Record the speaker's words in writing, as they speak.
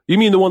You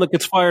mean the one that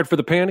gets fired for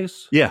the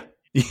panties? Yeah.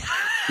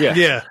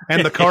 Yeah,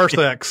 and the car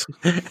sex.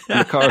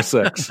 The car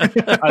sex.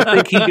 I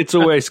think he gets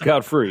away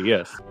scot-free,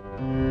 yes.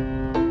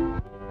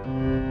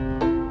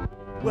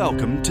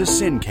 Welcome to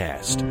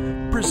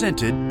Sincast,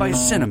 presented by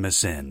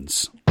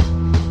CinemaSins.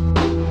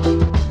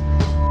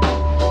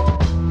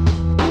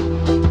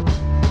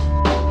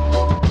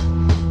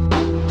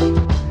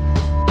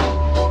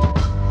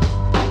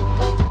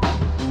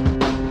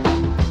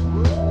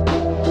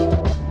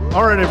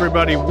 All right,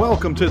 everybody,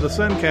 welcome to the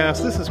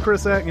Sincast. This is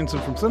Chris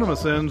Atkinson from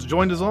CinemaSins,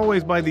 joined as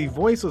always by the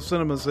voice of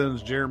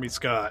CinemaSins, Jeremy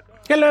Scott.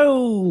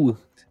 Hello.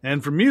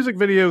 And from Music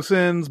Video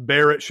Sins,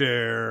 Barrett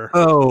Share.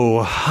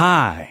 Oh,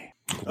 hi.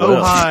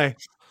 Well. Hi.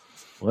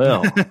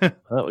 Well,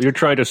 you're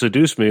trying to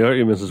seduce me, aren't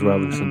you, Mrs.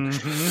 Robinson?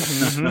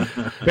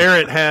 Mm-hmm.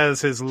 Barrett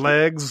has his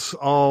legs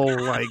all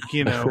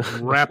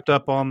wrapped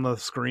up on the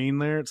screen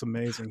there. It's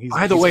amazing.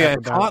 By the way, I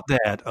caught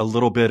that a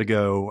little bit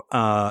ago.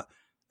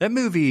 That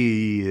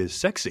movie is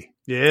sexy.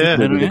 Yeah.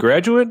 Maybe The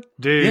Graduate?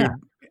 Dude. Yeah.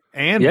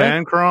 Anne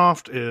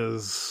Bancroft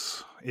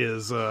is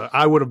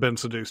I would have been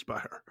seduced by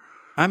her.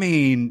 I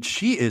mean,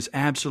 she is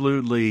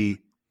absolutely,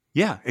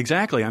 yeah,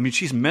 exactly. I mean,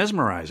 she's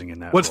mesmerizing in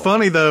that What's role.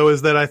 funny, though,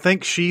 is that I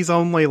think she's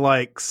only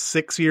like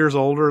 6 years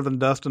older than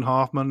Dustin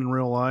Hoffman in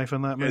real life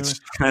in that movie.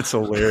 That's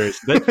hilarious.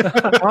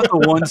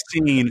 The one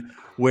scene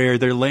where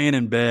they're laying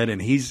in bed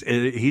and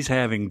he's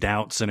having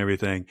doubts and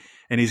everything,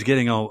 and he's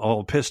getting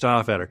all pissed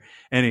off at her,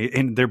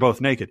 and they're both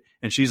naked,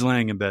 and she's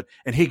laying in bed,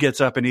 and he gets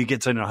up and he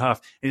gets in a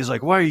huff, and he's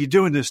like, "Why are you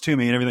doing this to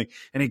me?" and everything,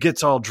 and he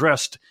gets all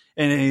dressed,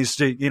 and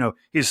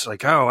he's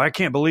like, "Oh, I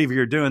can't believe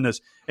you're doing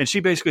this," and she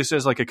basically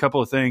says like a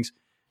couple of things,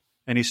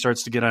 and he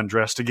starts to get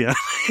undressed again.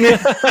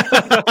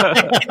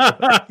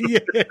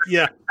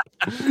 Yeah.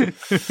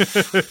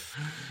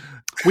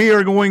 We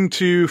are going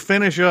to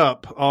finish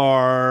up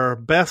our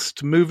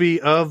best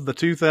movie of the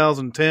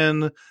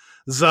 2010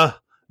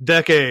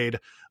 decade.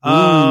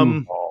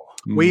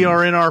 We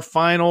are in our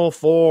final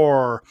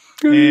four,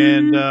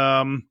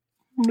 and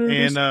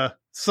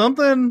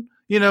something,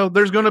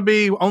 there's going to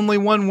be only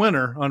one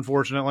winner,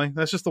 unfortunately.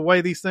 That's just the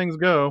way these things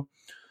go.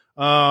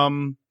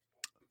 And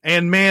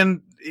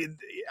man,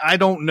 I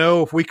don't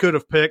know if we could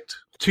have picked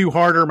two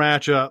harder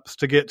matchups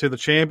to get to the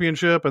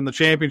championship, and the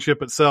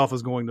championship itself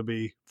is going to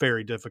be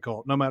very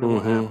difficult, no matter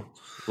what happens.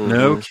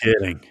 No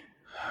kidding.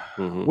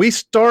 Mm-hmm. We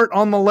start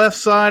on the left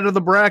side of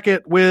the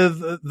bracket with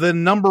the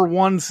number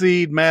 1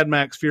 seed, Mad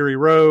Max Fury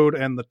Road,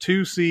 and the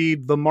 2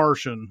 seed, The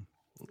Martian.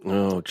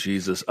 Oh,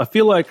 Jesus. I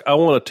feel like I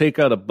want to take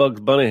out a Bugs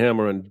Bunny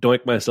hammer and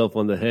doink myself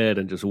on the head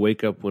and just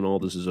wake up when all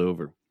this is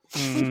over.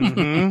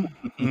 Mm-hmm.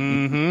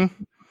 Mm-hmm.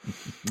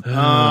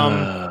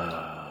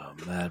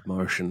 Mad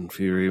Martian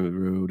Fury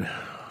Road.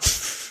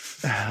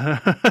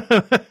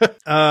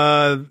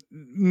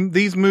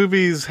 These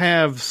movies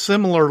have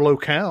similar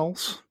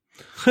locales.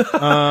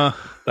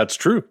 That's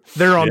true.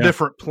 They're on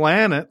different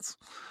planets.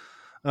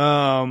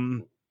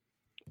 Man,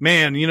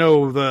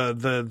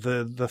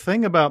 the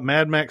thing about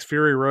Mad Max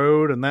Fury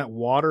Road and that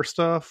water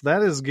stuff,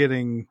 that's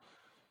getting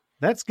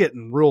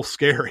real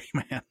scary,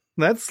 man.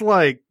 That's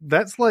like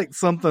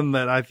something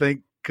that I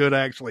think could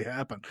actually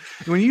happen.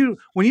 When you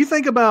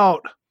think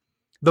about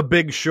The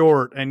Big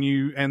Short and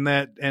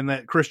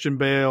that Christian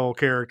Bale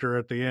character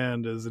at the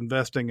end is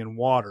investing in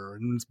water,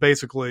 and it's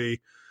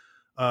basically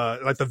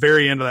like the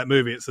very end of that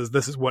movie, it says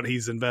this is what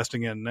he's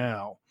investing in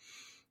now.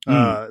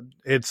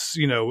 It's,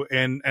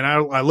 and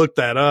I looked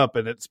that up,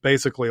 and it's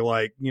basically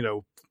like,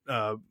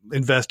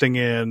 investing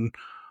in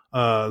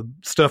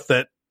stuff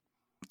that,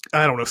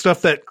 I don't know,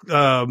 stuff that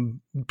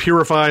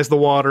purifies the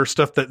water,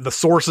 stuff that the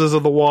sources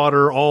of the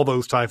water, all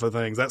those type of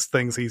things. That's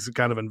things he's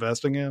kind of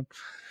investing in.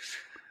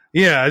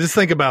 Yeah, I just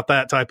think about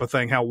that type of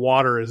thing, how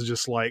water is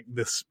just like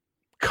this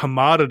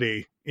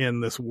commodity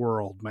in this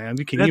world, man.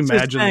 Can you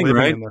imagine living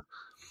right? in the...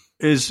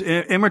 Is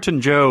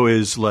Emerton Joe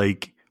is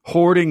like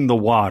hoarding the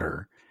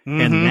water,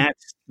 and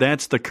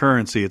that's the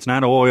currency. It's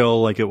not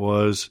oil like it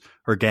was,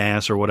 or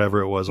gas, or whatever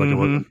it was like it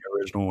was in the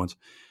original ones.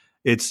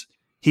 It's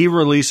he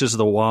releases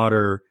the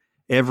water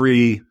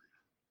every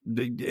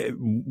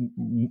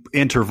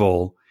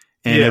interval,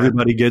 and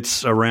everybody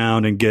gets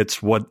around and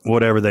gets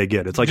whatever they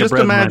get. It's like just a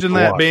bread imagine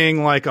that water.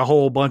 being like a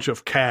whole bunch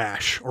of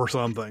cash or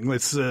something.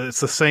 It's the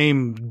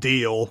same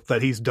deal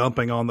that he's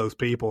dumping on those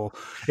people.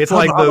 It's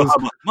like those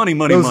money.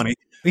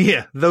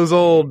 Yeah, those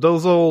old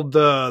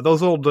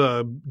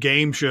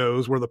game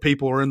shows where the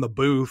people are in the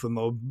booth and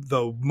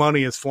the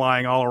money is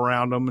flying all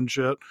around them and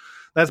shit.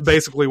 That's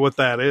basically what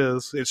that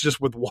is. It's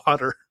just with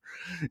water,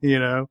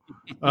 because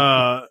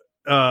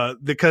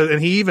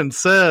and he even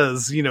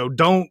says,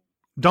 don't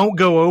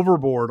go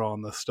overboard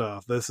on this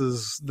stuff. This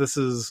is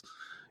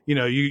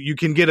you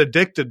can get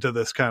addicted to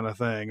this kind of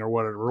thing or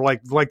whatever.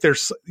 Like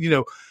there's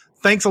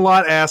thanks a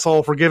lot,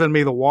 asshole, for giving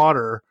me the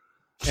water.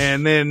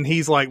 And then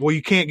he's like, well,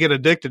 you can't get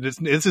addicted.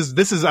 This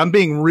is, I'm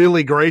being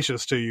really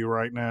gracious to you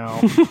right now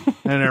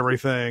and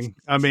everything.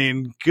 I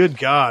mean, good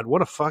God,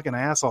 what a fucking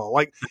asshole.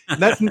 Like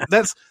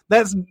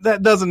that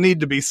doesn't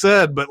need to be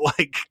said, but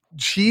like,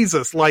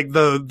 Jesus, like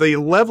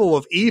the level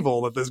of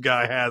evil that this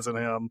guy has in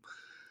him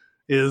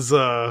is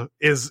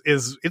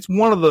it's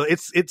one of the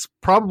it's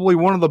probably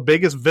one of the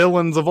biggest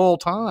villains of all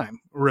time,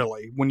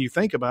 really, when you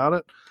think about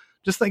it.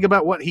 Just think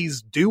about what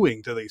he's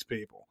doing to these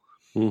people.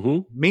 Mm-hmm.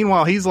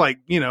 Meanwhile, he's like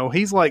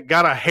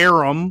got a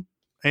harem,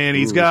 and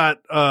he's got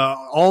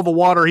all the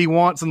water he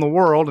wants in the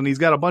world, and he's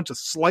got a bunch of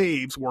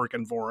slaves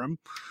working for him.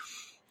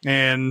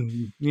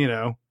 And,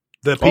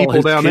 the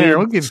people down there,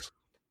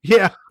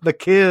 the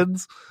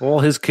kids. All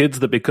his kids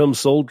that become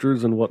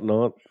soldiers and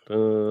whatnot.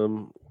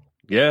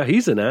 Yeah,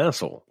 he's an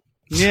asshole.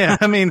 Yeah,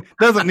 I mean,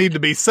 doesn't need to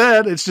be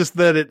said. It's just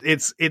that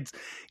it's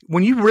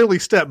when you really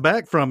step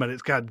back from it,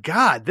 it's got,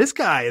 God, this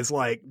guy is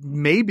like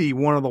maybe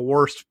one of the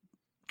worst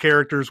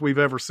characters we've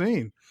ever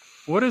seen.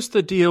 What is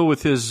the deal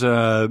with his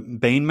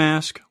Bane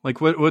mask?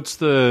 Like,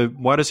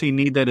 why does he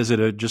need that? Is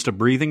it just a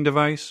breathing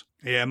device?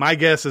 Yeah, my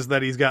guess is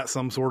that he's got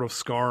some sort of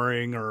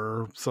scarring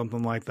or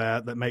something like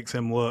that makes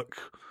him look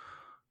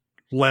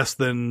less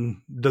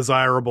than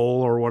desirable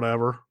or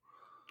whatever.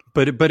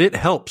 But it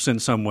helps in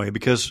some way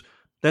because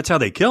that's how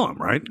they kill him,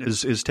 right?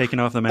 Is taking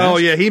off the mask. Oh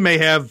yeah, he may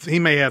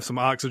have some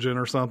oxygen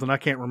or something. I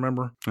can't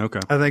remember. Okay,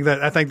 I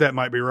think that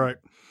might be right.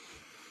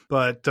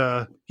 But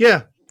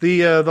yeah,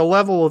 the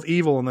level of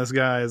evil in this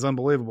guy is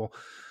unbelievable.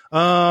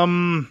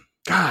 God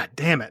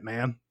damn it,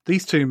 man!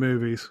 These two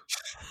movies.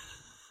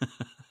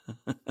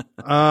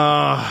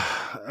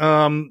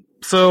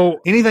 So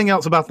anything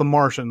else about The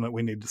Martian that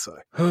we need to say?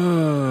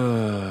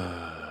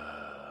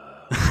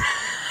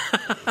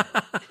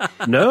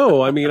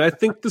 No, I mean, I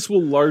think this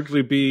will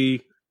largely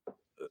be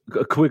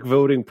a quick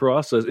voting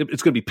process.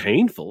 It's going to be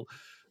painful,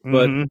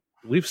 but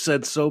we've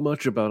said so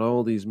much about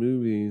all these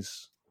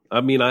movies.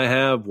 I mean, I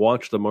have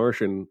watched The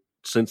Martian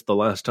since the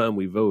last time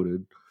we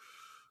voted.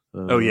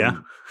 Oh, yeah?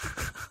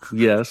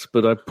 Yes,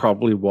 but I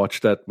probably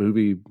watched that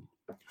movie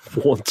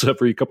once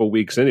every couple of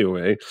weeks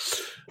anyway.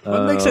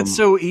 What makes it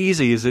so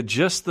easy? Is it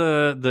just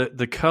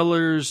the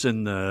colors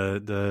and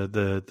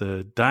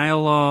the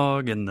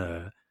dialogue and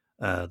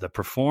the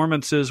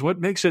performances? What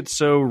makes it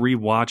so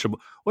rewatchable?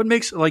 What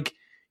makes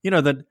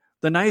the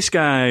Nice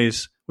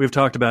Guys we've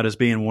talked about as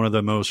being one of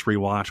the most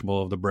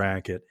rewatchable of the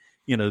bracket.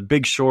 The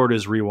Big Short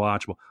is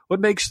rewatchable.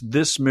 What makes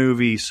this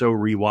movie so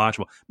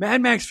rewatchable?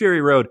 Mad Max Fury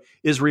Road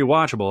is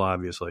rewatchable,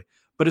 obviously,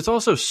 but it's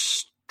also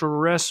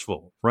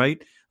stressful,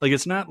 right? Like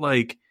it's not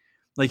like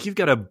you've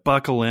got to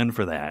buckle in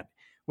for that.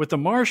 With The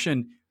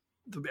Martian,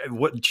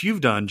 what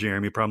you've done,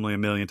 Jeremy, probably a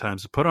million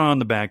times, is put on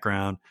the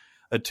background,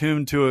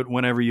 attune to it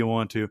whenever you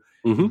want to,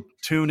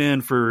 tune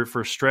in for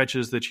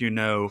stretches that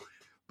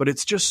but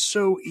it's just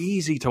so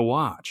easy to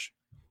watch.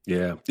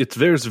 Yeah,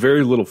 there's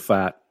very little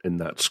fat in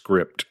that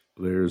script.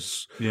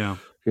 There's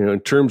in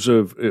terms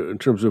of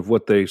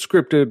what they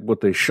scripted,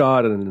 what they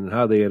shot, and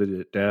how they edited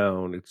it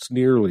down, it's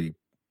nearly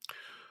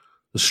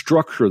the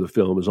structure of the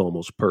film is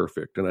almost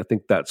perfect. And I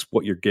think that's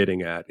what you're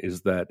getting at,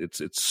 is that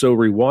it's so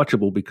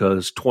rewatchable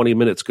because 20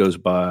 minutes goes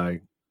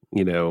by,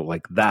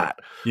 like that.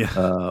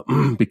 Yeah.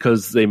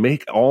 Because they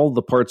make all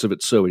the parts of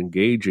it so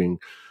engaging,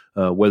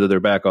 whether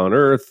they're back on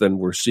Earth and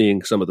we're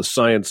seeing some of the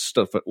science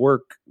stuff at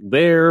work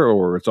there,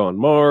 or it's on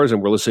Mars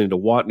and we're listening to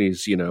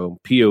Watney's,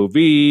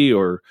 POV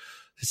or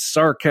his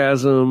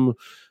sarcasm.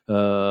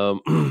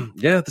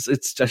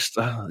 It's just,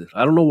 I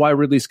don't know why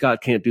Ridley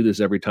Scott can't do this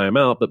every time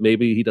out, but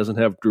maybe he doesn't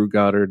have Drew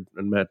Goddard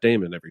and Matt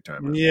Damon every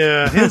time out.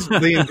 Yeah,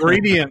 the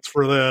ingredients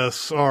for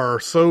this are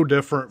so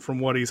different from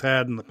what he's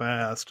had in the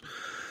past.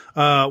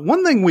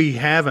 One thing we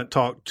haven't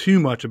talked too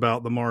much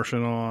about The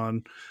Martian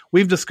on,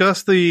 we've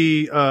discussed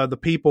the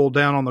people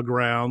down on the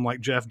ground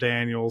like Jeff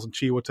Daniels and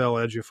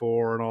Chiwetel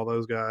Ejiofor and all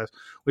those guys.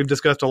 We've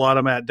discussed a lot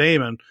of Matt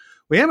Damon.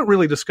 We haven't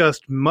really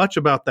discussed much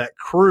about that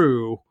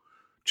crew.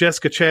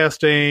 Jessica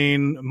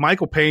Chastain,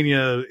 Michael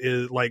Pena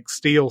is like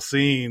steal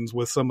scenes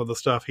with some of the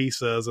stuff he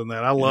says in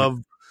that. I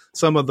love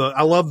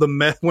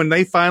when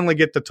they finally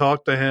get to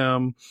talk to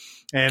him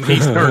and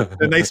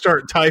they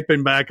start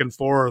typing back and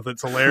forth.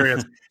 It's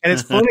hilarious. And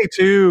it's funny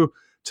too,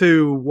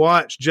 to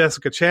watch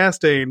Jessica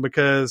Chastain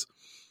because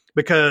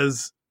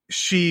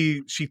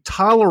she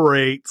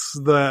tolerates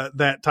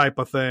that type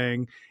of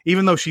thing,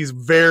 even though she's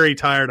very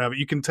tired of it.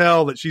 You can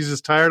tell that she's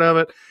just tired of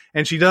it,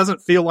 and she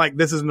doesn't feel like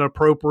this is an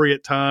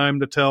appropriate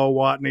time to tell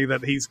Watney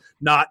that he's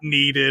not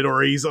needed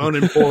or he's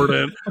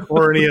unimportant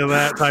or any of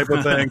that type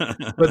of thing.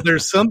 But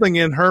there's something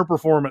in her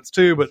performance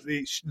too. But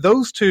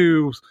those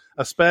two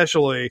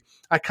especially,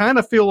 I kind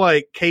of feel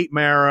like Kate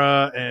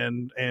Mara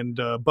and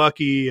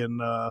Bucky and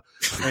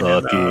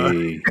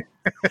Bucky.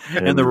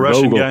 And the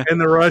Russian guy. And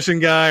the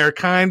Russian guy are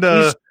kind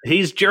of...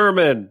 He's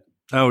German.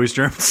 Oh, he's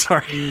German.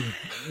 Sorry.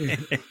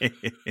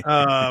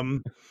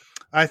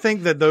 I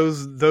think that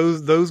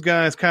those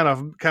guys kind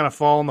of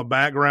fall in the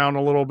background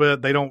a little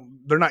bit.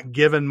 They're not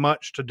given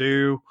much to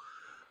do,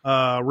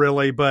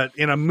 really. But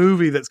in a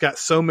movie that's got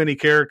so many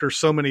characters,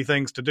 so many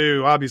things to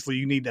do, obviously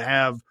you need to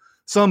have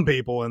some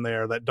people in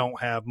there that don't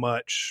have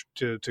much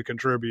to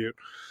contribute.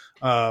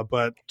 Well,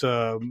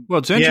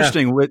 it's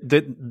interesting.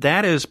 Yeah.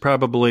 That is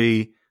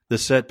probably the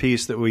set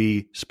piece that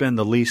we spend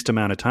the least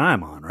amount of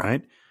time on,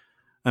 right?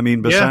 I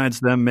mean, besides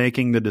them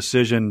making the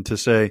decision to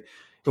say,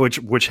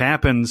 which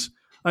happens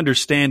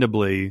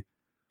understandably,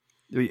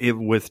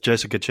 with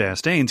Jessica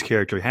Chastain's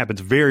character, it happens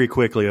very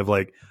quickly of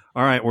like,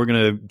 all right, we're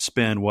going to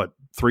spend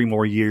 3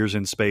 more years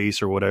in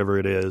space or whatever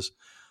it is.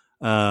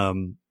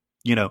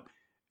 You know,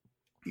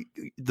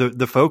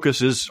 the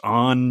focus is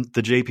on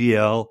the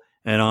JPL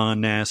and on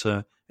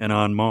NASA and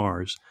on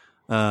Mars.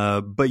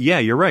 But yeah,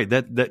 you're right.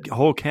 That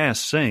whole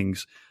cast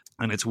sings,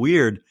 and it's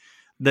weird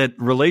that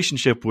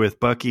relationship with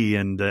Bucky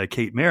and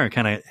Kate Mara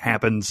kind of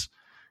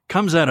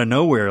comes out of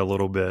nowhere a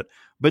little bit,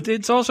 but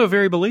it's also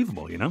very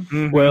believable, you know?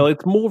 Mm-hmm. Well,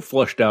 it's more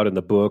fleshed out in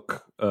the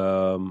book.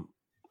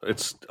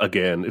 It's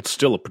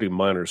still a pretty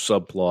minor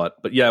subplot,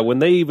 but yeah, when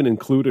they even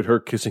included her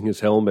kissing his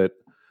helmet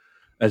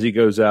as he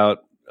goes out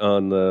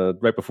on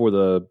right before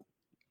the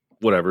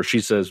whatever, she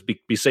says,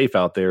 be safe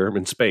out there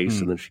in space,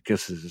 and then she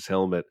kisses his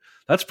helmet.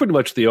 That's pretty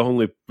much the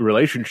only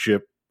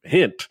relationship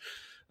hint.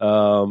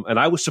 And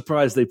I was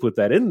surprised they put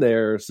that in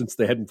there since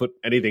they hadn't put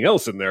anything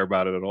else in there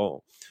about it at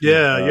all.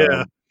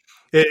 Yeah.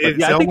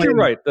 I think you're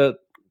right.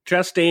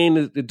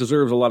 Chastain, it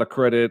deserves a lot of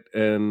credit,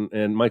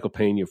 and Michael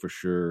Pena for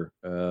sure.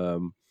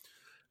 And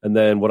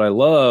then what I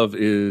love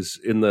is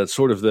in the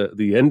sort of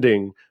the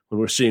ending when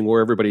we're seeing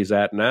where everybody's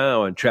at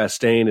now, and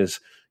Chastain is,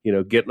 you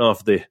know, getting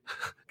off the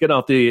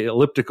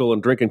elliptical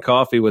and drinking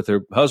coffee with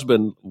her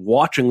husband,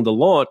 watching the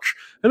launch,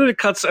 and then it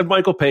cuts and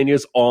Michael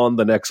Pena's on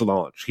the next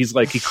launch. He's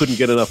like, he couldn't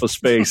get enough of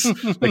space.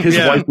 Like his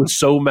wife was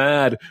so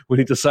mad when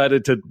he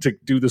decided to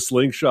do the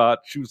slingshot.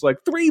 She was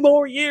like, 3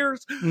 more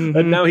years,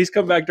 and now he's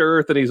come back to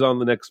Earth and he's on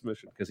the next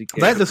mission because he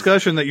can't. That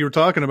discussion that you were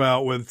talking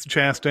about with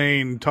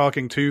Chastain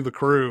talking to the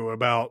crew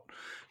about.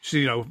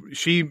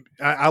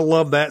 I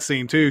love that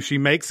scene too. She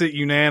makes it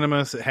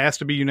unanimous. It has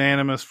to be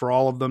unanimous for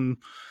all of them.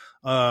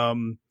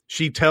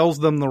 She tells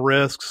them the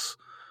risks,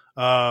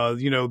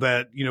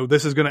 that,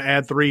 this is going to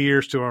add 3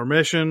 years to our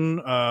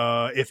mission.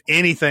 If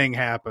anything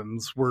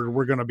happens,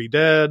 we're going to be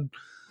dead.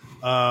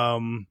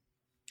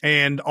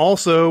 And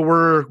also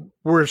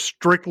we're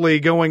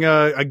strictly going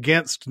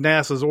against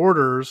NASA's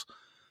orders.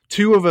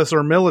 2 of us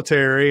are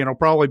military and will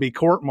probably be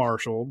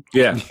court-martialed.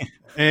 Yeah.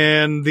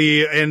 And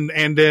even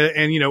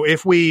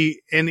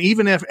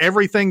if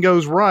everything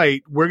goes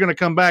right, we're going to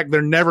come back.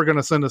 They're never going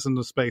to send us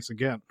into space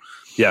again.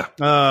 Yeah.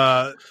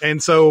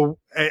 And so,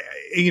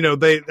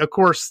 of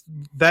course,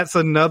 that's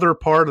another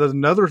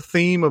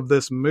theme of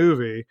this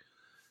movie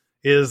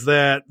is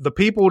that the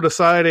people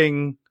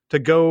deciding to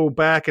go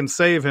back and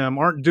save him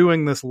aren't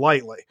doing this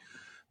lightly.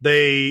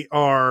 They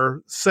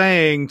are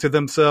saying to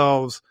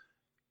themselves,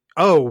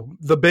 oh,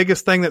 the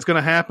biggest thing that's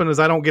going to happen is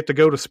I don't get to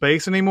go to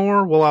space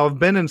anymore. Well, I've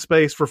been in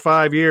space for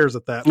 5 years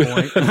at that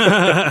point.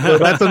 So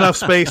that's enough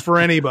space for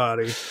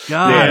anybody.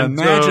 God,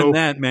 imagine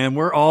that, man.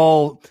 We're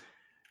all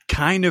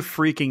kind of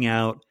freaking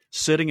out,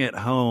 sitting at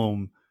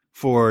home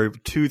for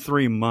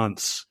 2-3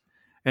 months.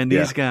 And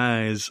these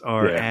guys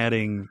are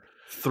adding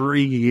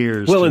 3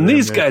 years. Well, and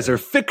these guys are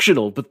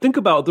fictional, but think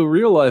about the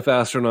real life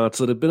astronauts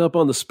that have been up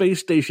on the space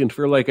station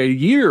for like a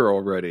year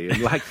already.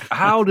 And like,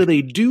 how do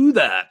they do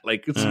that?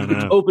 Like, it's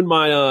opened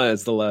my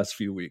eyes the last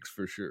few weeks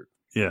for sure.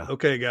 Yeah.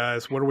 Okay,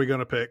 guys, what are we going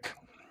to pick?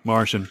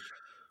 Martian.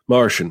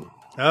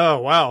 Oh,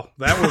 wow.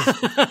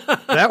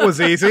 That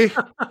was easy.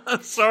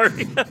 I'm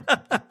sorry.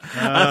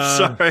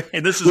 I'm sorry.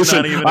 This is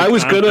not even. I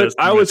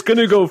was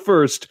gonna go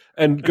first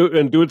and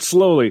do it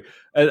slowly.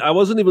 And I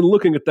wasn't even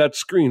looking at that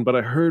screen, but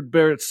I heard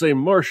Barrett say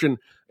Martian,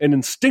 and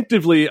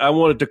instinctively I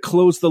wanted to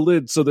close the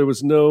lid so there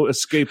was no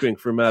escaping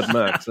for Mad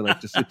Max, and it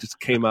just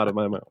came out of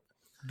my mouth.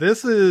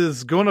 This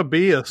is going to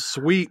be a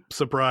sweep,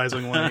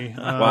 surprisingly.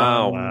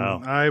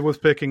 Wow. I was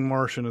picking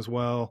Martian as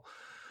well.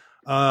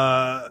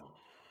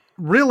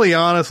 Really,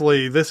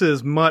 honestly, this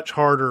is much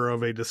harder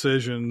of a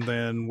decision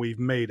than we've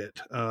made it,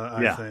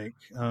 I think,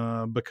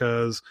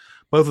 because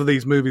both of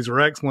these movies are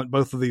excellent.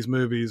 Both of these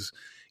movies,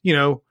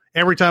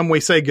 every time we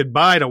say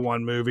goodbye to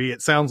one movie,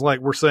 it sounds like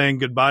we're saying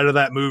goodbye to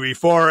that movie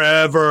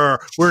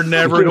forever. We're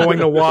never going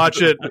to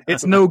watch it.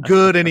 It's no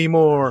good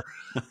anymore.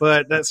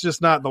 But that's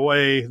just not the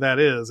way that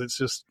is. It's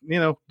just,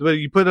 but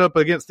you put it up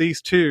against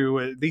these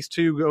two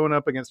going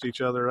up against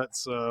each other.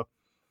 That's,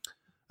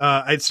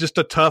 it's just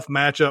a tough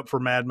matchup for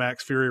Mad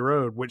Max Fury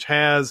Road, which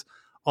has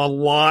a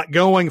lot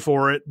going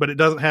for it, but it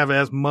doesn't have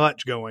as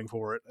much going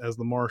for it as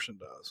The Martian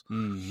does.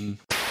 Mm-hmm.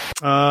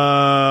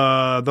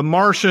 The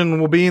Martian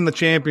will be in the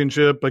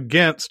championship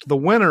against the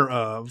winner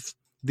of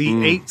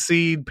the 8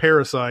 seed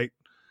Parasite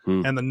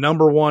and the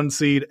number 1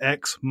 seed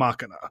Ex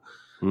Machina.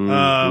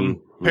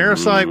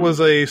 Parasite was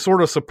a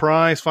sort of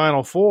surprise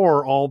Final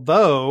Four,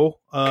 although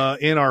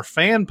in our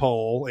fan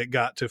poll, it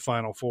got to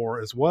Final Four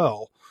as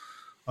well.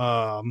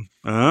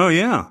 Oh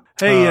yeah.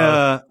 Hey,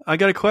 I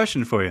got a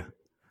question for you.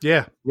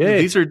 Yeah.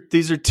 These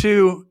are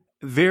 2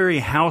 very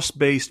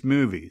house-based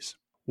movies.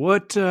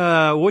 Which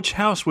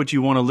house would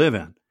you want to live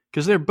in?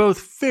 Because they're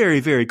both very,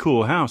 very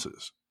cool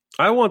houses.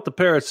 I want the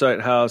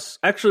Parasite house.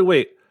 Actually,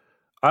 wait.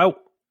 I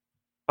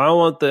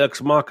want the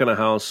Ex Machina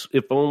house,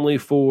 if only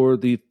for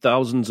the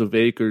thousands of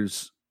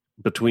acres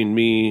between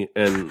me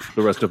and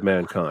the rest of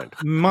mankind.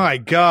 My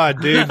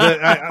God, dude.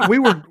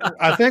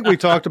 I think we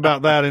talked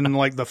about that in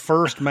like the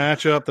first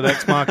matchup that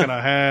Ex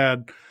Machina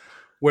had.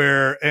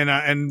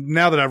 and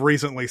now that I've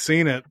recently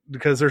seen it,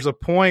 because there's a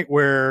point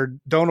where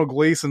Donald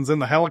Gleason's in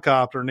the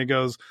helicopter and he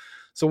goes,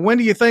 "So when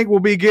do you think we'll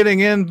be getting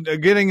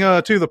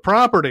to the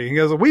property?" He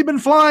goes, "We've been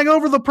flying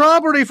over the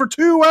property for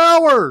 2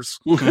 hours."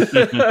 You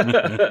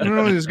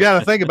just got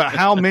to think about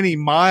how many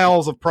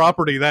miles of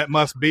property that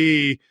must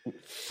be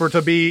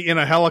to be in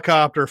a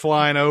helicopter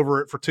flying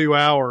over it for 2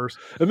 hours.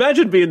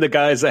 Imagine being the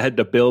guys that had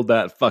to build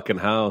that fucking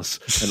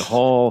house and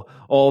haul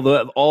all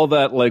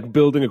that like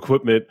building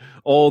equipment,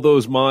 all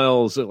those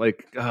miles.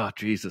 Like, oh,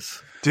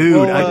 Jesus.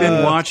 Dude, I've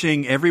been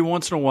watching every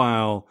once in a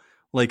while,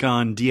 like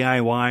on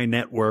DIY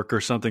Network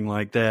or something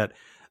like that,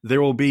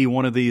 there will be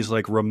one of these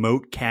like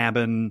remote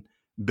cabin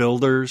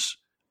builders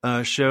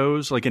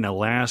shows, like in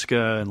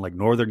Alaska and like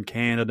northern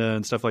Canada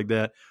and stuff like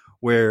that,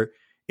 where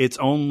it's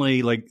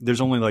only like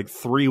there's only like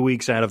 3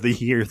 weeks out of the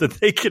year that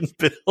they can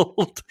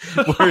build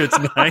where it's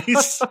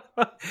nice.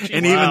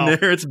 And even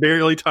there it's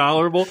barely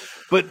tolerable.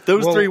 But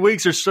those 3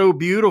 weeks are so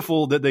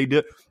beautiful that they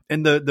do.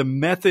 And the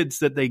methods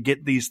that they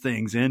get these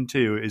things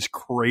into is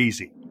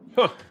crazy.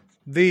 Huh.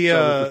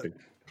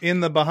 In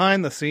the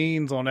behind the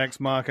scenes on Ex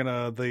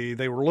Machina,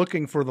 they were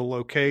looking for the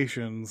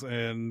locations,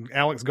 and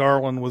Alex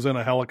Garland was in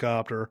a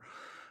helicopter,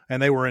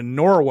 and they were in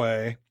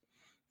Norway,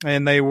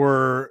 and they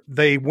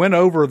went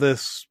over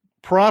this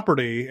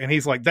property, and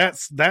he's like,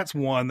 that's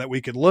one that we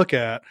could look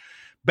at.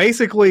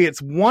 Basically,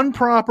 it's one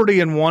property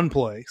in one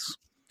place,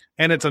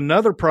 and it's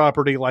another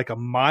property like a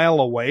mile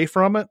away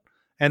from it,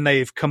 and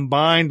they've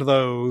combined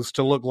those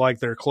to look like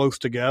they're close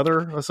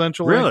together,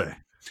 essentially. Really?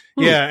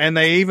 Yeah, and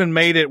they even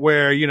made it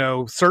where,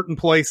 certain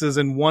places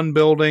in one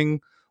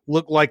building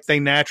look like they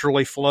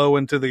naturally flow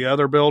into the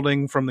other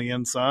building from the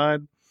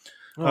inside.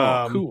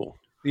 Oh, cool.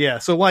 Yeah,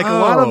 so like a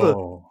lot of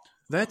the...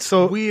 That's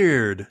so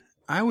weird.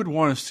 I would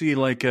want to see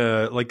like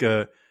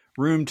a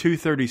Room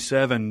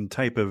 237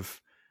 type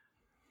of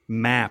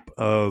map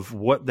of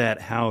what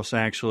that house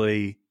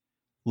actually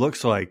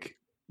looks like.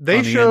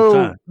 They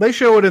show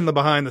it in the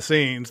behind the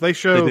scenes. They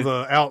show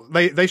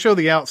they show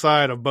the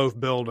outside of both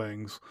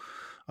buildings.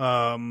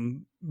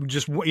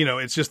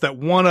 It's just that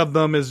one of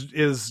them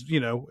is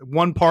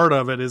one part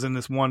of it is in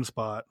this one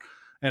spot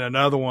and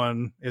another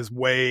one is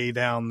way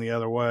down the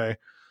other way.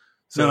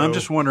 So I'm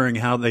just wondering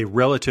how they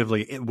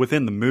relatively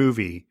within the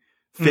movie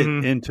fit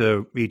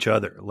into each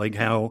other, like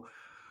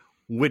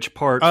which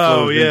part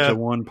flows into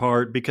one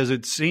part, because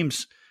it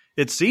seems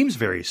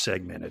very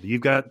segmented.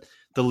 You've got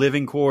the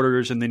living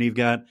quarters, and then you've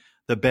got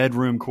the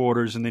bedroom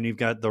quarters, and then you've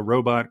got the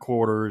robot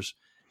quarters,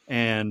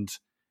 and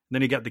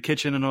then you got the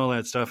kitchen and all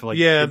that stuff. Like,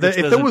 if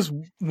there was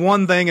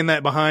one thing in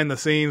that behind the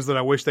scenes that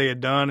I wish they had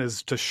done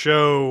is to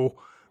show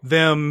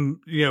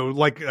them,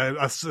 like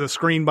a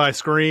screen by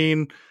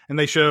screen, and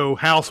they show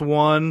house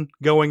 1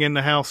 going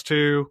into house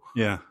 2.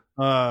 Yeah.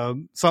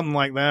 Something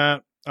like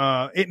that.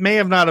 It may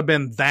have not have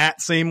been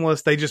that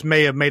seamless. They just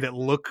may have made it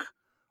look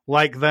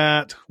like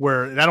that,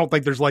 where I don't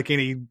think there's like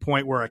any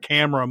point where a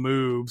camera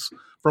moves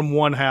from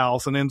one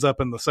house and ends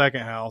up in the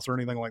second house or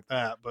anything like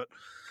that. But,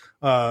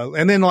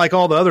 and then like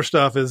all the other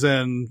stuff is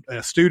in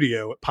a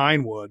studio at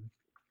Pinewood,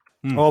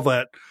 all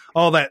that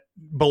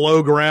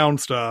below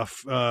ground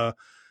stuff.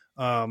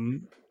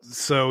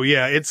 So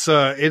yeah, it's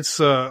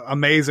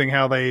amazing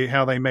how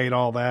they made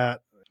all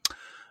that.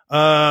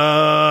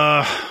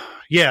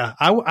 Yeah,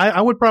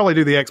 I would probably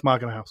do the Ex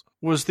Machina house.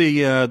 Was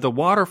the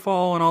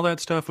waterfall and all that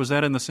stuff, was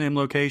that in the same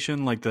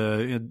location, like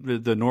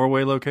the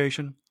Norway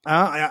location?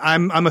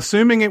 I'm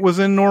assuming it was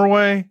in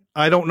Norway.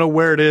 I don't know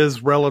where it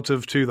is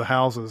relative to the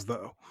houses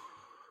though.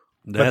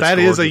 But that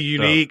is a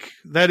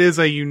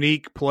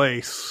unique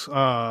place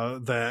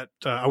that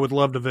I would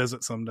love to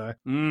visit someday.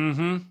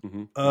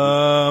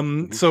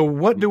 So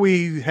what do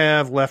we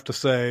have left to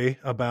say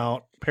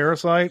about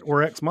Parasite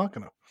or Ex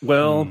Machina?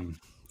 Well,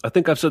 I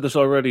think I've said this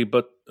already,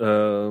 but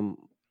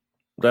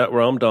that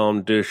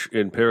Ramdam dish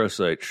in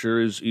Parasite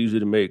sure is easy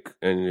to make,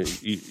 and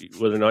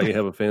whether or not you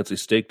have a fancy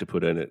steak to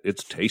put in it,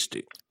 it's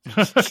tasty.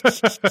 And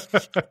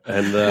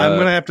I'm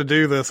going to have to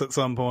do this at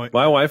some point.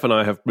 My wife and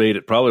I have made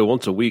it probably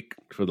once a week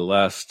for the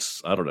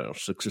last, 6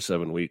 or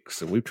 7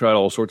 weeks, and we've tried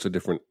all sorts of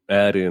different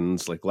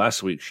add-ins. Like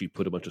last week, she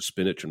put a bunch of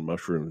spinach and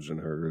mushrooms in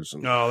hers.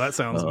 And, oh, that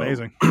sounds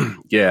amazing.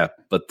 Yeah,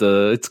 but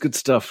it's good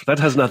stuff. That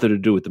has nothing to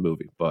do with the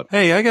movie. But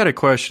hey, I got a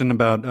question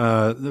about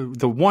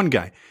the one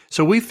guy.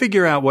 So we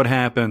figure out what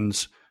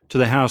happens to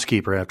the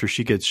housekeeper after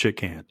she gets shit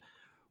canned.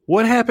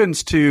 What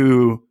happens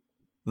to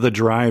the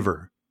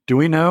driver? Do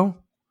we know?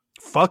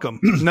 Fuck him.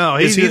 No,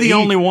 is he the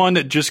only one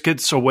that just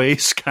gets away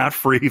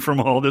scot-free from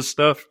all this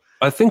stuff?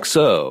 I think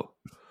so.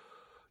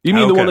 You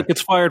mean the one that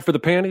gets fired for the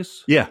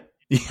panties? Yeah.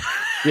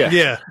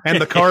 Yeah,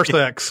 and the car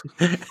sex.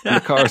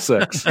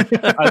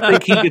 I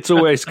think he gets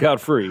away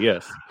scot-free,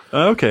 yes.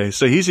 Okay,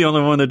 so he's the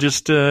only one that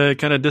just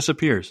kind of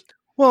disappears.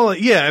 Well,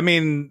 yeah, I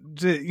mean,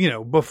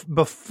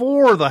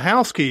 before the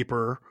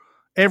housekeeper,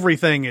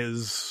 everything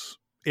is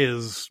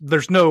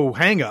there's no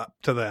hang up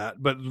to that,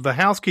 but the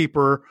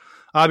housekeeper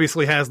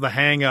obviously has the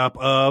hang up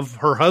of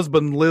her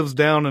husband lives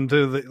down in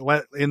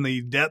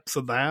the depths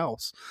of the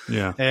house.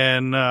 Yeah.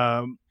 And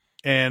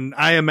And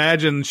I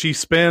imagine she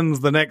spends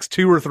the next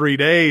 2 or 3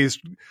 days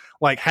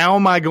like, how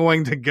am I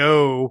going to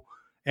go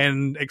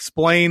and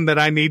explain that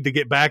I need to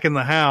get back in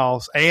the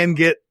house and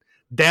get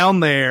down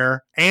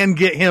there and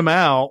get him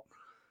out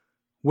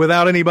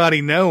without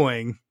anybody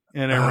knowing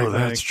and everything? Oh,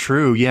 that's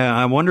true. Yeah,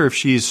 I wonder if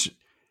she's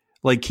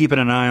like keeping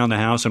an eye on the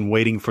house and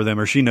waiting for them,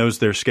 or she knows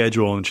their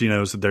schedule and she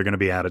knows that they're going to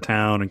be out of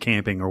town and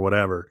camping or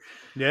whatever.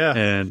 Yeah.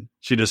 And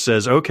she just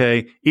says,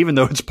 okay, even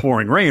though it's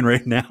pouring rain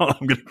right now,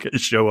 I'm going to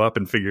show up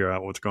and figure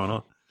out what's going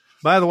on.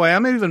 By the way,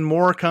 I'm even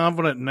more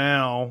confident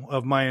now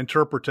of my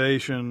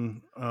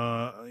interpretation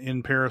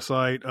in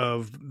Parasite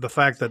of the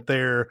fact that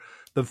the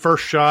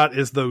first shot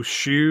is those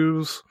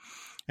shoes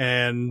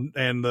and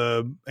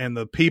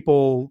the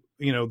people,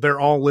 you know, they're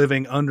all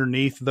living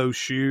underneath those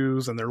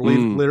shoes, and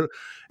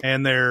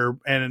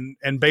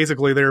and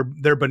basically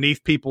they're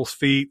beneath people's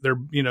feet. They're,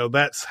 you know,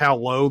 that's how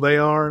low they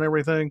are and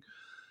everything.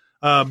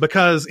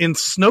 Because in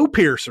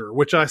Snowpiercer,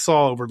 which I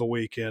saw over the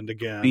weekend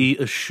again, be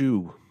a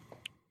shoe.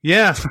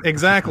 Yeah,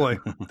 exactly.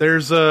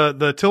 There's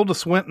the Tilda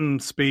Swinton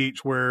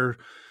speech where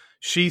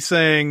she's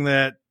saying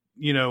that,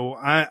 you know,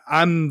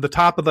 I'm the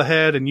top of the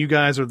head and you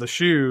guys are the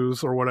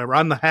shoes or whatever.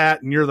 I'm the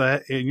hat and you're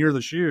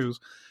the shoes.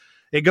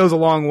 It goes a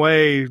long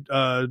way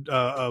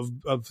of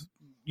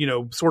you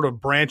know, sort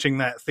of branching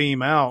that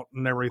theme out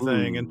and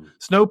everything. Ooh. And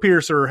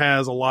Snowpiercer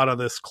has a lot of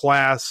this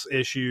class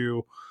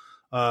issue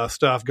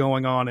stuff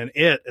going on in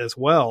it as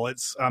well.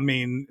 I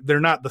mean, they're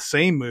not the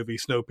same movie,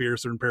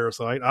 Snowpiercer and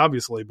Parasite,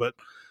 obviously, but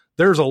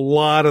there's a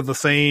lot of the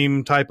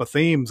same type of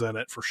themes in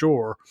it for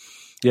sure.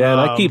 Yeah,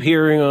 and I keep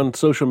hearing on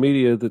social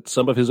media that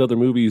some of his other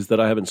movies that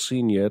I haven't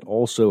seen yet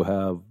also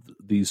have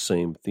these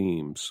same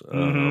themes.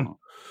 Mm-hmm.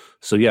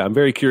 So yeah, I'm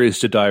very curious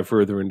to dive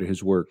further into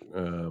his work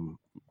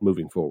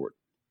moving forward.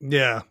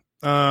 Yeah.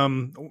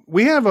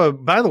 We have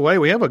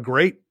a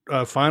great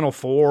Final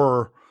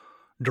Four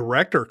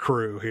director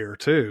crew here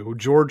too.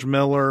 George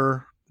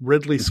Miller,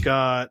 Ridley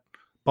Scott,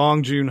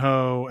 Bong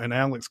Joon-ho, and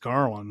Alex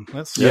Garland.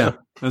 That's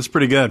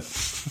pretty good.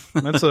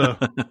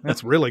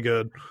 That's really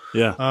good.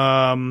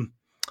 Yeah.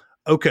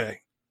 Okay.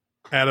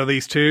 Out of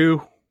these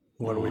two,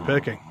 what are we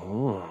picking?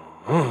 Who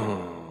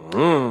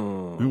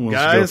wants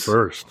Guys, to go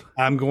first?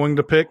 I'm going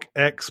to pick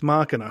Ex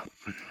Machina.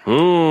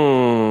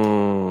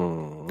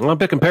 I'm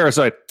picking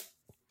Parasite.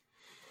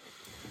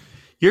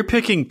 You're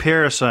picking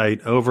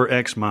Parasite over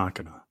Ex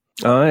Machina.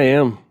 I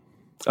am.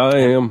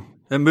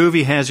 That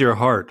movie has your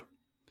heart.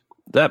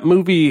 That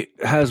movie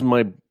has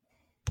my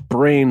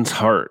brain's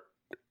heart,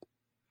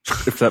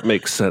 if that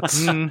makes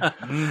sense.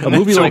 A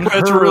movie like Her,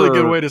 that's a really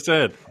good way to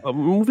say it. A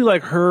movie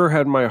like Her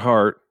had my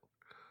heart.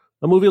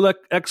 A movie like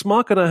Ex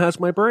Machina has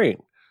my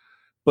brain.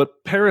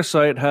 But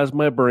Parasite has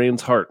my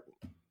brain's heart.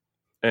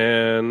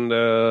 And,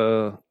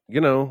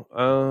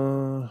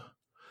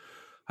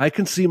 I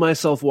can see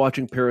myself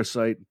watching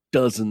Parasite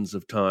dozens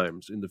of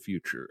times in the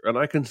future. And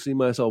I can see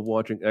myself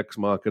watching Ex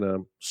Machina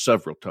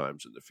several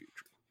times in the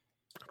future.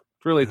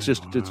 Really,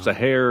 it's a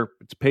hair,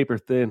 it's paper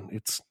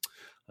thin.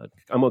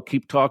 I'm going to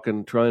keep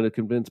talking, trying to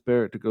convince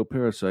Barrett to go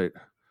Parasite,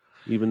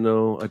 even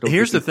though I don't.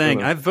 Here's the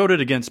thing. I've voted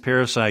against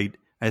Parasite,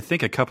 I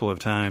think, a couple of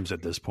times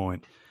at this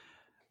point.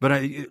 But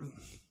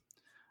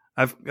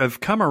I've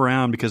come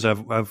around because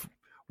I've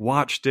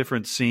watched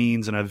different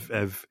scenes, and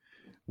I've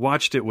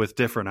watched it with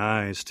different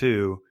eyes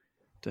too.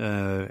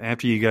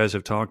 After you guys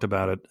have talked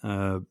about it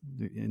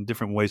in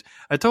different ways,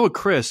 I told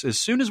Chris as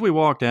soon as we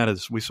walked out of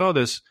this, we saw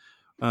this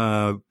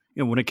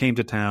when it came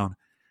to town,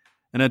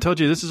 and I told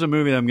you this is a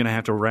movie that I'm going to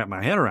have to wrap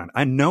my head around.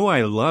 I know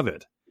I love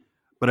it,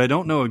 but I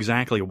don't know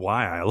exactly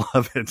why I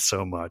love it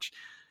so much,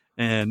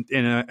 and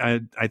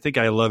I think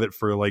I love it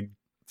for like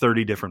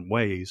 30 different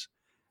ways.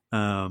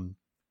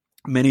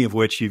 Many of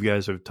which you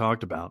guys have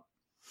talked about.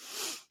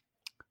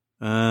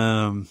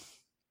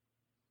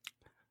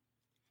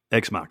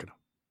 Ex Machina.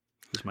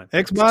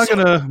 Ex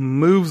Machina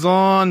moves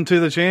on to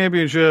the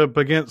championship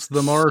against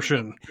The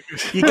Martian.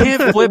 You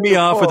can't flip me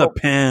off with a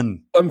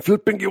pen. I'm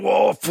flipping you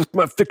off with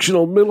my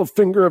fictional middle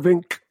finger of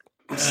ink.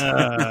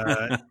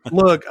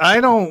 Look,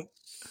 I don't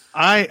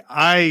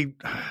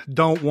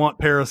want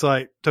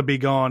Parasite to be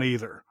gone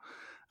either.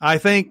 I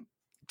think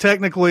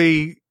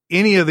technically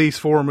any of these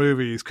four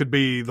movies could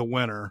be the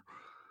winner,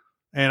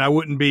 and I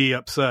wouldn't be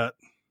upset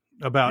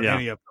about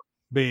any of them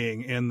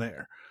being in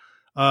there.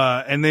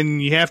 And then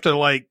you have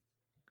to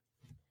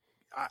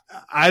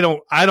I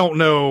don't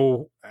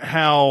know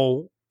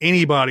how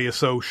anybody is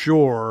so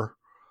sure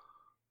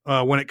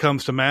when it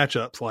comes to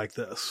matchups like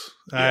this.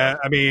 Yeah.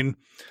 I mean,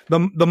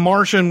 the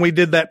Martian, we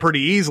did that pretty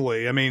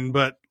easily. I mean,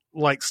 but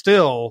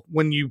still,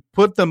 when you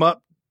put them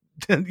up,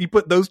 you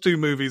put those two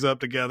movies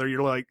up together,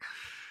 you're like,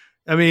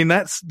 I mean,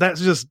 that's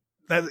just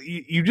that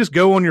you just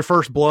go on your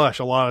first blush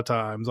a lot of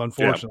times.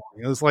 Unfortunately,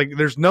 it's like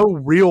there's no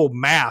real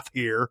math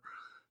here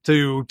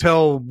to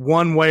tell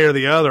one way or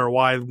the other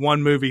why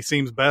one movie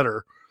seems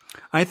better.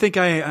 I think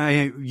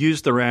I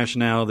used the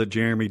rationale that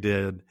Jeremy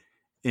did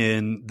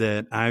in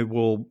that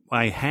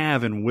I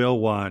have and will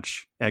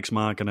watch Ex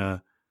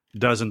Machina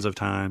dozens of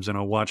times, and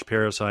I'll watch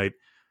Parasite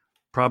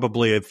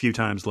probably a few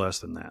times less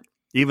than that,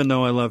 even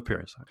though I love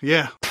Parasite.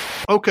 Yeah.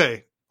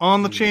 Okay,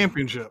 on the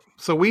championship.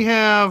 So we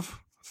have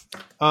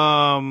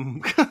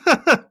and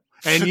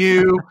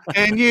you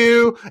and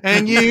you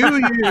and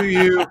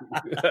you.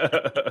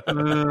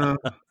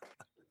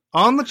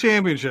 On the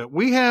championship,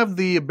 we have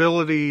the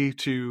ability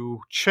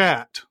to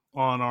chat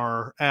on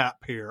our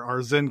app here, our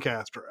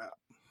Zencastr app.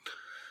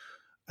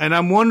 And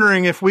I'm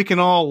wondering if we can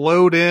all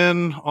load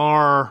in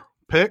our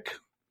pick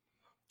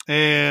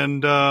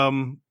and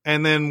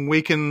then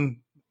we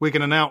can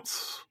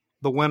announce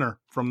the winner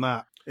from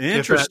that.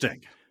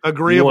 Interesting.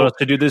 Agreeable. You want us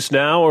to do this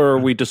now, or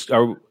we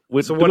don't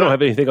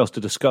have anything else to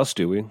discuss,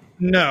 do we?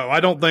 No, I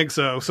don't think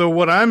so. So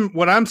what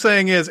I'm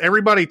saying is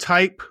everybody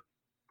type,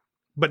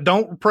 but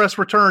don't press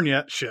return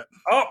yet. Shit.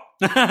 Oh.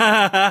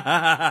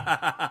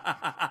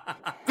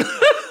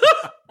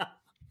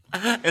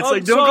 It's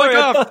like, don't click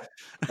off.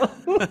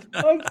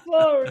 I'm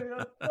sorry.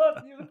 I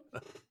love you.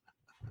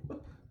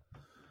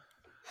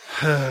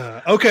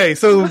 Okay,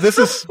 so this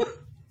is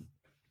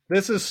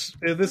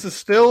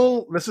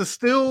still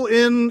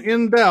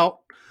in doubt.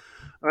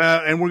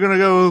 And we're gonna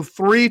go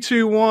 3,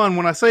 2, 1.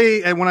 When I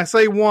say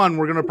 1,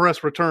 we're gonna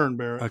press return,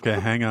 Barrett. Okay,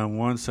 hang on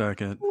 1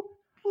 second.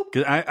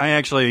 'Cause I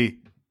actually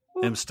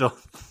am still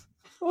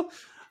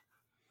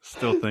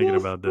thinking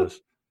about this.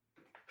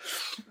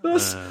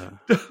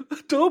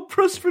 Don't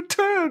press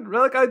return.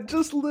 Like I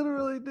just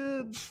literally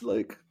did.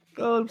 Like,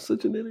 oh, I'm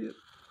such an idiot.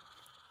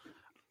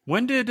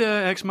 When did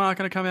Ex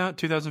Machina come out?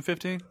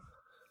 2015?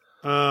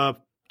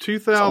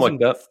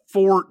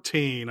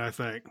 2014, I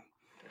think.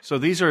 So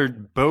these are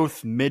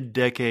both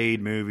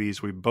mid-decade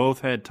movies. We've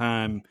had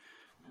time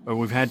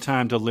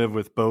to live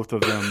with both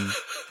of them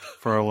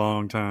for a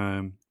long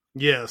time.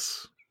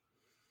 Yes.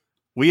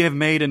 We have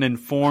made an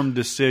informed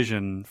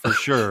decision for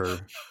sure.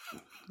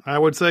 I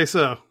would say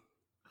so.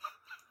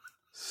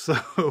 So,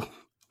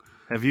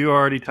 have you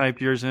already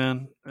typed yours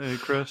in,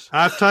 Chris?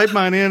 I've typed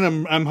mine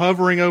in. I'm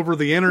hovering over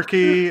the enter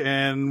key,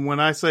 and when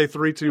I say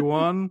 3, 2,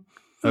 1.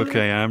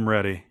 Okay, I'm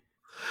ready.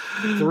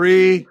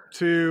 3,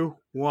 2,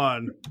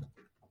 1.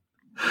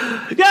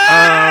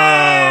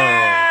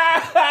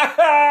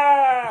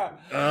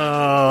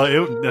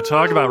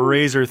 Talk about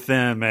razor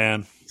thin,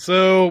 man.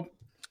 So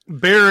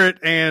Barrett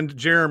and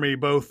Jeremy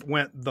both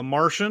went The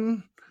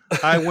Martian.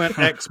 I went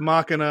Ex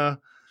Machina.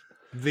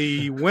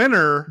 The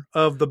winner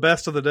of the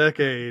best of the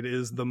decade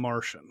is The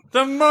Martian.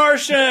 The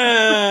Martian!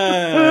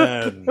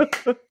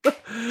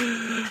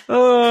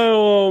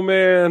 Oh,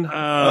 man.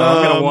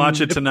 I'm going to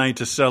watch it tonight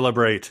to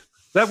celebrate.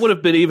 That would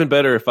have been even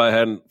better if I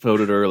hadn't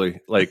voted early.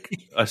 Like,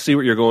 I see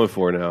what you're going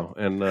for now,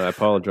 and I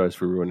apologize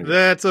for ruining it.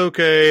 That's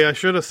okay. I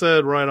should have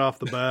said right off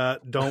the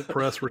bat, don't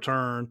press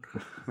return.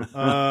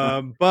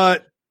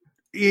 But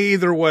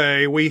either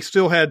way, we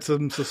still had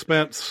some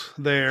suspense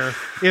there.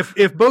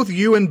 If both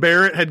you and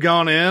Barrett had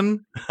gone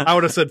in, I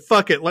would have said,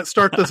 fuck it, let's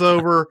start this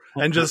over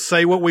and just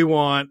say what we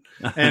want,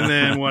 and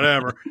then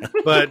whatever.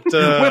 But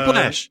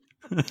Whiplash.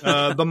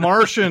 The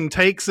Martian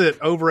takes it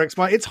over Ex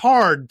Machina. It's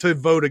hard to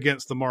vote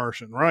against The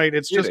Martian, right?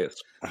 It's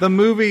just the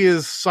movie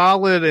is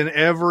solid in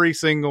every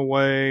single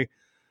way.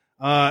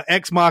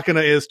 Ex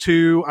Machina is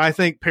too. I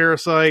think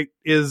Parasite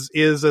is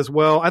as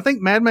well. I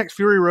think Mad Max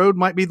Fury Road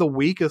might be the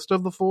weakest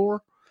of the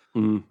four.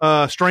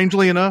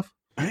 Strangely enough.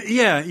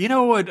 Yeah, you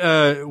know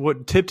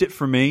what tipped it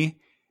for me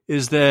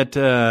is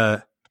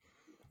that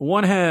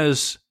one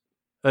has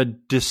a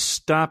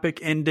dystopic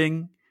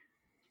ending,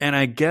 and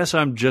I guess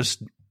I'm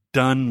just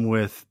done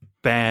with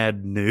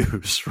bad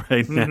news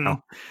right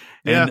now.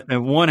 Yeah.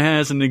 And one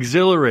has an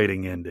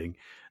exhilarating ending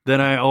that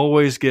I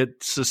always get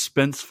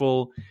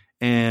suspenseful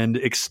and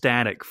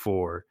ecstatic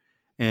for.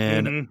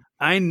 And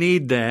I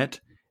need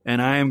that,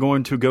 and I am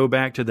going to go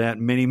back to that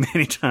many,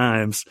 many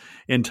times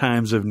in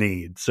times of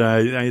need. So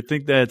I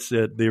think that's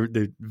it. They're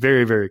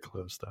very, very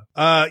close, though.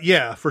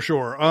 Yeah, for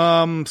sure.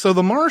 So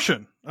The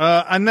Martian.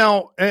 And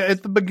now,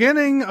 at the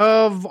beginning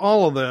of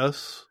all of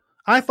this,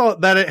 I thought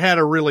that it had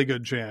a really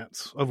good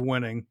chance of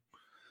winning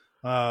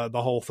the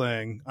whole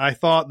thing. I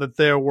thought that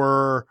there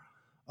were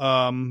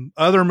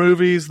other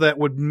movies that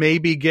would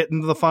maybe get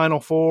into the final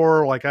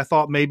four. Like I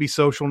thought maybe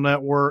Social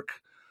Network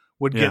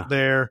would get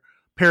there.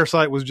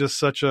 Parasite was just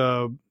such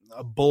a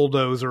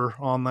bulldozer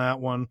on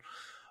that one.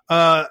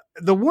 The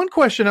one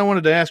question I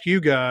wanted to ask you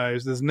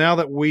guys is, now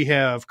that we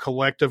have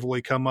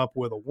collectively come up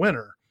with a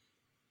winner,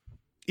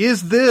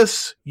 is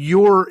this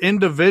your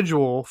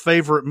individual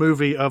favorite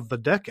movie of the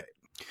decade?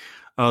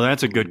 Oh,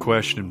 that's a good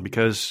question,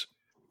 because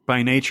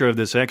by nature of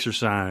this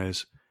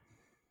exercise,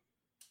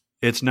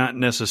 it's not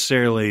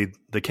necessarily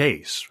the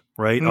case,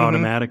 right?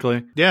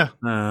 Automatically. Yeah.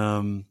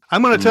 I'm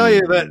going to tell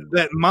you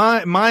that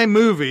my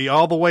movie,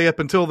 all the way up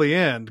until the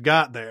end,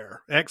 got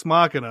there. Ex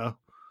Machina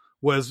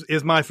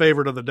is my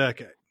favorite of the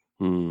decade.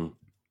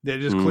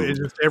 It's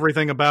just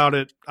everything about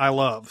it I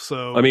love.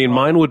 So I mean,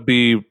 mine would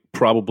be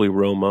probably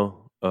Roma,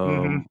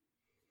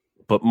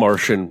 but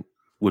Martian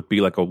would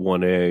be like a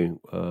 1A,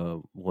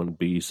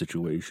 1B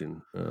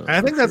situation.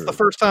 I think that's the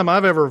first time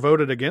I've ever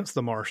voted against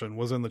The Martian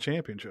was in the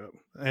championship.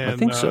 And I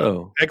think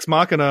so. Ex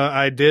Machina,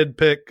 I did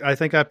pick. I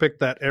think I picked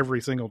that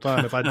every single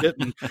time. If I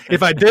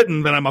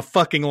didn't, then I'm a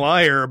fucking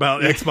liar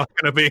about Ex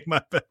Machina being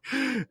my pick.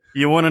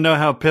 You want to know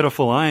how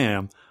pitiful I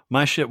am?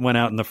 My shit went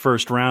out in the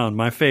first round.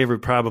 My favorite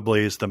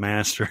probably is The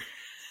Master.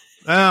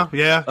 Oh,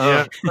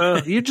 yeah.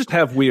 You just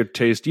have weird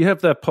taste. You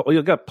have that.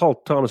 You got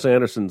Paul Thomas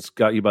Anderson's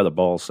 "Got You by the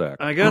Ball Sack."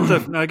 I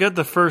got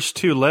the first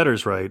two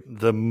letters right.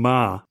 The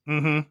Ma.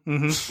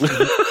 Mm-hmm.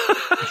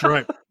 That's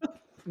right.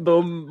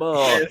 The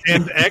Ma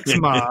and Ex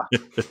Ma.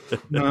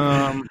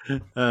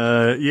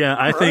 Yeah,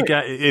 I think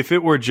if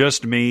it were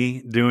just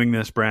me doing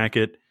this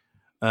bracket,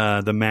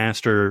 The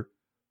Master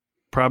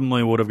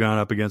probably would have gone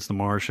up against The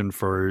Martian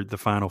for the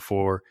Final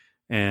Four,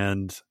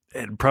 and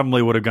it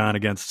probably would have gone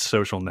against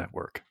Social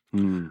Network.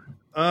 So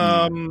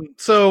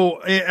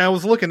I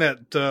was looking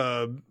at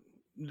the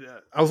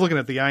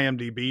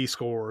IMDb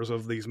scores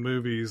of these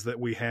movies that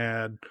we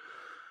had.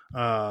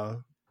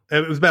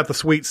 It was about the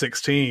Sweet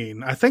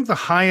 16. I think the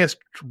highest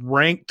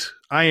ranked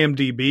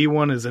IMDb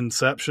one is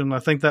Inception. I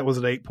think that was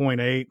at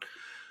 8.8.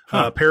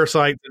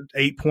 Parasite at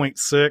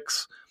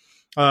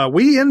 8.6.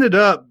 We ended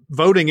up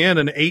voting in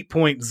an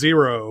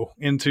 8.0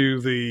 into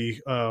the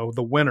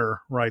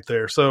winner right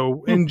there.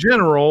 So in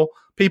general,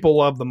 people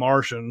love The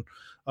Martian.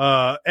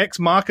 Ex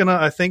Machina,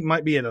 I think,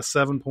 might be at a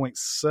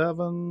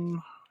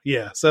 7.7.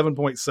 Yeah,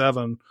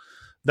 7.7.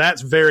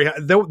 That's very high.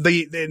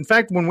 In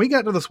fact, when we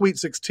got to the Sweet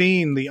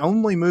 16, the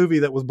only movie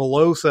that was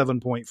below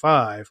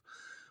 7.5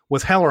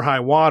 was Hell or High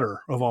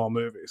Water of all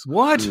movies.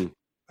 What?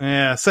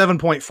 Yeah,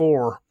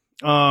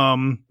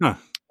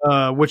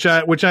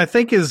 7.4. Which I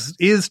think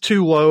is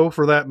too low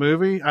for that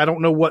movie. I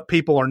don't know what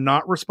people are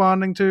not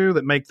responding to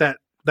that make that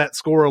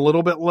score a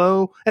little bit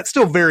low. It's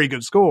still a very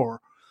good score.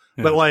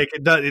 Yeah. But like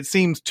it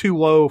seems too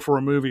low for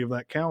a movie of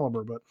that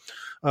caliber. But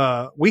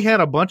we had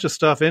a bunch of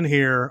stuff in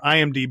here,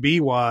 IMDb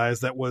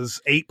wise, that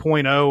was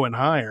 8.0 and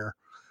higher.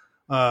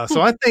 So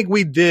I think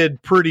we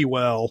did pretty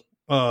well,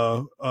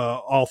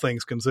 all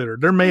things considered.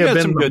 There may have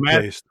been some good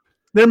taste.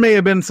 There may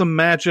have been some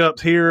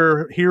matchups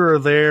here or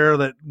there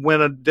that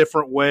went a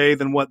different way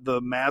than what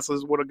the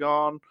masses would have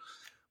gone.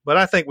 But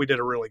I think we did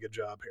a really good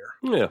job here.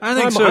 Yeah, I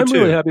think so too. I'm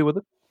really happy with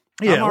it.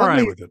 Yeah, I'm all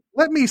right with it.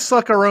 Let me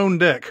suck our own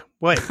dick.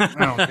 Wait.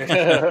 Now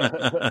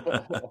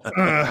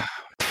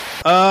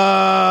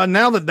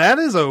that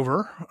is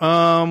over,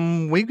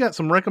 we've got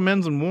some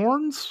recommends and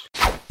warns.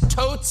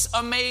 Totes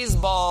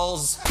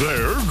Amazeballs.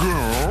 They're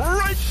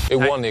great. It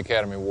won the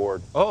Academy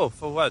Award. Oh,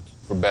 for what?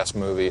 For best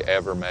movie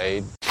ever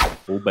made.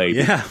 Oh, baby.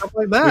 Yeah. Stuff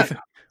like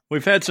that.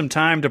 We've had some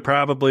time to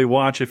probably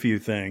watch a few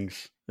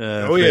things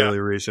fairly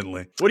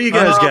recently. What do you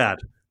guys got?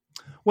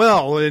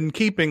 Well, in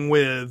keeping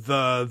with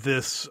the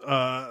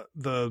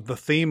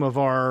theme of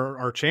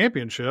our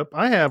championship,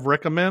 I have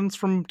recommends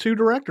from two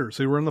directors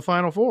who were in the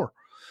Final Four.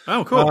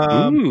 Oh,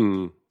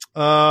 cool.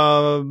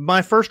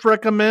 My first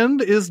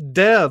recommend is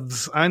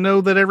Devs. I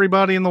know that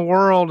everybody in the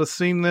world has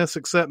seen this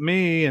except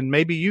me and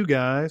maybe you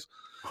guys.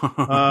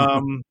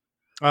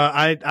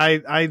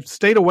 I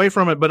stayed away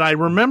from it, but I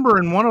remember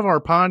in one of our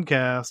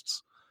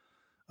podcasts,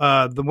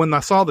 when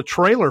I saw the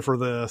trailer for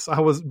this,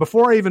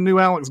 before I even knew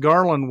Alex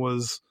Garland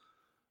was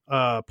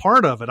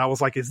part of it, I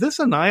was like, is this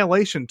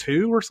Annihilation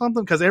 2 or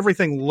something? Because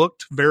everything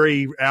looked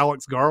very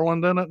Alex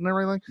Garland in it and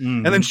everything.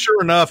 Mm-hmm. And then sure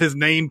enough, his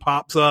name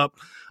pops up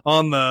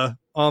on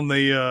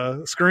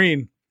the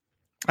screen.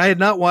 I had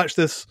not watched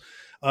this,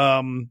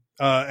 and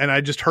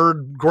I just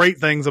heard great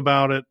things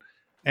about it,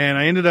 and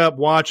I ended up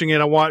watching it.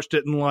 I watched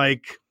it in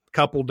like a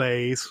couple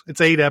days.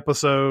 It's 8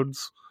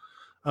 episodes.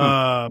 Nick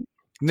on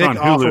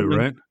Hulu,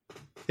 right?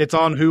 It's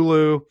on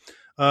Hulu.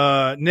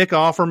 Nick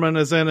Offerman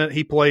is in it.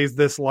 He plays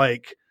this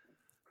like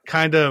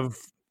kind of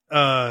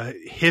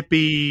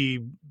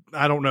hippie,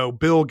 I don't know,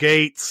 Bill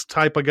Gates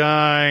type of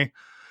guy,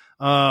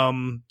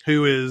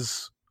 who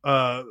is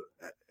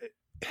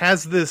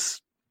has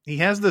this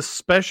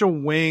special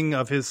wing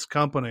of his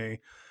company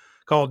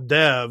called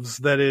Devs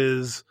that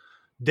is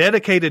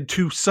dedicated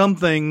to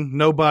something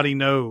nobody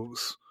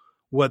knows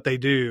what they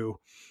do.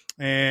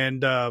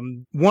 And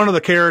one of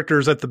the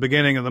characters at the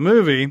beginning of the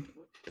movie,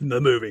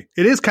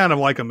 it is kind of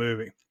like a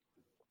movie.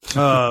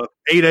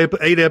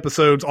 8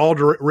 episodes, all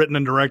written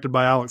and directed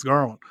by Alex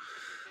Garland.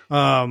 He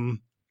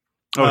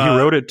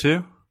wrote it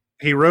too?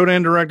 He wrote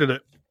and directed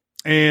it.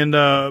 And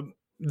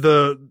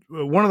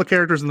one of the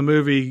characters in the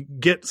movie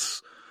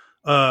gets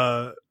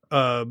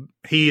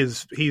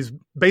he's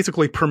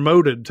basically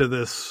promoted to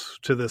this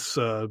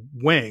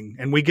wing,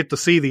 and we get to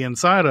see the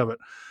inside of it.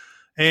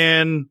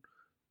 And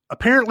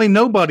apparently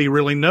nobody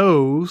really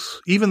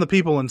knows, even the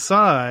people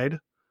inside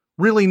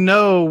really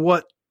know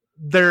what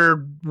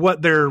they're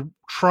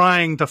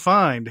trying to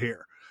find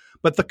here.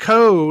 But the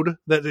code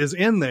that is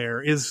in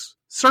there is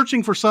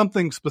searching for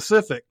something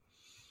specific.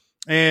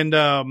 And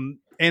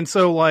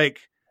so like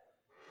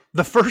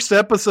the first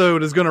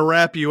episode is going to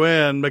wrap you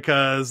in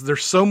because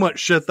there's so much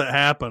shit that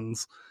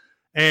happens.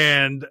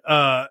 And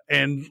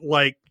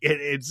like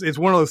it's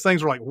one of those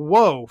things where like,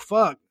 whoa,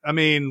 fuck. I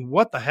mean,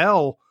 what the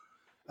hell?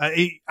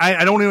 I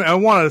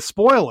want to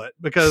spoil it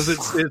because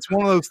it's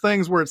one of those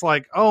things where it's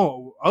like,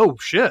 oh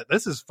shit,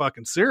 this is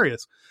fucking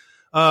serious.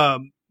 The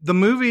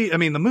movie,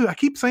 I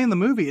keep saying the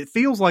movie, it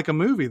feels like a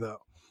movie though.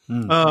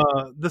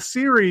 The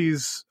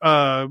series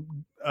also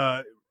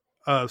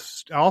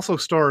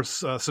stars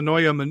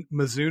Sonoya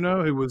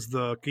Mizuno, who was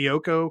the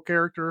Kyoko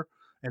character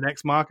in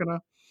Ex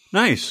Machina.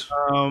 Nice.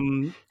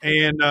 And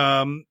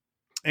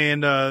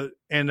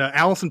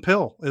Allison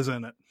Pill is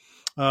in it.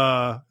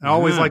 I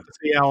always like to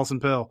see Allison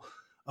Pill.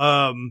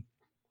 But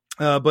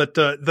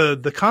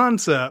the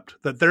concept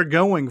that they're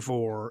going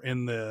for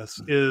in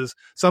this is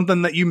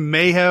something that you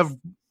may have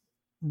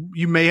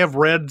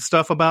read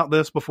stuff about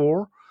this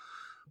before,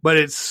 but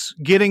it's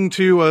getting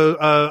to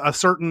a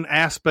certain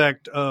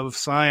aspect of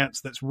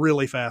science that's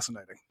really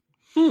fascinating.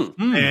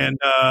 And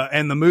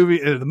the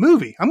movie,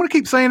 I'm going to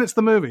keep saying it's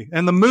the movie,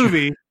 and the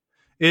movie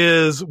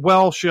is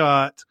well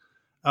shot.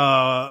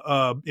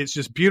 It's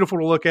just beautiful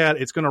to look at.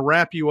 It's going to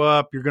wrap you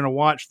up. You're going to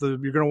watch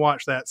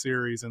that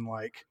series in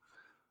like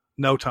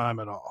no time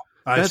at all.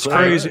 That's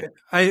crazy.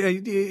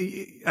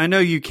 I know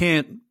you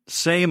can't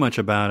say much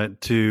about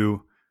it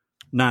to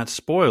not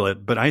spoil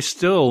it, but I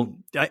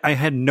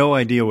had no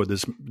idea what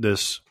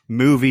this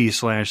movie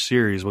 /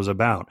 series was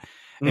about.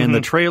 And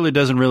the trailer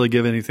doesn't really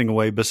give anything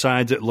away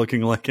besides it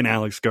looking like an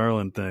Alex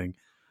Garland thing.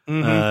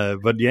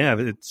 But yeah,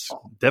 it's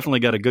definitely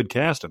got a good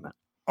cast in it.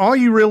 All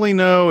you really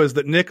know is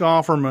that Nick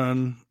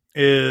Offerman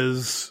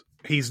he's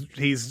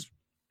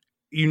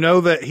you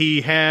know that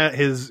he had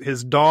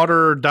his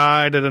daughter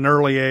died at an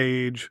early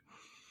age,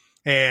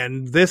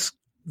 and this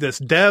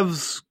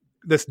dev's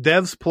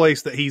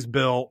place that he's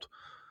built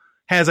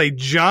has a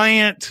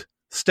giant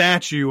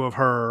statue of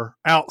her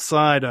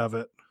outside of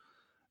it.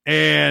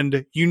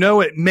 And you know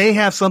it may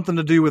have something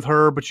to do with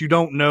her, but you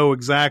don't know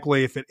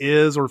exactly if it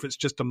is or if it's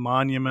just a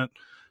monument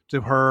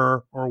to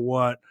her or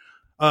what.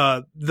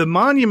 The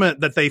monument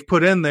that they've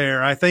put in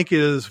there, I think,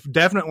 is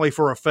definitely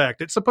for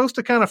effect. It's supposed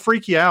to kind of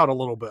freak you out a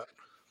little bit.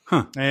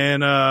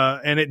 And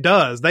it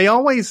does.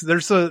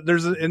 There's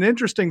an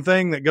interesting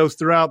thing that goes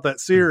throughout that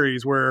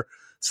series where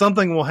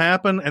something will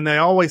happen and they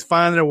always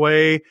find a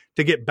way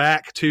to get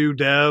back to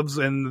Devs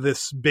and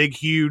this big,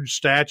 huge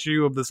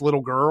statue of this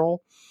little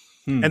girl.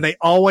 And they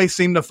always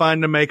seem to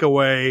find to make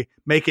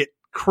it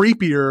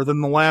creepier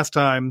than the last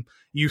time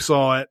you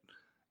saw it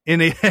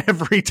in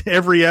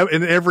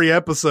every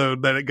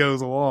episode that it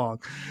goes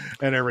along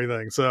and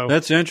everything. So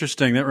that's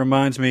interesting. That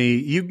reminds me,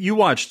 you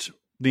watched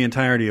the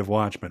entirety of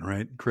Watchmen,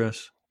 right,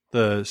 Chris?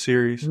 The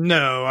series?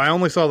 No, I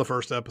only saw the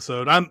first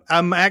episode.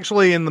 I'm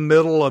actually in the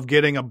middle of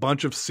getting a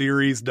bunch of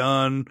series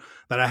done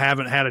that I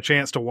haven't had a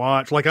chance to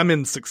watch. Like I'm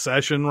in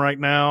Succession right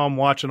now. I'm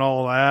watching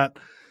all of that.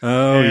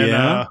 Oh,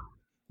 yeah.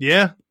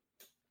 Yeah.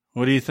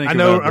 What do you think? I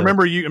know. I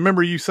remember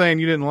you saying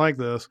you didn't like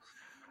this.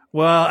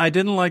 Well, I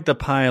didn't like the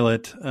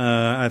pilot.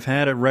 I've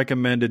had it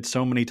recommended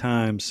so many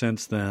times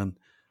since then.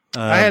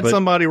 I had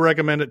somebody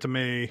recommend it to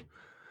me,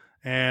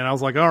 and I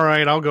was like, all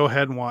right, I'll go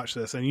ahead and watch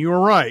this. And you were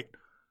right.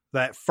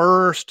 That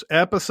first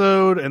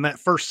episode and that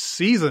first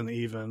season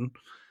even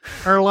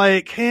are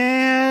like,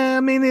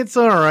 it's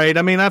all right.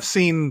 I mean, I've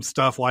seen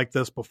stuff like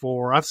this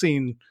before. I've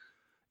seen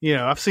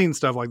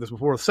stuff like this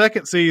before. The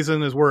second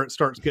season is where it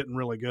starts getting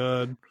really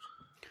good.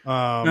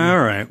 All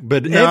right,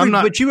 but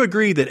but you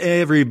agree that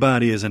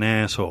everybody is an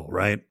asshole,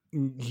 right?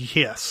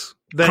 Yes,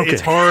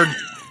 it's hard.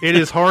 It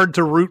is hard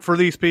to root for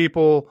these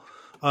people.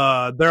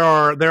 There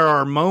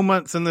are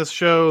moments in this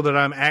show that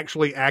I'm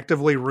actually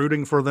actively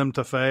rooting for them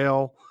to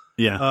fail.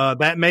 Yeah,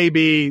 that may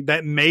be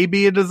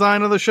a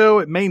design of the show.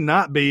 It may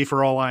not be,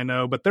 for all I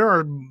know. But there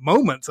are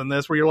moments in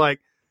this where you're like,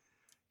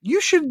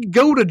 you should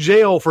go to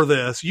jail for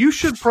this. You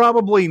should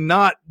probably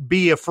not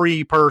be a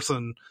free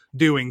person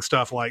doing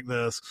stuff like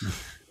this.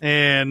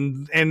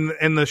 And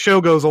the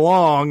show goes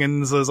along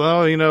and says,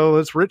 oh,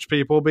 it's rich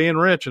people being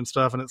rich and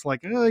stuff. And it's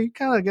like, oh, you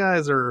kind of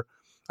guys are,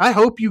 I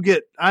hope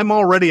I'm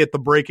already at the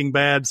Breaking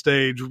Bad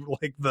stage,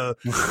 like the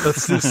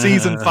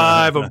season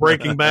 5 of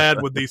Breaking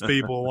Bad with these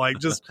people. Like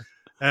just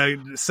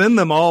send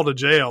them all to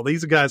jail.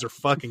 These guys are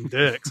fucking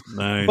dicks.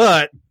 Nice.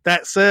 But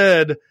that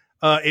said,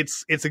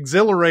 it's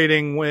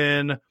exhilarating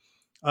when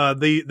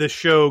the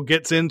show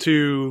gets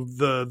into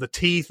the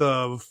teeth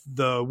of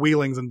the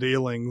wheelings and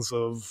dealings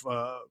of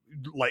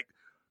like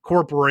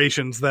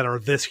corporations that are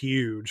this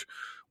huge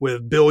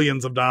with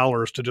billions of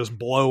dollars to just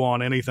blow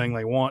on anything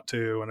they want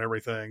to and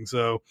everything.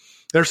 So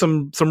there's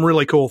some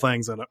really cool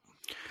things in it.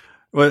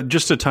 Well,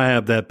 just to tie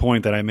up that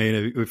point that I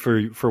made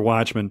for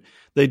Watchmen,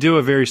 they do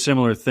a very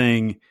similar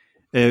thing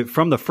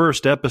from the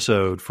first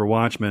episode for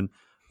Watchmen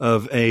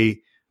of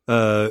a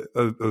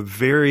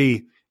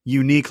very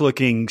unique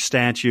looking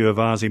statue of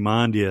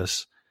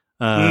Ozymandias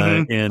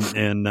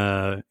in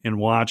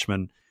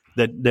Watchmen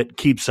that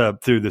keeps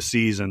up through the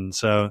season.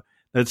 So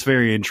that's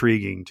very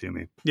intriguing to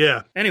me.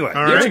 Yeah. Anyway,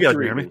 all right. You go,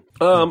 Jeremy.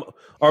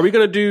 Are we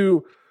going to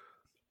do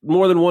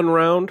more than one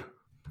round?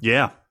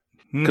 Yeah.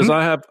 Because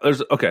I have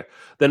okay.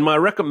 Then my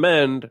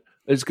recommend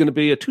is going to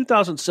be a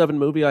 2007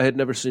 movie I had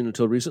never seen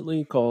until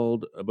recently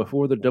called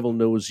Before the Devil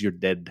Knows You're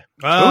Dead.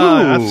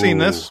 I've seen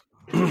this.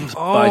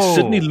 By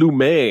Sidney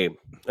Lumet.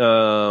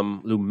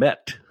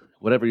 Lumet,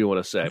 whatever you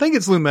want to say. I think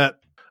it's Lumet.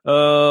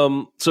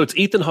 So it's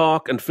Ethan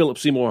Hawke and Philip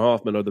Seymour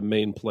Hoffman are the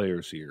main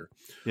players here.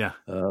 Yeah.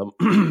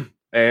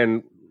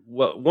 And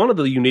one of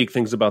the unique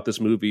things about this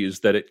movie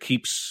is that it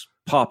keeps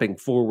popping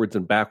forwards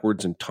and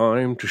backwards in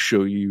time to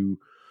show you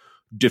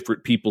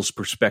different people's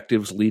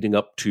perspectives leading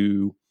up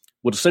to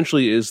what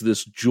essentially is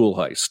this jewel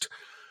heist.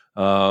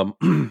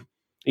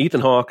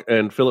 Ethan Hawke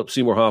and Philip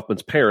Seymour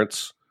Hoffman's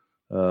parents,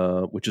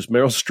 which is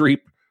Meryl Streep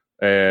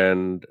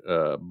and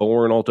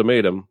Bourne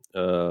Ultimatum.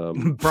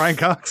 Brian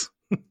Cox?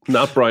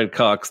 Not Brian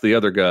Cox, the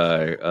other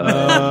guy.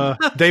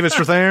 David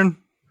Strathairn?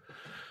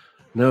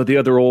 No, the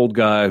other old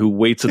guy who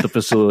waits at the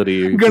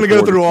facility. I'm going to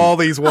go through all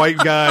these white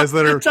guys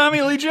that are...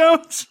 Tommy Lee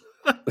Jones.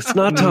 It's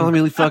not Tommy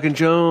Lee fucking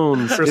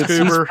Jones. Chris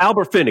Cooper.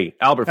 Albert Finney.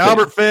 Albert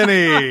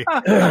Finney.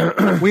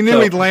 We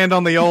knew he'd land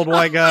on the old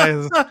white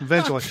guys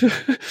eventually.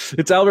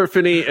 It's Albert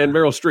Finney and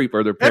Meryl Streep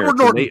are their parents.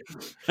 Edward Norton.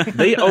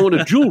 They own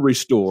a jewelry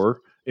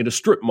store in a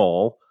strip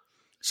mall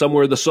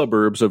somewhere in the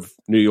suburbs of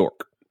New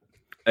York.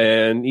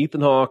 And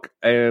Ethan Hawke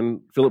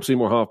and Philip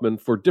Seymour Hoffman,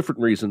 for different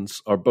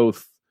reasons, are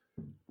both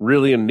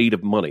really in need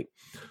of money.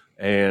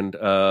 And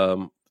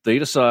they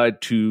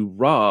decide to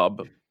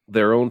rob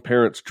their own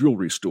parents'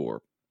 jewelry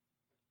store.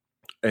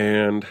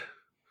 And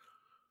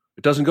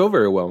it doesn't go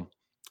very well.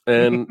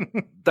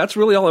 And that's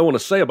really all I want to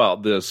say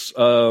about this.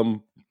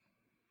 Marissa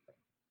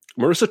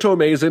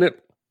Tomei is in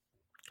it.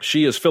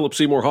 She is Philip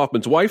Seymour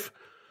Hoffman's wife.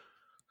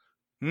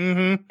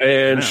 Mm-hmm.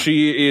 And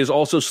she is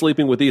also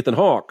sleeping with Ethan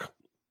Hawke.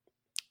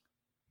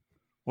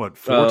 What,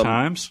 4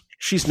 times?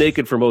 She's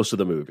naked for most of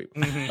the movie.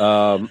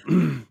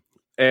 Mm-hmm.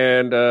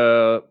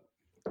 And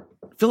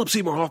Philip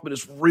Seymour Hoffman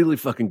is really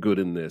fucking good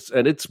in this.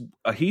 And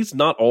he's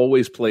not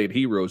always played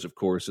heroes, of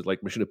course.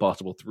 Like Mission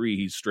Impossible 3,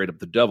 he's straight up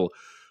the devil.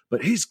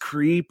 But he's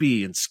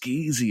creepy and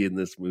skeezy in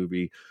this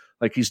movie.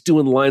 Like he's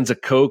doing lines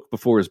of coke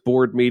before his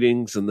board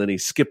meetings, and then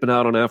he's skipping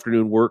out on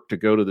afternoon work to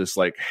go to this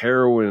like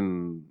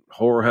heroin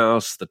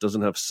whorehouse that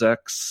doesn't have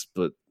sex,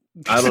 but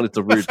I don't know, it's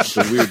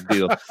a weird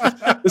deal.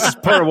 This is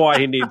part of why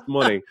he needs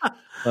money.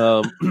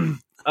 But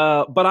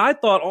I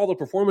thought all the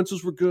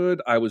performances were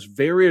good. I was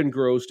very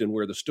engrossed in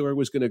where the story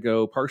was going to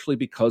go, partially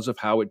because of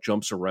how it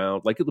jumps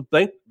around. Like the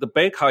bank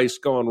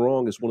heist gone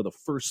wrong is one of the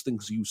first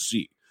things you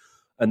see.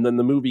 And then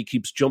the movie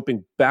keeps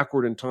jumping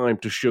backward in time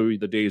to show you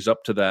the days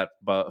up to that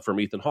from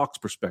Ethan Hawke's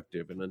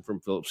perspective and then from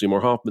Philip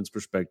Seymour Hoffman's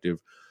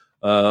perspective.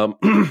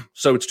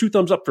 So it's 2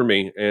 thumbs up for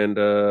me. And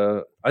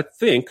I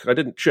think, I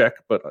didn't check,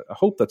 but I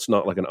hope that's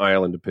not like an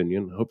island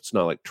opinion. I hope it's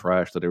not like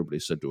trash that everybody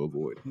said to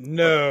avoid.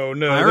 No.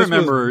 I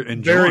remember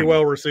very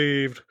well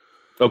received.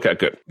 Okay,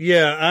 good.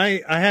 Yeah,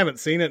 I haven't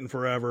seen it in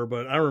forever,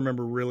 but I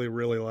remember really,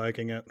 really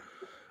liking it.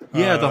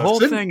 Yeah, the whole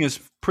thing is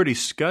pretty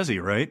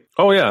scuzzy, right?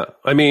 Oh, yeah.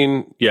 I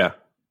mean, yeah.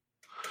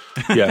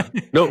 Yeah.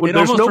 No, it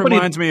almost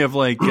reminds me of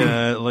like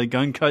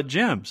Uncut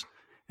Gems.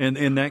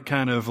 And that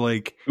kind of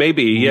like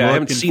maybe, yeah, I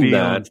haven't seen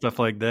that and stuff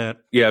like that.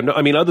 Yeah, no,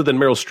 I mean, other than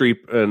Meryl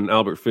Streep and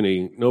Albert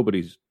Finney,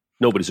 nobody's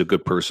a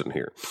good person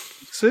here.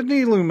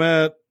 Sidney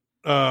Lumet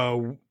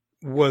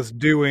was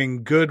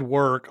doing good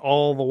work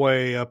all the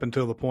way up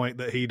until the point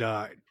that he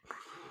died.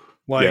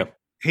 Like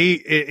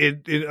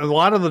a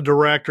lot of the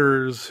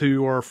directors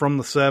who are from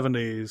the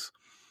 70s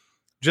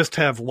just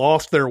have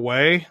lost their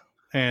way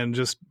and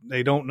just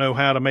they don't know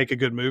how to make a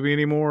good movie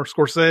anymore.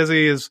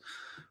 Scorsese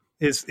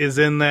is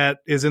in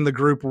the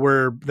group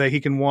where he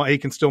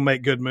can still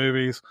make good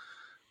movies,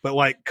 but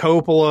like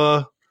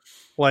Coppola,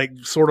 like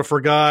sort of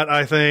forgot,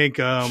 I think,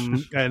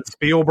 and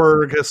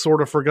Spielberg has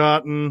sort of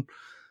forgotten.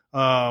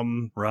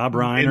 Rob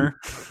Reiner,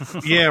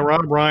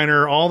 Rob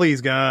Reiner, all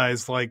these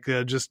guys like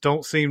just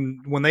don't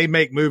seem when they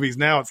make movies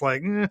now. It's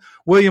like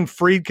William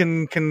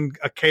Friedkin can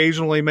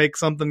occasionally make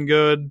something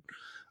good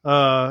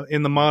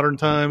in the modern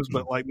times,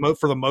 but like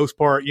for the most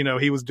part, you know,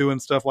 he was doing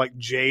stuff like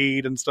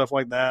Jade and stuff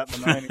like that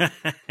in the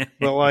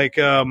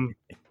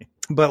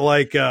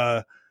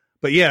 90s.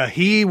 But yeah,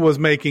 he was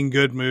making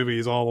good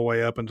movies all the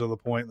way up until the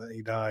point that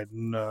he died,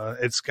 and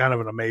it's kind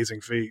of an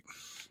amazing feat.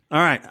 All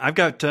right, I've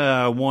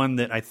got one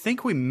that I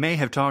think we may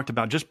have talked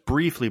about just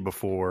briefly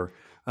before,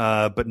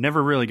 but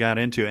never really got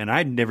into, and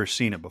I'd never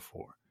seen it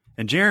before.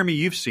 And Jeremy,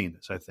 you've seen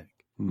this, I think.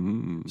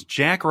 It's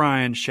Jack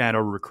Ryan, Shadow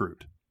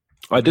Recruit.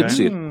 I did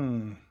see it.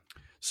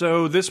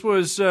 So this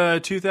was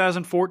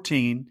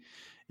 2014.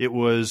 It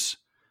was,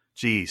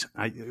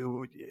 I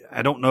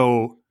don't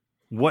know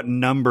what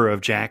number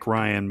of Jack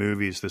Ryan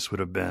movies this would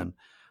have been.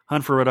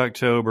 Hunt for Red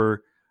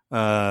October,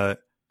 Clear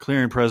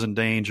and Present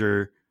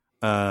Danger,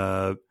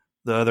 the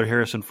other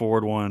Harrison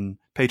Ford one,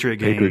 Patriot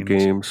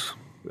Games.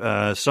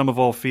 Sum of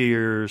All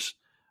Fears,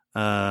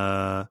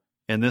 and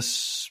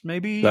this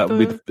maybe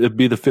it'd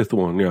be the 5th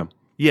one, yeah.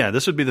 Yeah,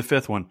 this would be the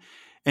 5th one.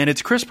 And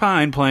it's Chris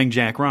Pine playing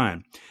Jack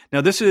Ryan.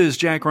 Now, this is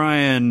Jack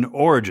Ryan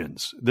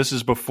Origins. This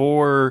is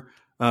before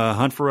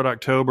Hunt for Red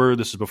October.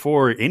 This is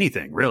before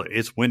anything, really.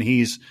 It's when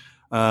he's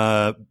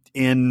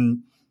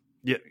in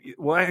Yeah,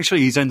 well,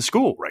 actually, he's in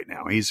school right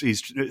now. He's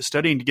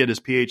studying to get his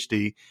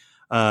PhD.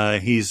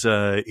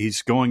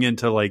 He's going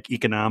into like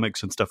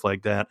economics and stuff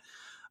like that.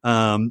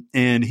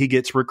 And he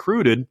gets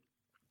recruited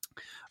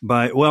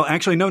by, well,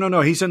 actually,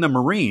 no. He's in the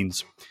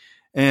Marines,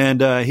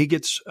 and he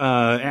gets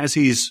as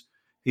he's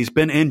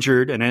been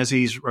injured and as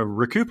he's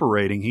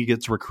recuperating, he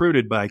gets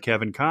recruited by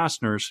Kevin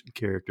Costner's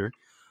character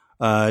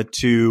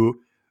to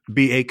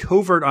be a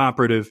covert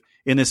operative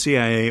in the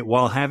CIA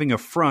while having a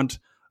front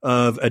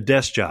of a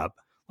desk job,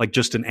 like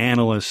just an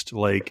analyst,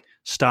 like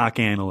stock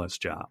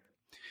analyst job.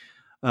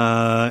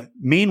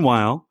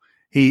 Meanwhile,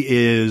 he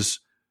is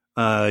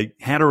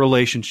had a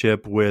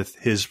relationship with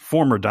his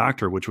former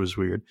doctor, which was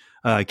weird,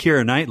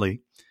 Keira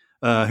Knightley,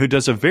 who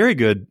does a very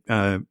good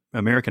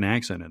American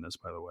accent in this,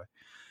 by the way,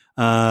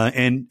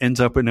 and ends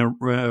up in a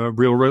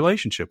real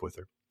relationship with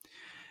her.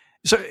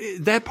 So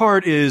that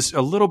part is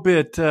a little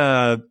bit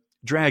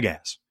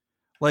drag-ass.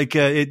 Like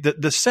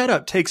the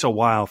setup takes a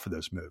while for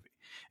this movie.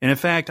 And in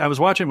fact, I was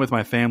watching with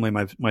my family.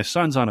 My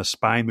son's on a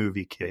spy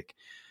movie kick.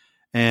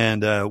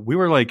 And we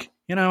were like,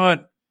 you know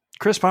what?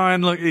 Chris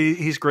Pine, look,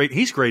 he's great.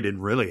 He's great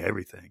in really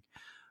everything.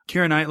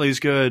 Keira Knightley's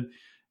good.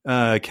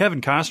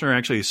 Kevin Costner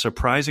actually is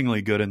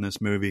surprisingly good in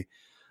this movie.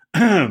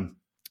 We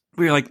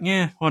were like,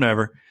 yeah,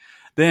 whatever.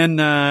 Then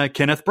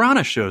Kenneth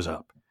Branagh shows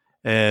up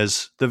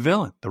as the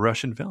villain, the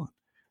Russian villain.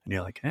 And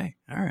you're like, hey,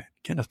 all right,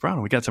 Kenneth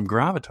Branagh, we got some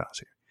gravitas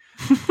here.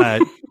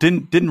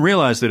 Didn't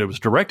realize that it was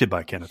directed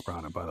by Kenneth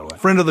Branagh, by the way.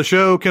 Friend of the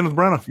show, Kenneth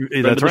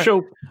Branagh. That's right.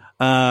 Show.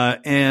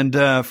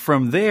 And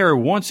from there,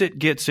 once it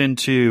gets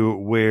into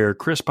where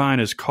Chris Pine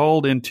is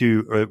called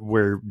into,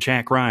 where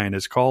Jack Ryan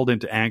is called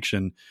into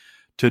action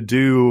to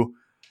do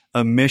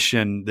a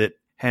mission that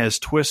has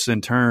twists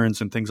and turns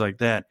and things like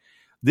that,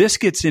 this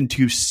gets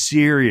into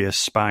serious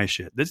spy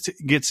shit. This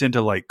gets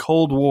into like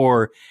Cold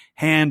War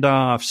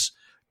handoffs,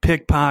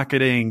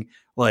 pickpocketing,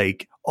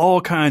 like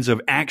all kinds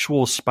of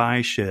actual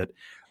spy shit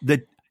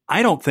that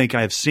I don't think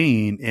I've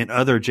seen in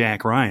other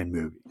Jack Ryan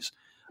movies.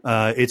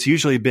 It's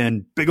usually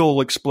been big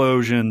old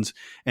explosions,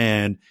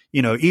 and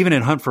even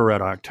in Hunt for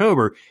Red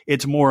October,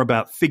 it's more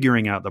about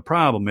figuring out the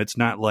problem. It's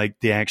not like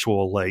the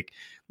actual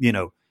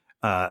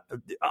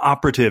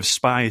operative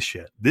spy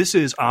shit. This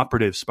is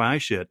operative spy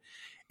shit.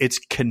 It's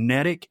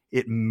kinetic.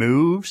 It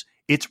moves.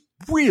 It's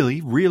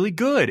really, really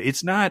good.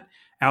 It's not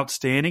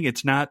outstanding.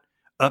 It's not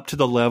up to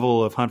the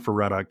level of Hunt for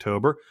Red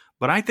October,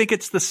 but I think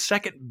it's the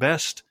second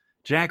best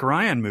Jack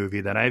Ryan movie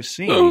that I've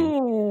seen.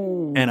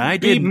 Ooh, and I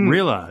didn't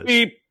realize.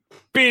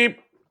 Beep.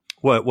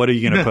 What are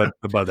you going to put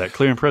above that?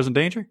 Clear and Present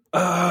Danger?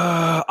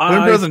 Clear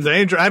and Present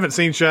Danger. I haven't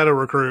seen Shadow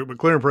Recruit, but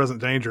Clear and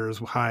Present Danger is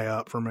high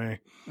up for me.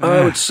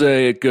 I would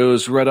say it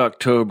goes Red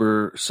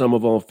October, Sum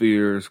of All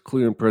Fears,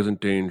 Clear and Present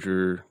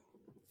Danger,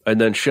 and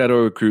then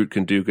Shadow Recruit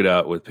can duke it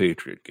out with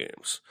Patriot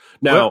Games.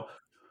 Now,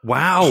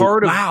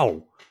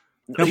 wow.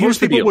 Now, most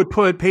people would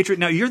put Patriot.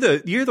 Now you're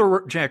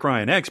the Jack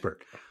Ryan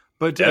expert,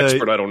 but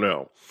expert, I don't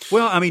know.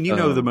 Well, I mean, you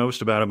know the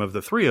most about him of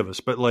the three of us,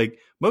 but like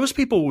most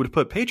people would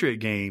put Patriot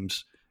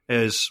Games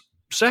as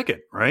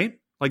second, right?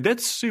 Like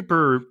that's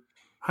super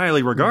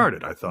highly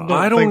regarded. I thought.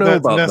 I don't know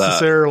that's about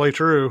necessarily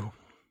true.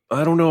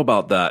 I don't know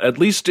about that. At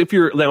least if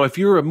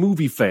you're a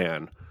movie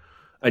fan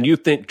and you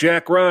think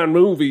Jack Ryan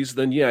movies,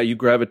 then yeah, you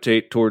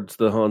gravitate towards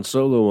the Han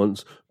Solo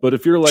ones. But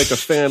if you're like a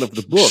fan of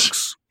the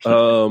books,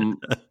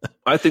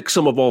 I think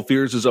Sum of All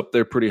Fears is up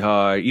there pretty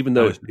high, even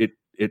though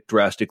it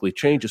drastically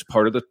changes.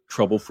 Part of the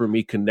trouble for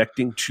me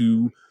connecting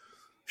to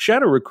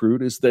Shadow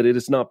Recruit is that it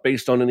is not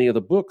based on any of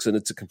the books, and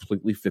it's a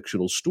completely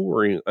fictional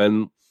story.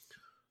 And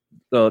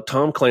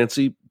Tom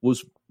Clancy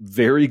was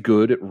very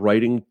good at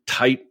writing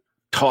tight,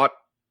 taut,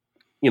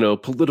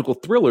 political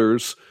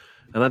thrillers,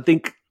 and I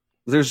think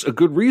there's a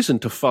good reason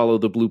to follow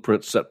the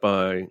blueprint set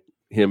by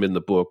him in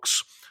the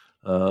books.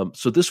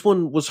 So this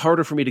one was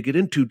harder for me to get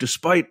into,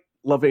 despite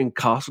loving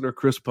Costner,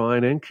 Chris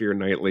Pine, and Keira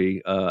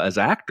Knightley as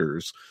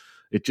actors.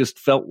 It just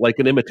felt like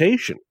an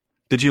imitation.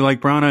 Did you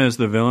like Branagh as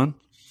the villain?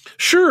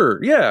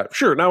 Sure, yeah,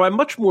 sure. Now, I'm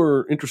much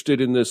more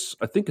interested in this.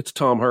 I think it's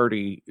Tom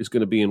Hardy is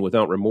going to be in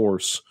Without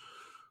Remorse,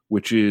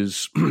 which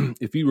is,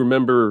 if you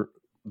remember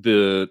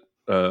the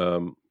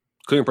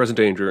Clear and Present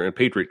Danger and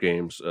Patriot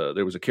Games,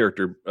 there was a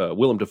character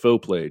Willem Dafoe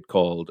played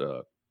called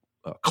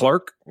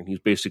Clark, and he's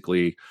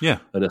basically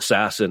an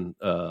assassin.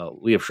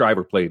 Liev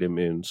Schreiber played him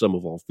in Sum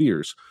of All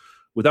Fears.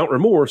 Without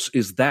Remorse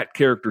is that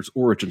character's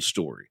origin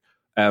story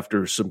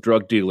after some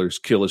drug dealers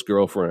kill his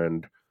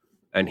girlfriend,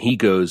 and he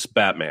goes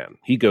Batman.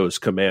 He goes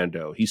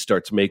commando. He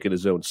starts making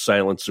his own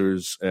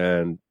silencers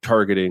and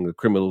targeting the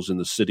criminals in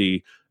the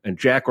city. And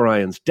Jack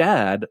Ryan's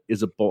dad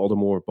is a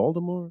Baltimore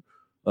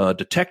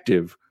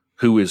detective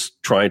who is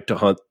trying to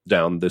hunt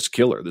down this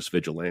killer, this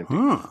vigilante.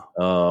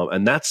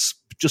 And that's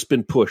just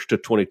been pushed to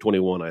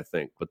 2021, I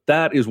think. But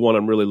that is one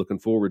I'm really looking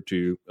forward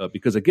to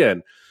because,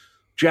 again,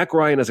 Jack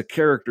Ryan as a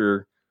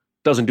character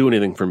doesn't do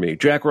anything for me.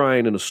 Jack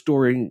Ryan in a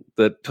story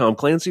that Tom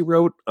Clancy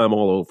wrote, I'm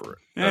all over it.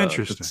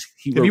 Interesting.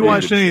 Have you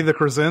watched any of the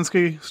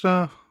Krasinski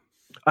stuff?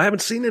 I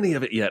haven't seen any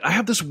of it yet. I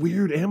have this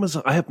weird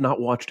Amazon. I have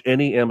not watched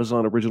any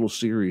Amazon original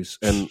series,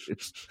 and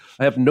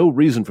I have no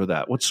reason for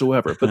that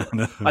whatsoever. But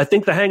no. I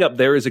think the hang up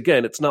there is,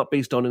 again, it's not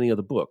based on any of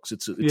the books.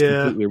 It's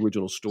completely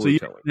original storytelling.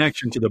 So your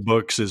connection to the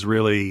books is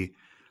really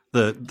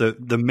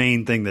the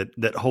main thing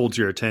that holds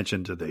your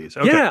attention to these.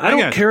 Okay, yeah, I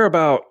don't care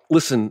about.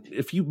 Listen,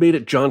 if you made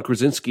it John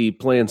Krasinski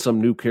playing some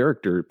new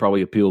character, it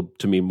probably appealed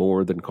to me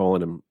more than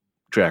calling him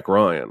Jack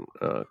Ryan,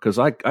 because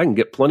I can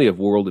get plenty of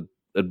world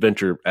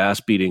adventure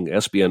ass-beating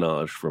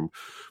espionage from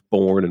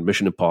Bourne and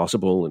Mission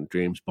Impossible and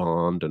James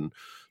Bond, and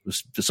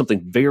there's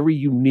something very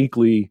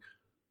uniquely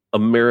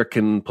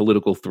American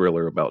political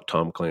thriller about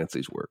Tom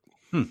Clancy's work.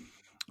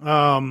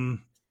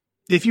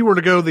 If you were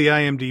to go the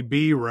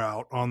IMDb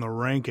route on the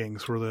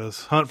rankings for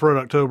this, Hunt for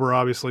Red October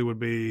obviously would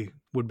be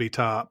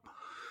top.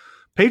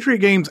 Patriot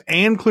Games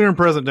and Clear and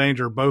Present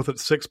Danger both at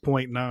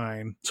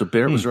 6.9. So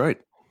Barrett was right.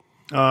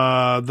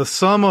 The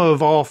Sum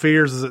of All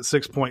Fears is at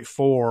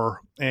 6.4,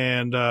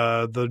 and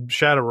the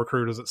Shadow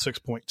Recruit is at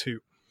 6.2.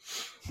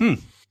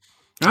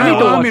 I need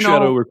to watch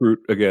Shadow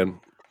Recruit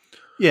again.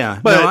 Yeah,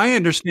 but I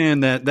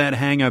understand that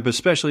hang up,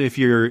 especially if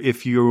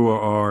you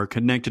are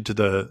connected to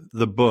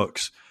the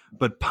books.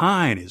 But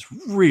Pine is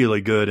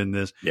really good in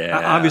this.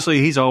 Yeah,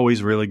 obviously he's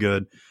always really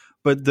good.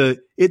 But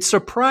it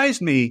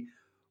surprised me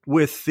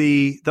with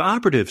the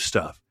operative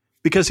stuff,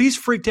 because he's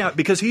freaked out,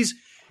 because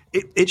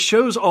it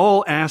shows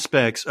all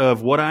aspects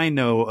of what I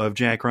know of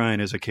Jack Ryan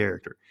as a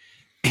character.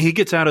 He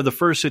gets out of the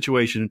first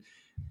situation,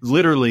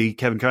 literally,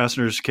 Kevin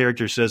Costner's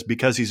character says,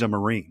 because he's a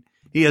Marine.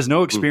 He has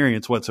no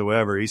experience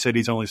whatsoever. He said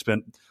he's only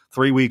spent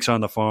 3 weeks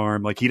on the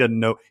farm. Like, he doesn't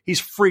know. He's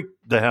freaked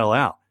the hell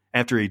out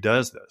after he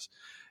does this.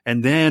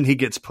 And then he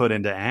gets put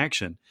into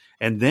action.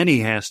 And then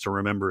he has to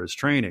remember his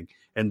training.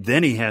 And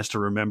then he has to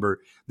remember,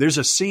 there's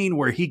a scene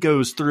where he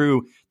goes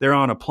through, they're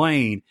on a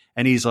plane,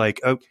 and he's like,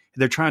 oh,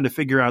 they're trying to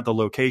figure out the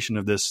location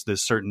of this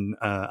certain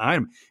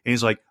item. And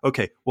he's like,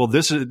 okay, well,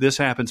 this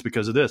happens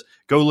because of this.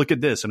 Go look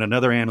at this. And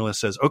another analyst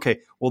says,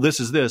 okay, well, this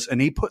is this.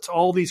 And he puts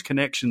all these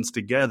connections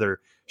together,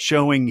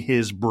 showing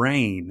his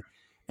brain.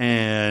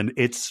 And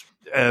it's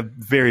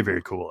very,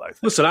 very cool, I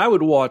think. Listen, I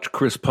would watch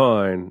Chris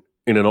Pine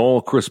in an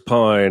all Chris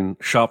Pine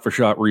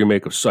shot-for-shot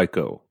remake of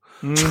Psycho.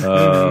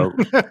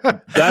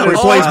 That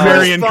replace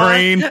Marion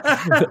Crane.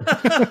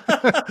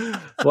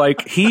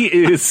 Like, he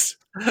is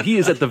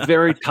at the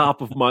very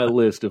top of my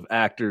list of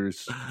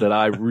actors that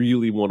I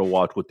really want to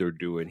watch what they're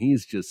doing.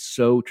 He's just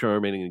so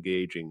charming and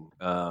engaging.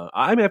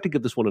 I may have to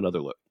give this one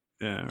another look.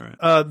 Yeah,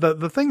 right.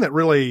 The thing that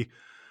really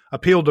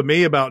appealed to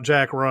me about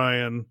Jack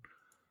Ryan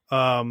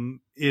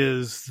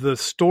is the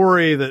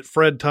story that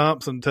Fred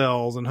Thompson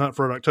tells in Hunt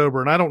for Red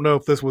October. And I don't know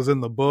if this was in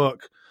the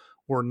book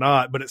or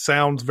not, but it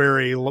sounds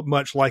very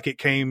much like it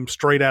came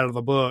straight out of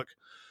the book,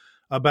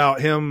 about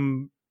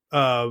him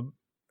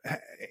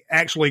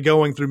actually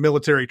going through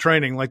military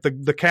training. Like,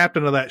 the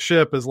captain of that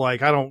ship is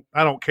like, I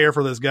don't care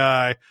for this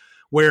guy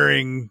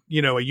wearing,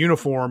 a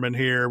uniform in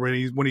here when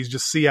he's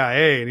just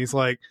CIA. And he's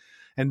like,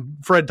 and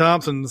Fred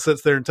Thompson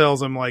sits there and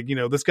tells him, like,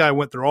 this guy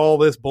went through all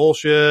this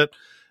bullshit.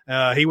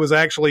 He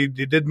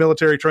did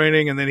military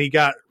training, and then he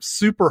got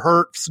super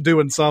hurt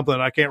doing something.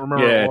 I can't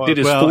remember. Yeah, what did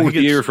his fourth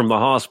year from the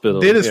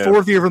hospital. Did his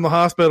fourth year from the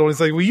hospital. And he's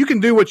like, well, you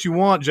can do what you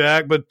want,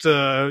 Jack, but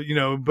you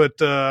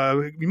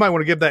might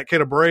want to give that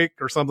kid a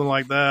break or something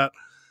like that.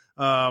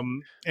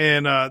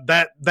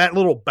 That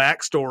little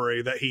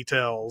backstory that he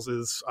tells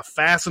is a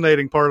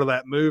fascinating part of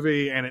that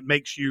movie, and it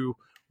makes you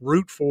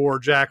root for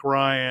Jack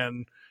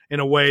Ryan in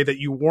a way that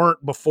you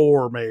weren't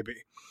before, maybe.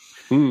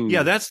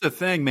 Yeah, that's the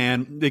thing,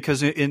 man,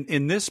 because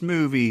in this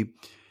movie,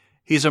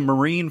 he's a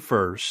Marine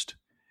first,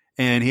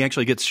 and he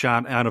actually gets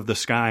shot out of the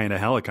sky in a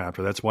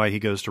helicopter. That's why he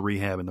goes to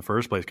rehab in the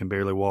first place, can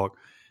barely walk.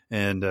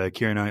 And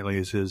Keira Knightley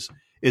is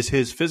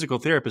his physical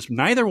therapist.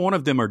 Neither one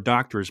of them are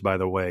doctors, by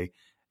the way,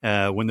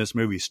 when this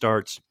movie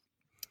starts.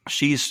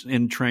 She's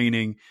in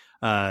training.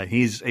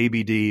 He's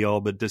ABD,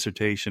 all but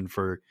dissertation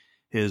for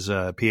his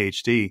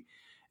PhD.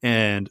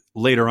 And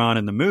later on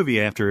in the movie,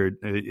 after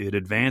it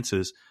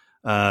advances,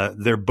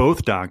 they're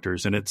both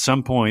doctors, and at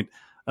some point,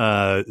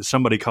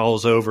 somebody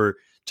calls over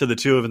to the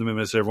two of them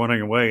as they're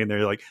running away, and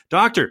they're like,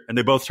 "Doctor," and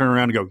they both turn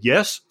around and go,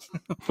 "Yes."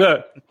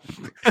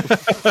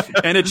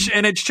 and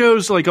it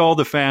shows like all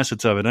the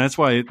facets of it, and that's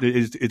why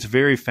it's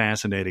very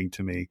fascinating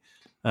to me.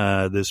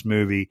 This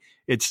movie,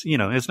 it's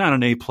it's not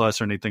an A+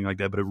 or anything like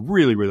that, but it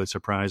really, really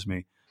surprised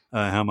me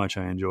how much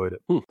I enjoyed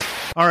it.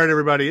 All right,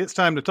 everybody, it's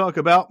time to talk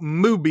about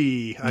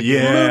Mubi.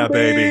 Yeah,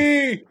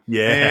 baby.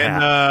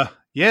 Yeah.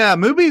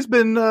 And Mubi's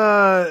been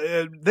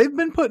they've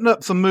been putting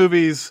up some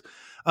movies.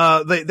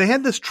 They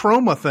had this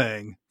trauma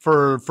thing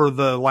for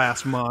the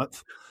last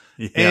month.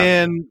 Yeah.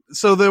 And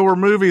so there were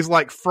movies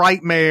like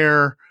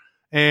Frightmare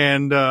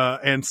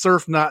and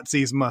Surf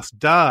Nazis Must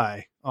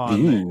Die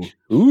on there.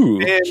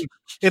 Ooh. And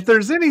if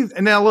there's any,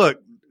 now look,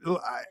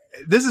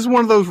 this is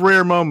one of those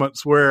rare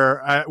moments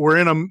where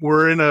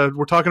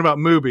we're talking about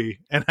Mubi,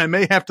 and I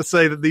may have to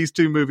say that these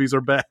two movies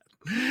are bad.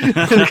 You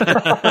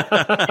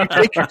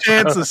take your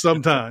chances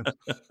sometimes.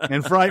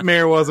 And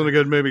Frightmare wasn't a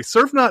good movie.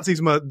 Surf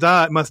Nazis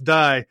Must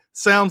Die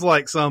sounds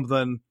like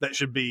something that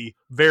should be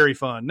very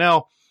fun.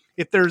 Now,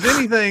 if there's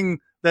anything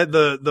that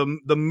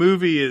the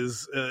movie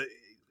is,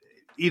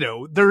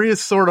 there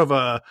is sort of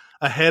a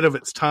ahead of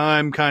its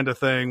time kind of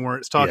thing where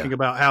it's talking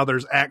about how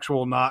there's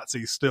actual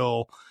Nazis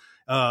still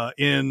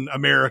in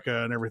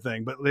America and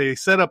everything. But they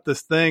set up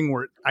this thing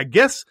where I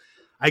guess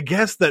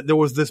that there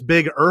was this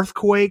big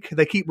earthquake.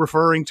 They keep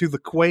referring to the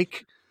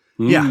quake.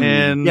 Yeah.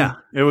 And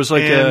it was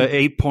like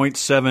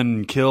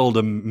 8.7 killed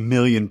 1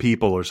 million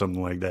people or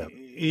something like that.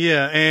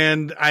 Yeah.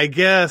 And I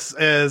guess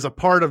as a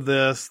part of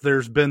this,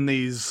 there's been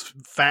these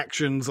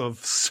factions of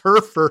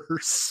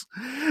surfers,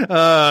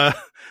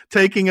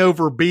 taking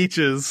over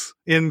beaches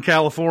in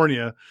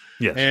California.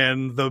 Yes.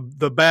 And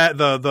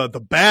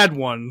the bad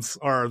ones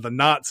are the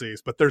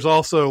Nazis, but there's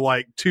also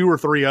like 2 or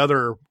 3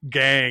 other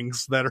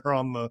gangs that are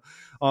on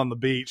the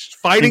beach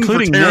fighting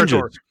for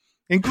territory.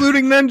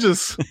 Including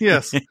ninjas,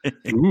 yes.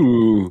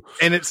 Ooh.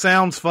 And it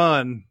sounds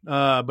fun,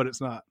 but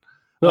it's not.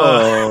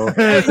 You're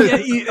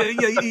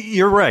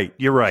right.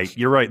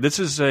 This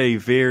is a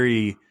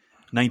very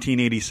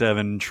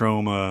 1987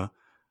 trauma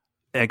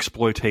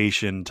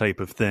exploitation type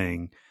of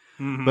thing,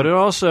 but it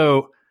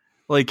also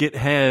it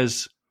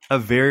has a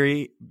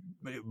very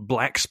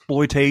black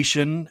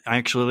exploitation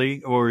actually,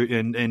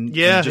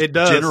 just it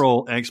does.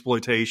 General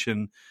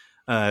exploitation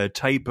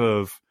type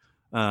of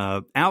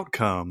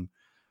outcome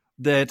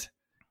that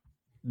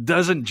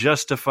doesn't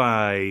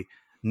justify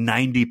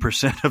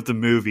 90% of the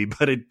movie,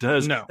 but it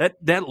does. No.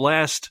 That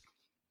last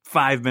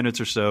 5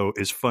 minutes or so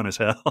is fun as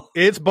hell.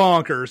 It's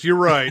bonkers. You're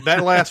right.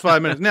 That last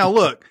 5 minutes. Now,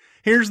 look,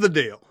 here's the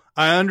deal.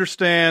 I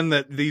understand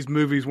that these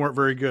movies weren't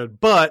very good,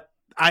 but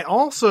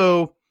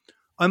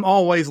I'm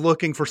always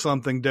looking for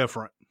something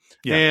different.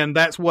 Yeah. And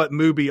that's what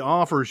Mubi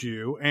offers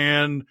you.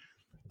 And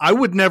I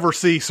would never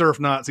see Surf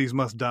Nazis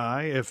Must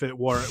Die if it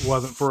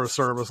wasn't for a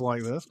service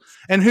like this.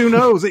 And who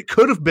knows, it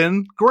could have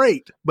been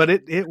great, but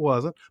it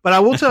wasn't. But I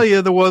will tell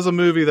you, there was a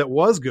movie that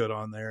was good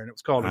on there, and it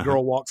was called A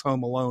Girl Walks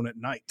Home Alone at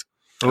Night.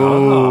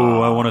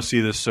 Oh, I want to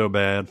see this so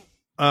bad.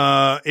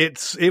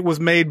 It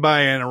was made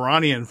by an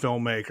Iranian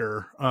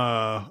filmmaker,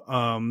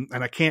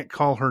 and I can't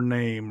call her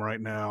name right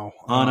now.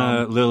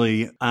 Anna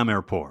Lily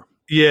Amirpour.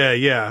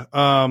 Yeah.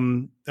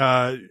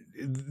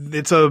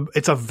 It's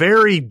a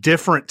very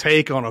different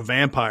take on a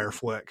vampire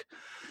flick.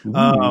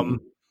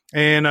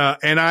 And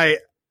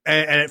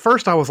at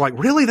first I was like,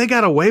 really? They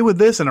got away with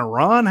this in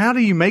Iran? How do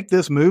you make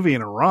this movie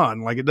in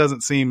Iran? Like, it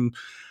doesn't seem,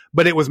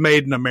 but it was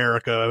made in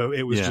America.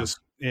 It was just,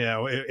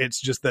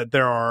 it's just that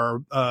there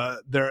are, I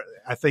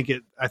think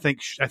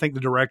the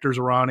director's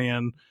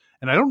Iranian.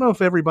 And I don't know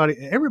if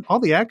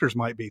all the actors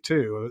might be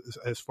too,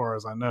 as far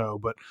as I know,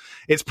 but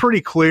it's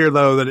pretty clear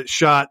though that it's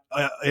shot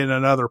in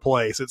another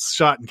place. It's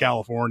shot in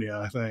California,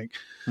 I think.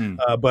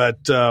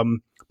 But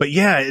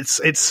yeah,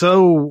 it's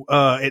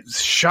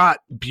shot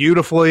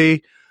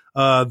beautifully.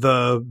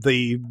 The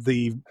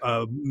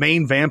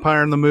main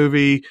vampire in the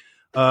movie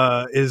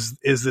is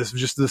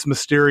this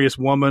mysterious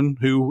woman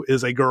who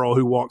is a girl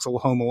who walks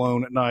home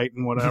alone at night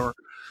and whatever.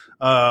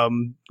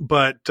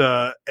 But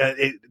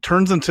it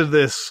turns into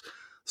this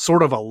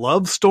sort of a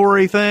love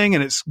story thing,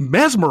 and it's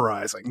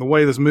mesmerizing the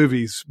way this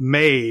movie's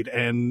made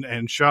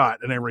and shot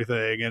and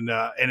everything, and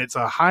it's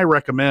a high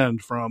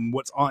recommend from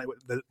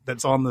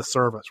that's on this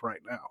service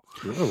right now.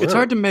 It's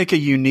hard to make a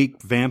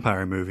unique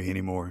vampire movie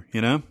anymore,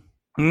 you know?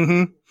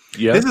 Mm-hmm.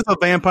 Yeah. This is a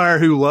vampire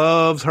who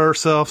loves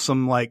herself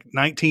some like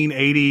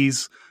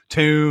 1980s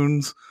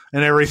tunes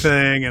and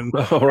everything, and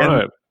all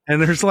right. And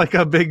there's like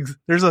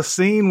there's a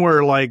scene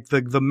where like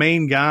the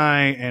main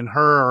guy and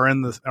her are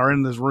in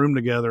this room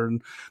together,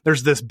 and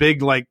there's this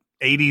big like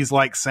 80s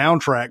like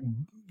soundtrack,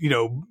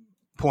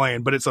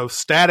 playing, but it's a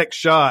static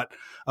shot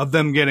of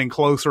them getting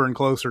closer and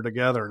closer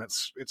together, and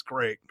it's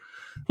great.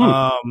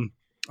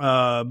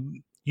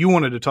 You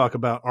wanted to talk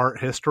about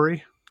art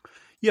history?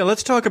 Yeah,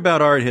 let's talk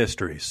about art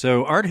history.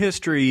 So Art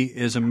History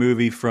is a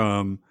movie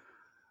from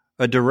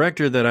a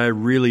director that I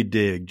really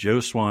dig, Joe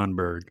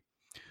Swanberg,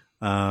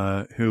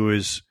 who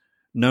is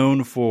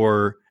known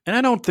for, and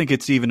I don't think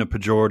it's even a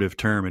pejorative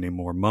term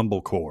anymore,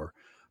 mumblecore.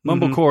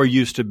 Mumblecore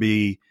used to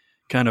be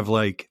kind of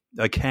like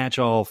a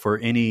catch-all for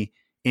any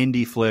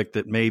indie flick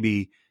that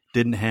maybe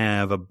didn't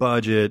have a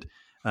budget,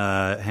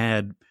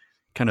 had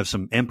kind of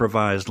some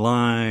improvised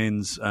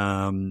lines,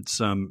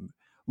 some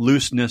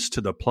looseness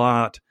to the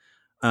plot.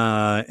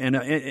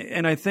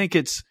 And I think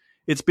it's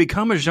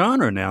become a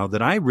genre now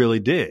that I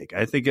really dig.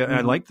 I think I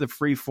like the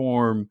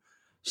freeform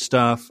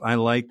stuff. I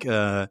like,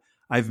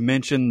 I've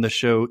mentioned the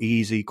show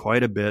Easy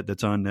quite a bit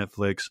that's on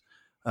Netflix,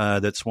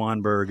 that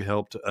Swanberg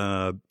helped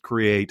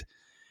create.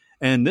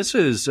 And this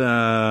is,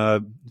 I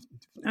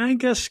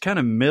guess, kind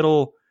of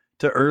middle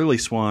to early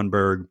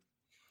Swanberg,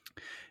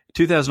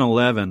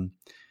 2011.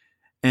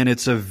 And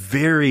it's a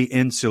very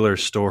insular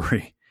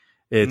story.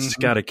 It's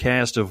got a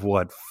cast of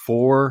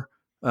 4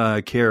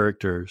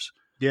 characters.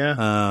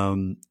 Yeah.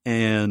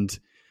 And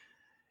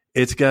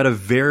it's got a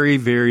very,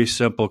 very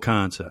simple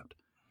concept.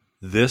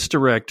 this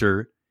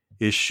director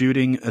is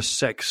shooting a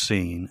sex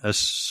scene, a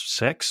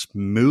sex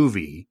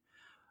movie,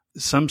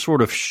 some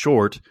sort of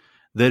short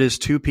that is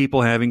two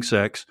people having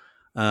sex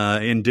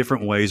in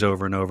different ways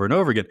over and over and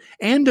over again,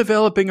 and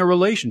developing a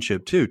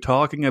relationship too,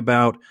 talking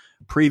about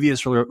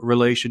previous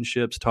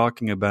relationships,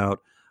 talking about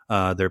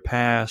their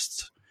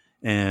pasts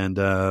and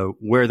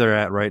where they're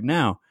at right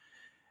now.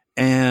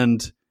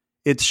 And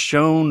it's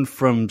shown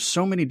from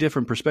so many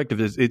different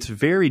perspectives. It's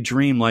very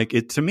dreamlike.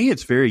 To me,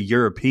 it's very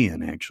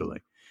European, actually.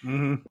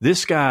 Mm-hmm.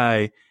 This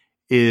guy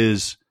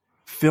is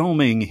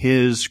filming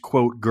his,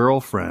 quote,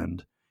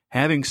 girlfriend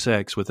having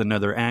sex with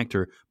another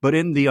actor, but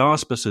in the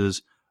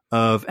auspices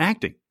of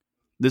acting.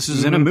 This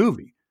is in a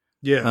movie.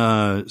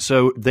 Yeah.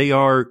 So they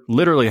are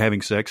literally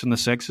having sex, and the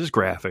sex is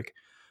graphic.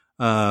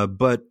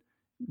 But,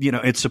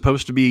 it's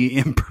supposed to be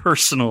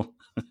impersonal.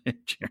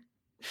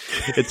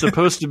 It's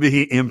supposed to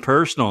be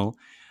impersonal.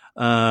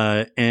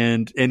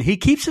 And he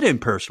keeps it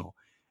impersonal.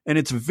 And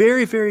it's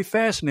very, very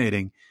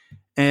fascinating.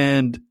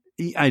 And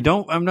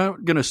I'm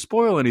not going to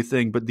spoil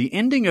anything, but the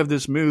ending of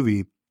this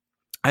movie,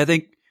 I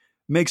think,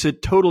 makes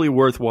it totally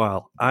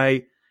worthwhile.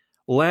 I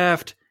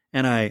laughed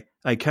and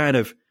I kind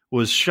of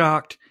was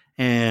shocked,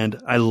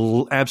 and I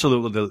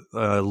absolutely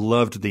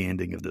loved the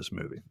ending of this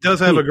movie. It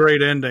does have a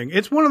great ending.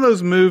 It's one of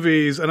those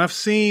movies, and I've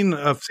seen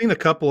a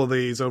couple of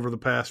these over the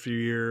past few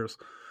years,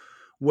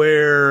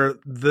 where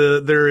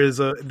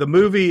the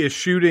movie is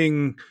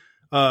shooting.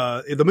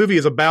 The movie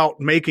is about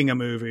making a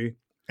movie,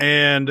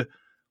 and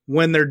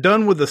when they're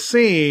done with the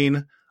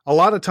scene, a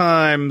lot of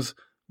times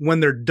when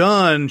they're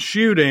done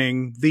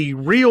shooting, the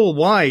real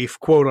wife,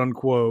 quote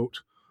unquote,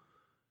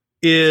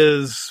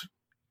 is,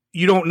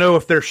 you don't know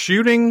if they're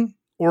shooting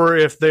or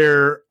if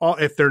they're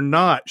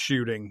not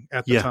shooting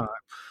at the time.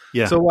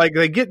 Yeah. So like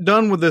they get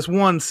done with this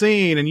one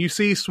scene, and you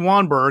see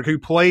Swanberg, who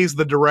plays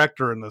the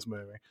director in this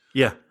movie,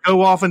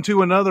 go off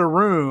into another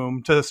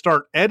room to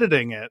start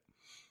editing it,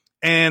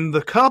 and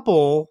the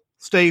couple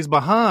stays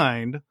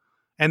behind,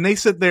 and they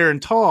sit there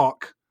and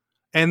talk.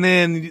 And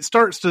then it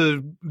starts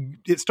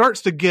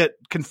to get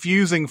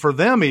confusing for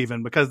them,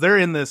 even because they're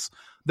in this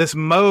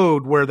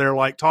mode where they're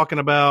like talking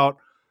about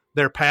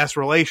their past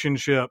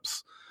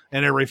relationships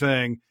and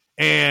everything.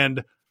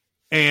 And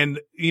then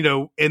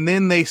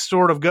they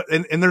sort of go,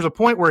 and there's a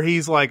point where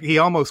he's like, he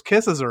almost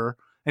kisses her,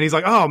 and he's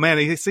like, oh man,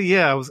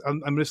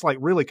 I'm just like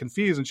really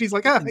confused. And she's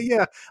like,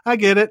 yeah, I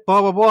get it.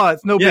 Blah, blah, blah.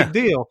 It's no big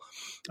deal.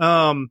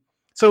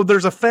 So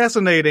there's a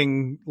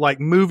fascinating like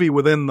movie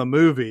within the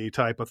movie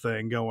type of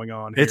thing going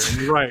on here.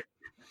 You're right.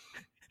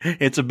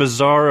 It's a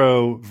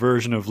bizarro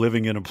version of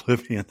Living in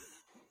Oblivion.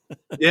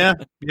 Yeah,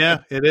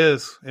 it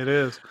is. It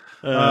is.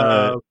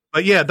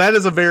 But yeah, that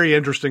is a very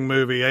interesting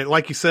movie.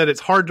 Like you said,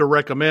 it's hard to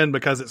recommend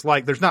because it's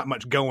like there's not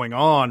much going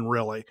on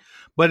really,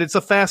 but it's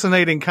a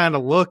fascinating kind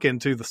of look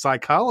into the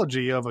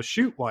psychology of a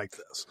shoot like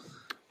this.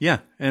 Yeah,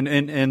 and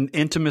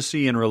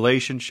intimacy and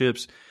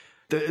relationships.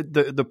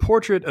 The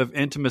portrait of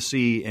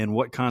intimacy and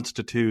what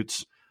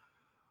constitutes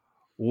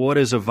what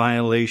is a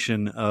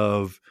violation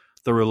of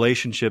the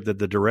relationship that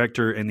the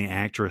director and the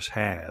actress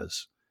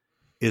has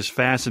is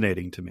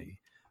fascinating to me.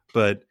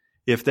 But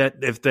if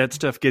that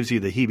stuff gives you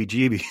the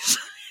heebie-jeebies,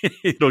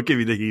 it'll give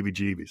you the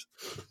heebie-jeebies.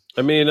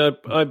 I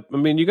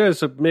mean, you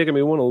guys are making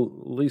me want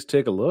to at least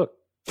take a look.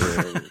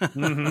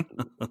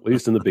 At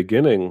least in the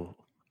beginning.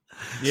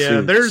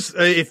 Yeah, there's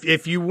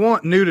if you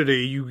want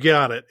nudity, you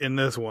got it in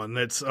this one.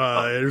 It's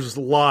there's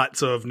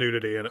lots of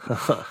nudity in it.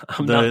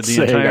 I'm not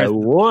saying I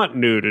want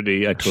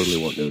nudity. I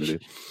totally want nudity.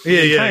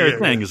 The entire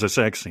thing is a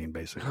sex scene,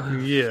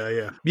 basically.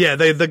 Yeah.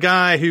 The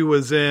guy who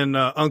was in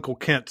Uncle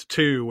Kent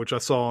 2, which I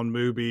saw on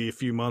Mubi a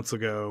few months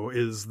ago,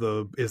 is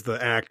the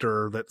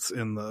actor that's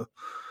in the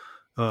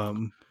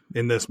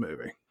in this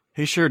movie.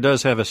 He sure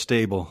does have a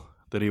stable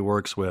that he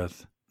works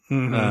with.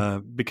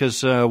 Mm-hmm.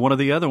 Because one of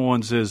the other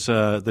ones is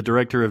the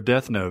director of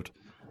Death Note.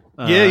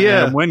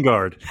 Adam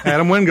Wingard.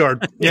 Adam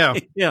Wingard. Yeah.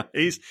 Yeah.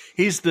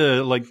 He's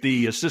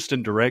the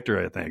assistant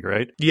director, I think,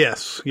 right?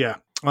 Yes. Yeah.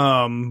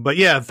 But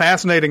yeah,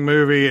 fascinating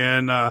movie,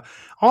 and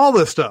all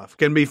this stuff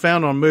can be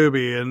found on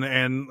Mubi,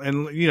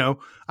 and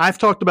I've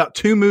talked about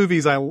two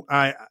movies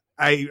I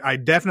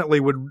definitely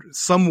would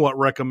somewhat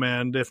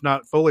recommend, if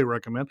not fully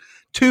recommend,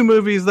 two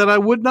movies that I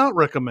would not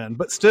recommend,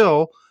 but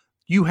still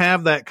you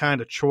have that kind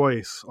of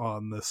choice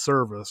on this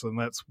service, and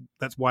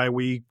that's why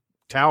we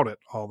tout it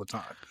all the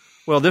time.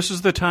 Well, this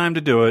is the time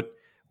to do it.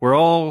 We're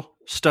all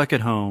stuck at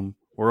home.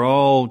 We're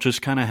all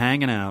just kind of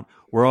hanging out.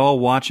 We're all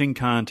watching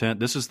content.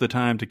 This is the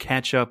time to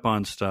catch up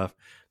on stuff.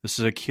 This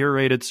is a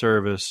curated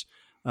service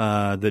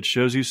that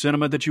shows you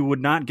cinema that you would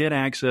not get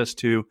access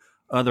to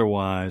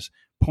otherwise,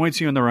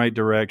 points you in the right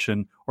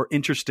direction or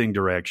interesting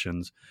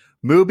directions.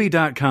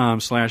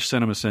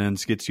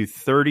 Mubi.com/CinemaSins gets you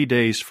 30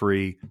 days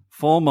free,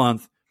 full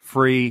month,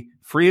 free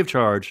of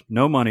charge,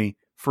 no money,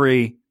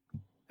 free.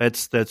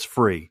 That's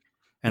free.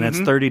 And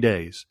that's 30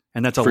 days.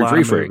 And that's a lot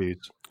of movies.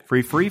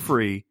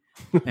 Free.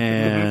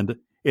 And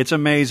it's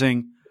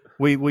amazing.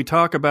 We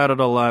talk about it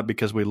a lot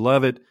because we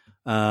love it.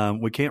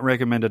 We can't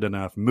recommend it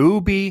enough.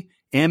 Mubi,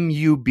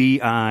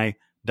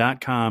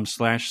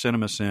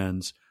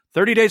 MUBI.com/CinemaSins.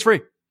 30 days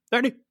free.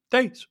 30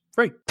 days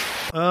free.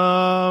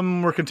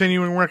 We're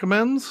continuing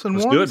recommends and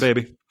Let's ones. do it,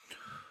 baby.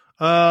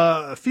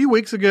 A few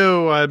weeks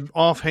ago, I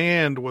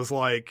offhand was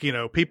like,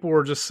 people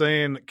were just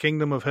saying that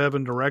Kingdom of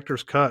Heaven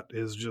Director's Cut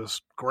is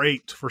just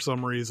great for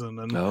some reason.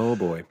 And oh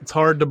boy, it's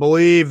hard to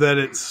believe that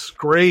it's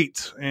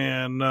great.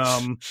 And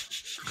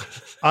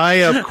I,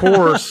 of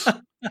course,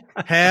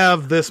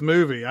 have this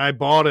movie. I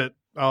bought it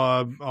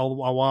a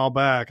while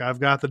back.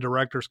 I've got the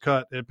Director's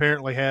Cut. It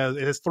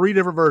has 3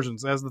 different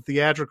versions. It has the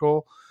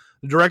theatrical,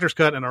 the Director's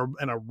Cut, and a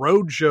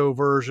roadshow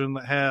version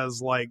that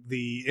has like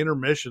the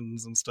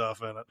intermissions and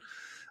stuff in it.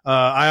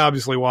 I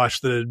obviously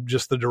watched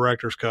just the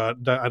Director's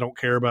Cut. I don't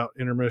care about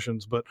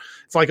intermissions, but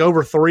it's like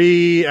over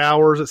 3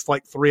 hours. It's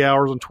like 3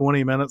 hours and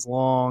 20 minutes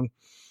long.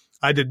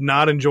 I did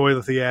not enjoy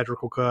the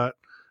theatrical cut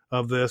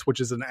of this, which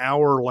is an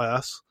hour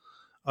less.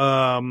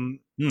 But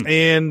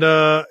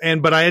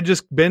I had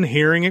just been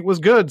hearing it was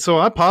good. So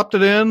I popped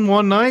it in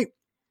one night,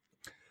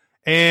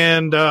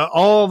 and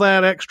all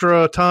that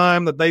extra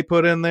time that they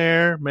put in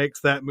there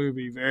makes that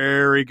movie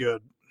very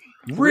good.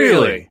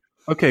 Really?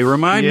 Okay,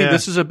 remind me,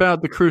 this is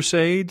about the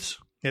Crusades?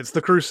 It's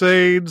the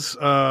Crusades.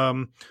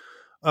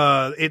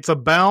 It's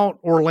about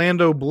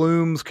Orlando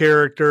Bloom's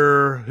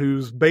character,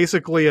 who's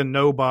basically a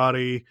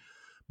nobody,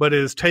 but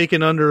is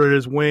taken under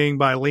his wing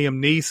by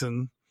Liam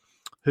Neeson,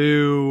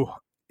 who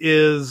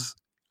is...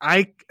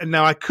 I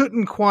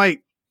couldn't quite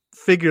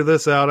figure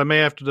this out. I may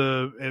have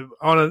to,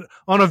 on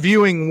a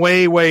viewing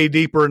way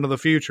deeper into the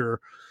future,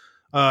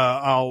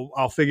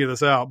 I'll figure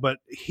this out. But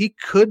he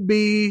could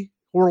be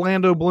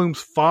Orlando Bloom's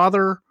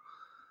father,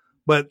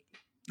 but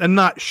I'm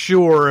not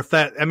sure if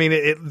that. I mean,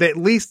 at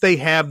least they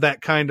have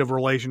that kind of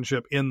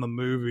relationship in the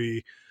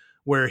movie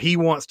where he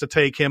wants to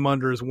take him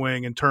under his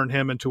wing and turn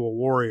him into a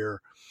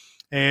warrior.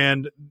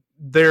 And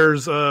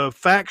there's a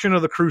faction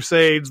of the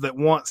Crusades that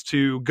wants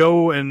to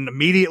go and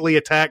immediately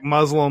attack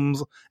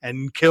Muslims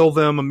and kill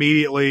them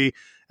immediately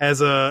as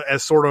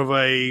sort of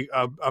a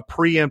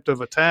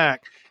preemptive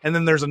attack. And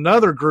then there's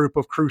another group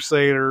of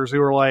Crusaders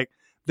who are like,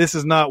 this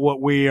is not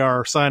what we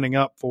are signing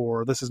up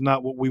for. This is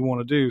not what we want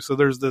to do. So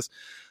there's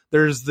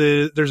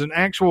an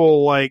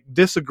actual like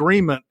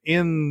disagreement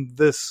in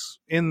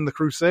the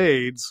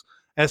Crusades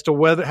as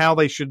to how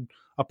they should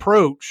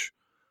approach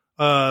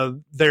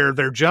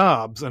their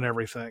jobs and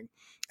everything.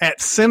 At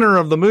center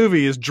of the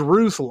movie is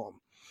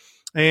Jerusalem,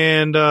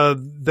 and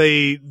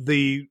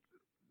the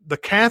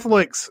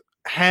Catholics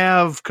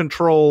have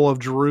control of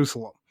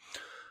Jerusalem,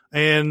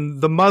 and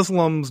the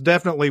Muslims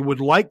definitely would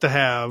like to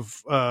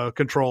have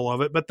control of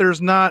it. But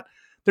there's no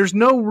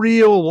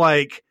real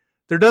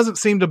there doesn't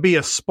seem to be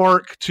a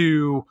spark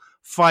to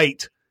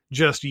fight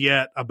just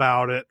yet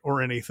about it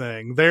or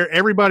anything.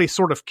 Everybody's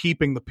sort of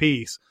keeping the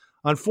peace.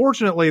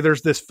 Unfortunately,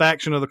 there's this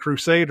faction of the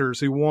Crusaders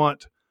who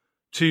want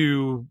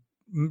to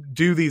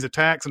do these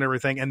attacks and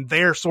everything, and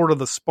they're sort of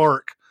the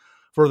spark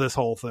for this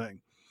whole thing.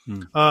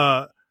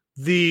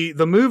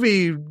 The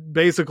movie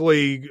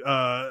basically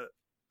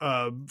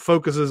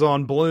focuses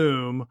on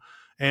Bloom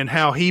and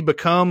how he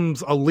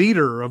becomes a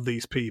leader of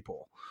these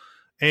people,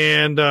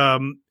 and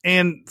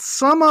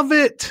some of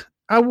it,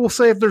 I will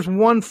say, if there's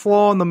one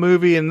flaw in the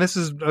movie, and this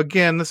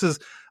is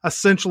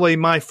essentially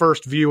my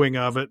first viewing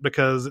of it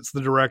because it's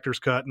the director's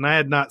cut, and I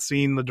had not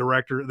seen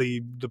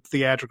the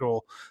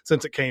theatrical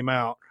since it came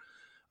out.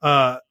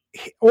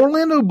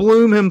 Orlando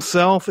Bloom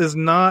himself is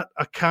not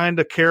a kind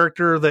of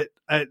character that,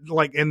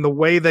 in the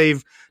way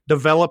they've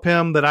developed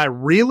him, that I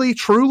really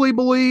truly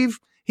believe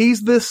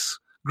he's this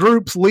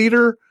group's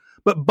leader.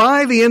 But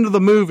by the end of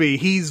the movie,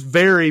 he's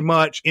very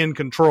much in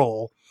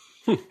control.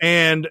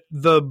 And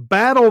the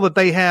battle that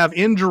they have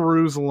in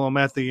Jerusalem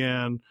at the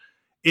end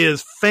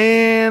is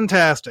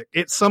fantastic.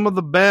 It's some of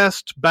the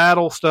best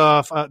battle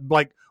stuff,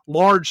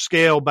 large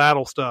scale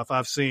battle stuff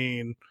I've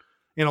seen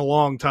in a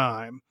long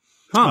time.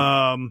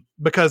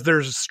 Because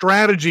there's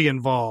strategy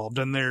involved,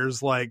 and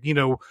there's I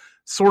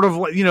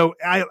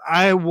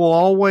will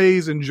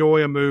always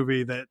enjoy a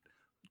movie that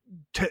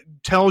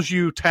tells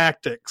you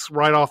tactics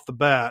right off the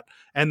bat,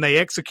 and they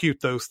execute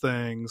those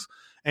things,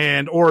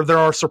 or there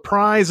are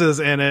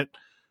surprises in it.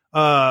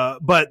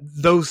 But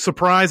those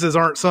surprises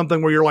aren't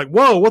something where you're like,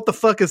 whoa, what the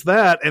fuck is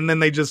that? And then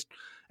they just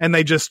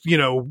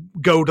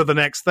go to the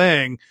next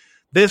thing.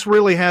 This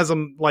really has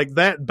them,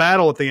 that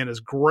battle at the end is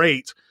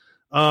great.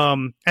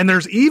 And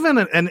there's even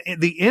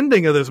the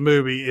ending of this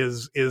movie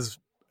is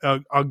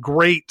a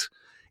great.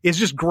 It's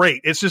just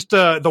great. It's just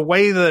the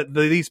way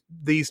that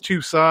these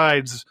two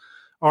sides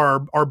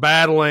are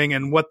battling,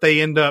 and what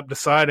they end up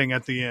deciding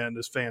at the end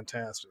is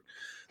fantastic.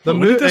 When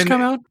did this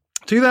come out?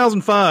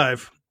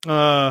 2005.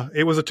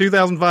 It was a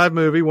 2005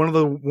 movie, one of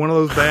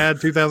those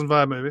bad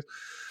 2005 movies.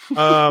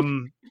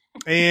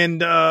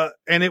 And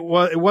it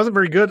wasn't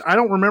very good. I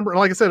don't remember.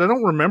 Like I said, I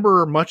don't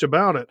remember much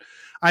about it.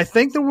 I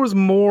think there's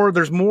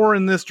more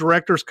in this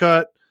director's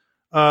cut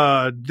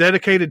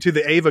dedicated to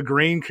the Ava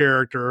Green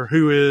character,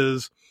 who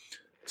is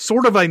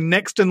sort of a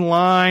next in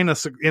line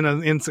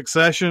in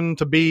succession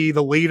to be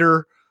the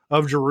leader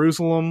of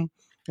Jerusalem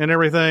and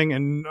everything.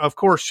 And of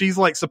course, she's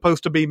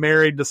supposed to be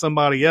married to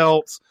somebody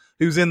else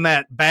who's in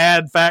that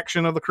bad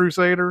faction of the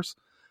Crusaders,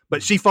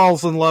 but she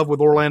falls in love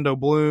with Orlando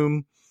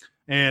Bloom,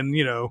 and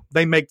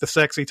they make the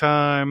sexy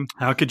time.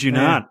 How could you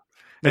not?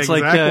 It's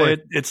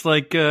exactly. it's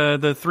like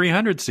the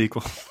 300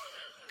 sequel.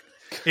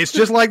 It's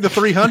just like the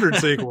 300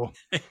 sequel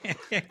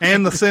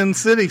and the Sin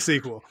City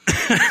sequel.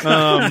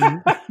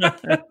 Both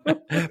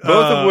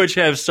of which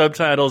have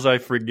subtitles I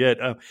forget.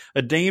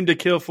 A Dame to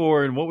Kill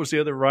For, and what was the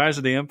other? Rise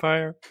of the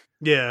Empire?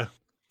 Yeah.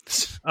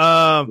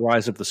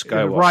 Rise of the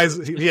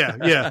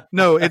Skywalker. Yeah.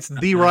 No, it's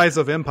The Rise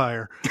of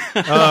Empire.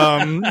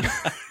 But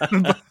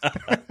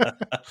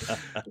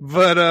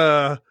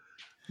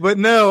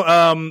no,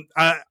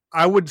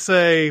 I would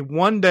say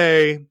one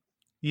day,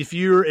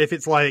 if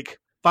it's like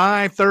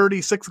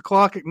 5:30, 6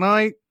 o'clock at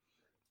night,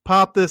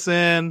 pop this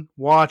in,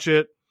 watch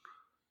it,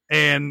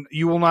 and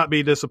you will not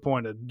be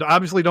disappointed.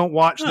 Obviously, don't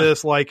watch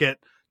this like at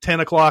 10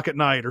 o'clock at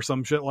night or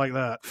some shit like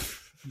that.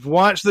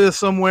 Watch this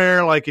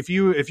somewhere, like if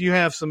you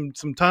have some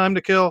time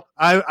to kill.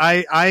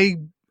 I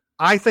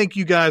think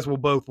you guys will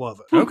both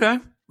love it. Okay,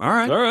 all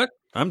right,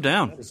 I'm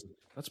down.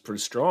 That's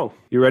pretty strong.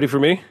 You ready for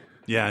me?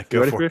 Yeah,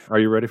 go for it. Are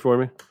you ready for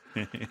me?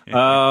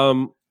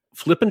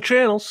 Flipping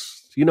channels.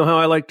 You know how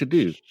I like to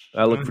do.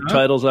 I look for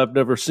titles I've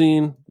never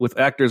seen with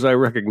actors I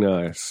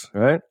recognize,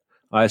 right?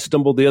 I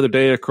stumbled the other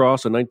day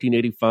across a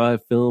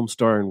 1985 film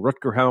starring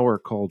Rutger Hauer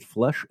called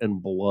Flesh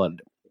and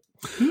Blood.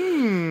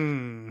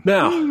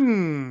 Now,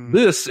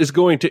 this is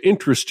going to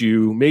interest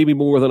you maybe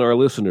more than our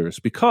listeners,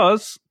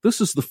 because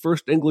this is the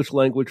first English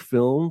language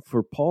film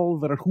for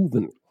Paul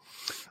Verhoeven.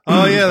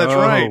 Oh, yeah, that's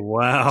right.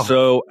 Wow.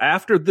 So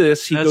after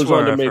this, he goes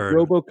on to make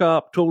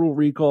RoboCop, Total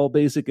Recall,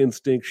 Basic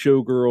Instinct,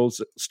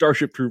 Showgirls,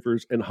 Starship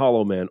Troopers, and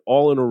Hollow Man,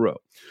 all in a row.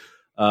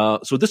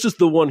 So this is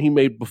the one he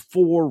made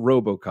before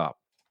RoboCop.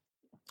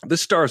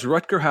 This stars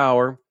Rutger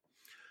Hauer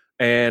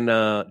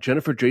and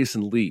Jennifer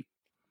Jason Leigh.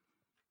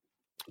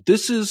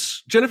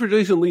 Jennifer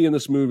Jason Leigh in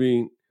this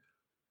movie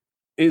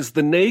is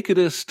the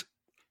nakedest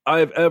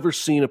I've ever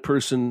seen a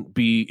person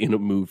be in a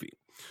movie.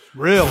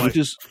 Really?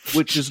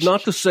 Which is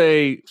not to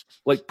say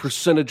like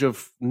percentage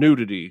of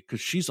nudity,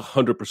 because she's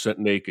 100%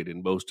 naked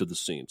in most of the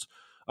scenes.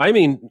 I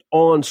mean,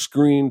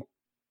 on-screen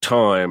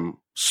time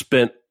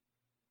spent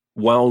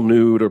while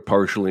nude or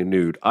partially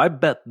nude. I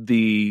bet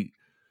the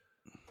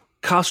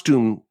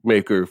costume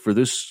maker for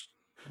this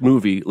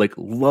movie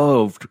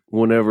loved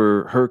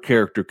whenever her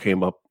character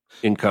came up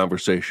in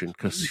conversation,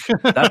 because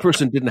that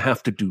person didn't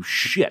have to do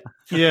shit.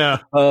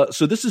 Yeah.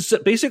 So this is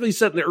basically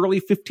set in the early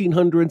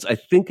 1500s. I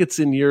think it's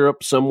in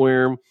Europe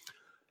somewhere.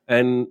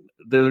 And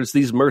there's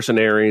these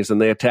mercenaries, and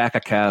they attack a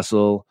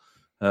castle,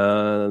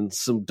 and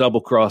some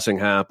double crossing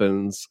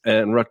happens,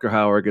 and Rutger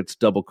Hauer gets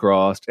double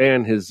crossed,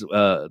 and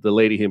the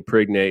lady he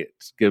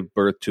impregnates give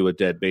birth to a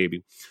dead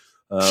baby.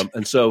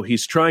 And so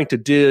he's trying to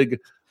dig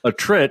a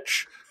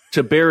trench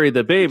to bury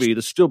the baby,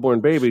 the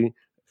stillborn baby,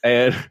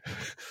 and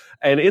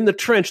in the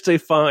trench they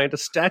find a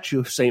statue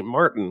of Saint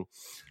Martin.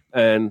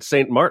 And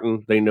Saint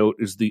Martin, they note,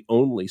 is the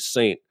only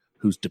saint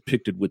who's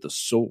depicted with a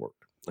sword.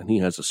 And he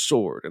has a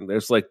sword. And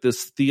there's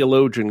this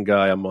theologian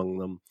guy among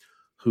them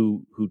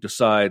who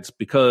decides,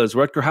 because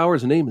Rutger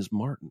Hauer's name is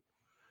Martin,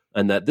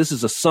 and that this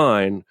is a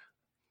sign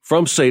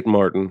from Saint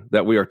Martin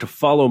that we are to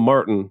follow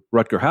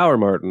Rutger Hauer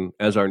Martin,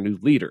 as our new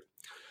leader.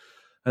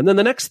 And then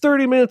the next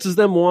 30 minutes is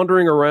them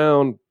wandering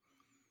around,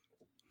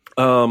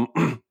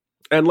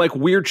 and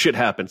weird shit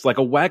happens. Like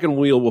a wagon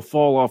wheel will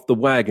fall off the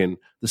wagon,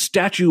 the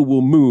statue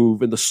will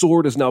move, and the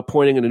sword is now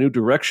pointing in a new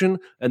direction,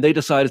 and they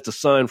decide it's a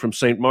sign from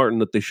St. Martin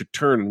that they should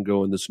turn and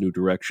go in this new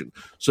direction.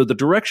 So the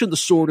direction the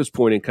sword is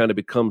pointing kind of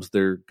becomes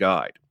their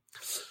guide.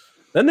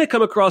 Then they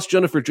come across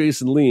Jennifer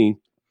Jason Leigh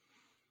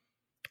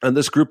and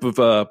this group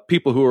of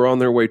people who are on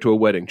their way to a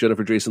wedding.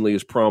 Jennifer Jason Leigh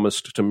is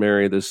promised to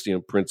marry this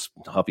Prince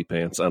Huffy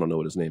Pants. I don't know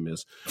what his name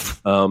is.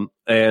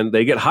 And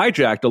they get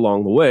hijacked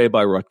along the way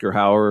by Rutger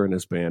Hauer and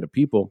his band of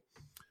people.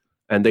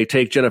 And they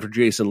take Jennifer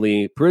Jason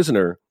Leigh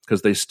prisoner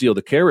because they steal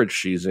the carriage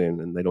she's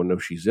in, and they don't know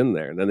she's in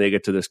there. And then they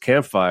get to this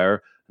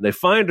campfire, and they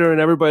find her, and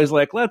everybody's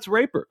like, let's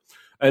rape her.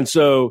 And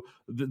so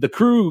the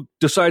crew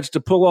decides to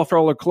pull off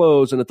all her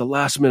clothes, and at the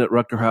last minute,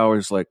 Rutger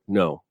Hauer's like,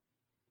 no,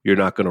 you're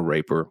not going to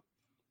rape her.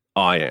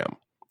 I am.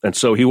 And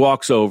so he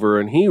walks over,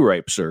 and he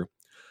rapes her.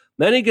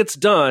 Then he gets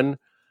done,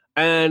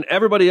 and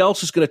everybody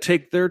else is going to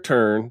take their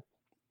turn.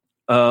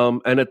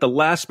 And at the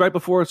last, right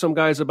before some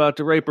guy's about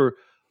to rape her,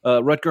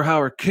 Rutger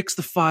Hauer kicks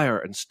the fire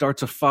and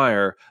starts a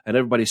fire, and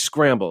everybody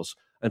scrambles.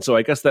 And so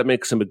I guess that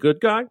makes him a good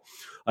guy.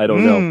 I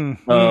don't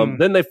know.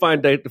 Then they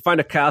find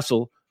a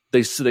castle.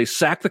 They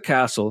sack the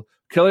castle,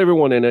 kill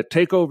everyone in it,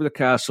 take over the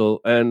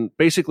castle, and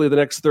basically the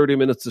next 30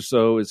 minutes or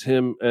so is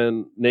him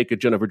and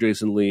naked Jennifer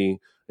Jason Leigh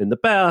in the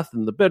bath,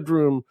 in the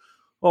bedroom,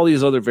 all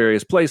these other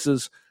various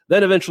places.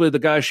 Then eventually the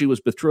guy she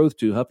was betrothed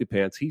to, Huffy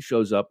Pants, he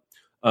shows up,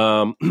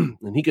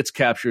 and he gets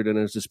captured, and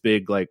there's this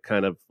big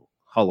kind of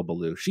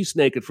hullabaloo. She's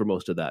naked for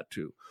most of that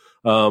too.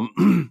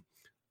 It's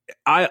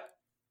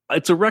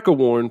a record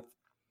warn,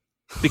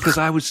 because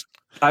I was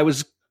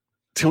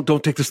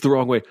don't take this the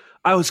wrong way.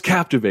 I was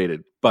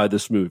captivated by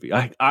this movie.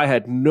 I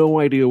had no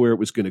idea where it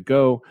was going to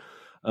go.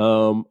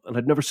 And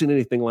I'd never seen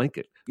anything like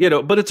it.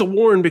 But it's a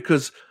Warren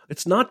because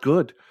it's not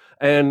good.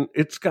 And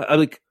it's got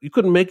you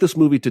couldn't make this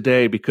movie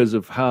today because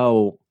of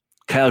how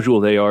casual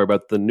they are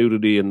about the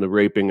nudity and the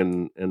raping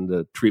and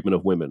the treatment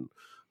of women.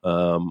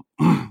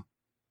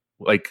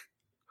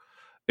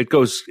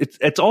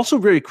 It's also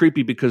very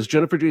creepy because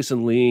Jennifer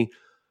Jason Leigh,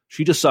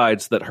 she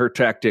decides that her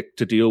tactic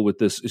to deal with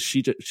this is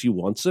she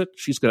wants it.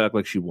 She's going to act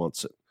like she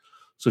wants it.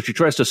 So she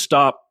tries to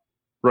stop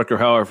Rutger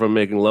Hauer from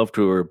making love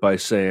to her by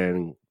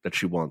saying that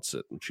she wants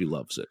it and she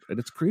loves it. And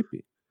it's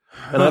creepy.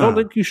 And I don't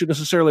think you should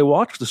necessarily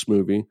watch this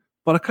movie,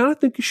 but I kind of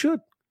think you should.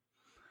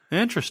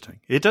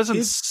 Interesting. It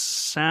doesn't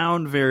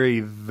sound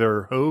very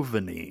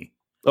Verhoeven-y.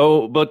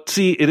 Oh, but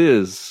see, it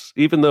is.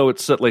 Even though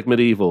it's set like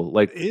medieval,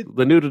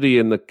 the nudity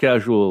and the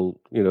casual,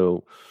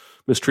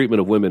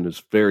 mistreatment of women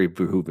is very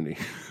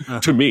Verhoeven-y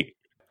to me.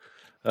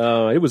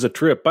 It was a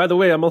trip. By the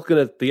way, I'm looking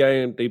at the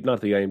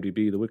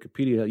IMDb, the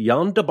Wikipedia.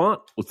 Jan de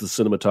Bont was the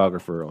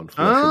cinematographer on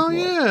Flesh and Blood.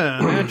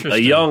 Yeah. Interesting. A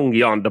young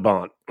Jan de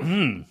Bont.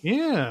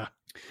 Yeah.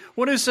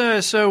 What is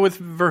so with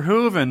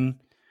Verhoeven?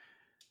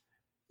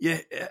 Yeah,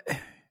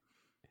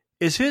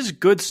 is his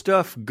good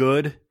stuff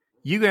good?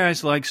 You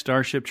guys like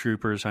Starship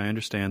Troopers. I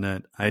understand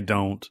that. I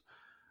don't.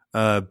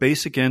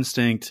 Basic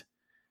Instinct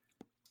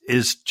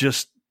is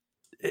just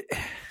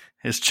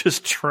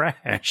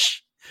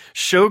trash.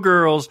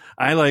 Showgirls,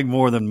 I like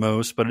more than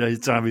most, but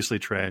it's obviously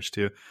trash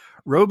too.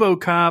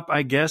 RoboCop,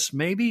 I guess,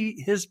 maybe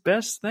his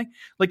best thing.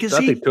 I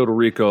think Total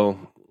Recall.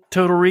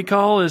 Total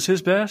Recall is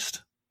his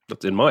best?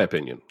 That's in my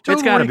opinion.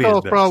 Total Recall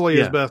is probably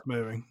his best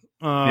movie.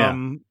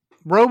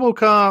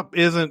 RoboCop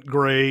isn't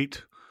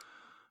great.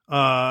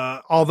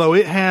 Although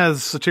it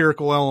has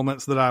satirical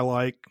elements that I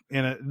like,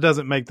 and it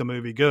doesn't make the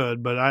movie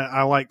good, but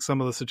I like some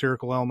of the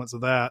satirical elements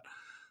of that,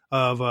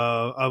 of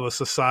a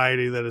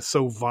society that is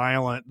so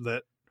violent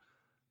that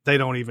they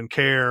don't even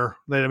care.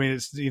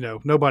 It's,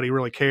 nobody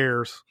really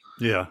cares.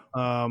 Yeah.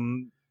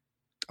 And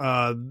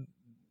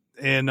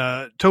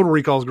Total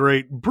Recall is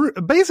great.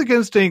 Basic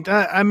Instinct,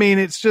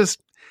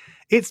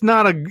 it's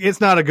not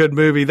a good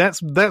movie.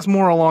 That's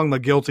more along the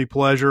guilty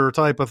pleasure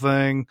type of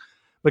thing.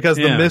 Because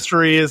the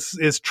mystery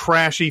is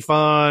trashy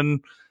fun.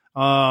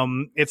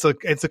 It's a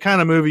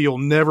kind of movie you'll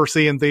never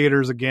see in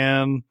theaters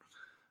again.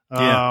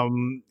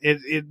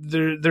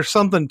 There's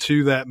something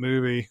to that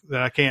movie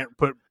that I can't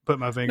put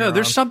my finger on.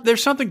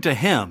 There's something to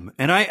him.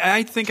 And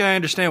I think I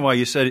understand why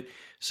you say,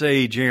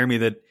 Jeremy,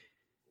 that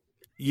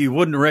you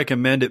wouldn't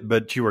recommend it,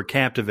 but you were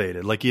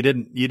captivated. Like you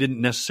didn't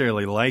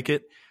necessarily like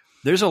it.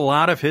 There's a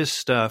lot of his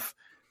stuff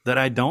that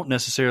I don't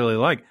necessarily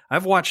like.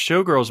 I've watched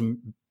Showgirls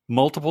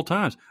multiple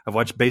times. I've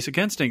watched Basic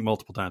Instinct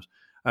multiple times.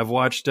 I've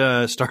watched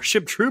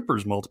Starship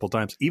Troopers multiple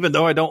times, even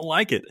though I don't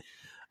like it.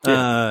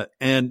 Yeah.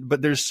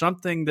 But there's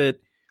something that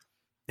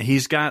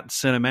he's got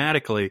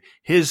cinematically.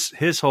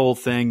 His whole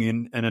thing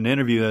in an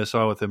interview that I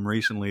saw with him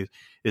recently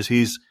is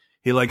he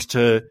likes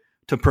to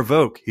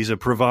provoke. He's a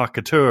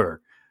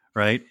provocateur,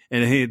 right?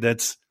 And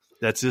that's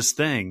his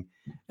thing.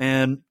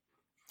 And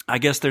I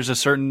guess there's a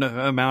certain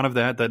amount of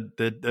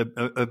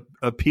that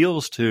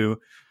appeals to,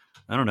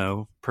 I don't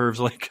know, pervs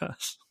like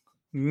us.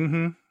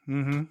 Anyway.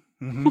 You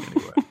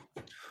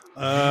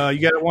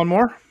got one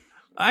more?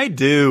 I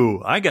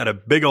do. I got a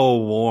big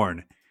old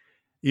Warren.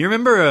 You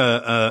remember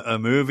a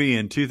movie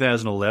in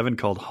 2011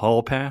 called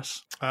Hall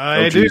Pass?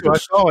 I do. I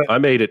saw it. I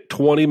made it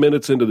 20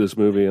 minutes into this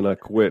movie and I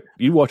quit.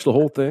 You watched the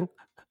whole thing?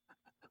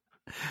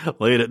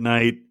 Late at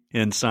night,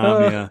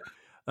 insomnia.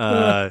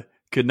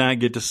 Could not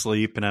get to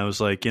sleep. And I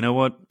was like, you know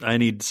what? I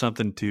need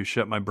something to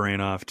shut my brain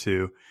off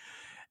to.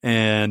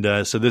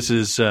 And so this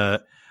is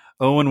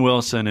Owen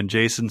Wilson and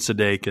Jason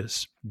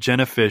Sudeikis,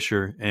 Jenna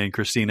Fisher and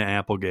Christina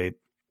Applegate,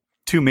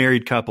 two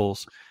married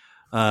couples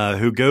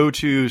who go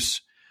to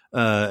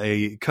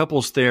a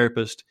couples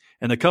therapist,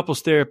 and the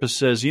couples therapist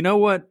says, you know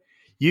what?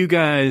 You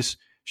guys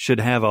should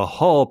have a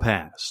hall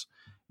pass,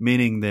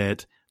 meaning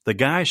that the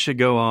guy should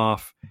go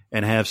off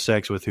and have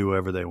sex with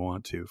whoever they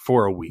want to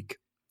for a week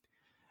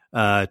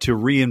to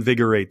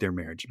reinvigorate their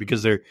marriage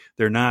because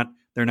they're not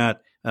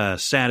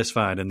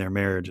satisfied in their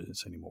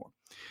marriages anymore.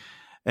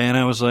 And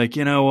I was like,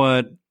 you know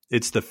what?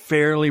 It's the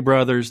Farrelly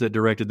brothers that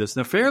directed this.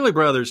 Now, Farrelly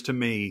brothers to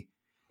me,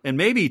 and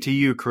maybe to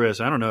you,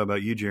 Chris, I don't know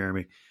about you,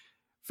 Jeremy,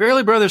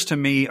 Farrelly brothers to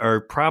me are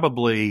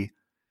probably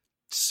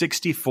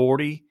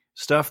 60-40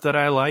 stuff that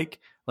I like.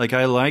 Like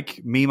I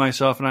like Me,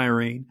 Myself, and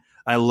Irene.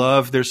 I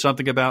love There's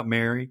Something About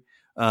Mary.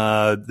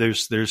 I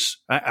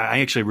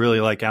actually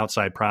really like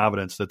Outside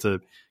Providence. That's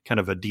a kind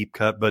of a deep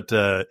cut, but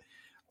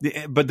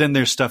then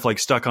there's stuff like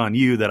Stuck on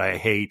You that I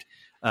hate.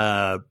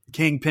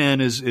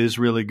 Kingpin is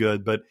really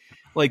good, but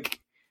like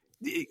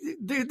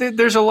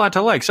there's a lot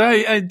to like. So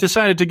I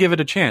decided to give it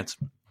a chance.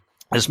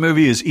 This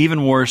movie is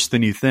even worse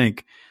than you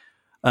think.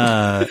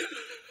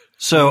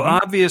 So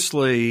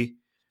obviously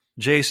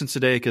Jason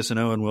Sudeikis and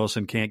Owen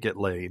Wilson can't get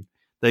laid.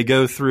 They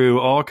go through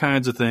all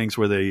kinds of things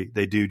where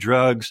they do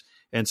drugs,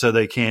 and so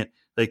they get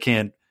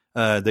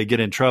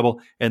in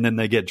trouble, and then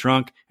they get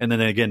drunk, and then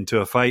they get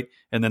into a fight,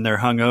 and then they're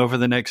hungover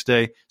the next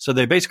day. So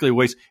they basically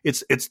waste.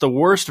 It's the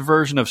worst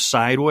version of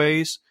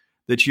Sideways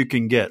that you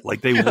can get.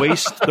 Like they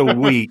waste the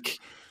week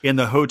in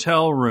the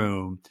hotel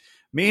room.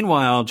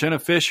 Meanwhile, Jenna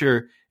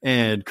Fisher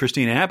and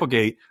Christina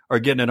Applegate are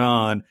getting it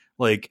on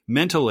like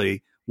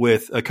mentally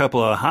with a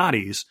couple of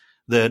hotties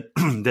that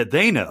that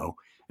they know.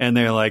 And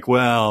they're like,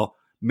 well,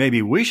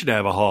 maybe we should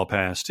have a hall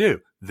pass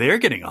too. They're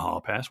getting a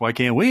hall pass. Why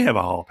can't we have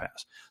a hall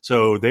pass?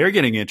 So they're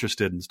getting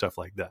interested in stuff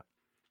like that.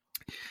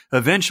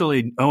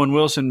 Eventually, Owen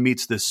Wilson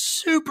meets this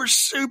super,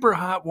 super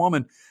hot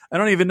woman. I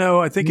don't even know.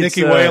 I think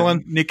Nikki it's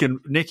Whalen.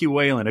 Nikki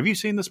Whalen. Have you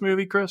seen this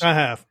movie, Chris? I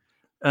have.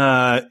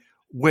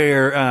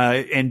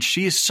 And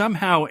she's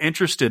somehow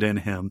interested in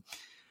him.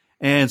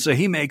 And so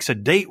he makes a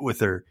date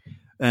with her.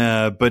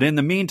 But in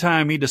the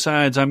meantime, he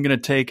decides I'm going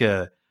to take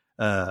a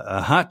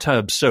hot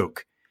tub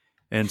soak.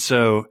 And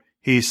so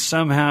he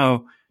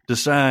somehow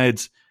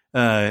decides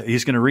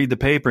he's going to read the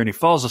paper, and he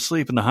falls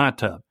asleep in the hot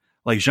tub,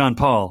 like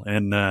Jean-Paul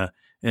in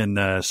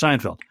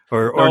Seinfeld,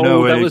 or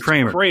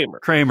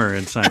Kramer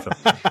in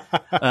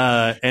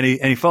Seinfeld. And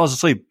he falls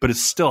asleep, but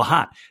it's still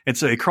hot. And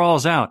so he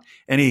crawls out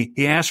and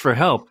he asks for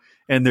help.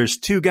 And there's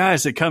two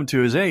guys that come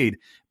to his aid,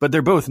 but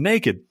they're both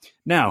naked.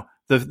 Now,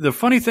 the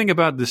funny thing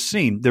about this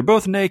scene, they're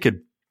both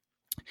naked.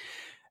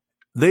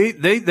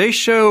 They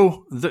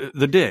show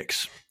the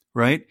dicks,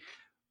 right?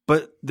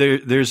 But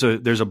there's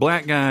a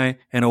black guy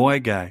and a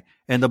white guy,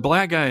 and the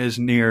black guy is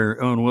near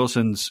Owen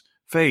Wilson's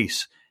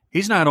face.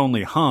 He's not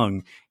only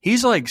hung,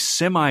 he's like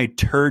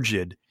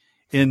semi-turgid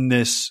in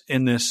this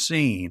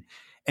scene,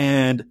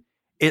 and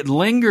it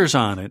lingers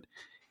on it.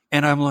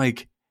 And I'm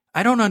like,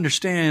 I don't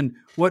understand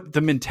what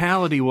the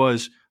mentality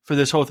was for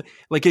this whole thing.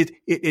 Like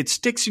it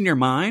sticks in your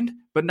mind,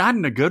 but not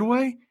in a good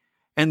way.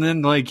 And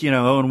then, like, you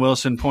know, Owen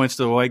Wilson points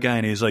to the white guy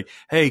and he's like,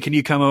 hey, can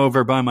you come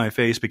over by my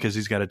face because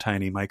he's got a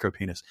tiny micro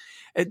penis.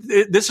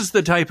 This is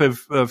the type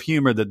of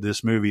humor that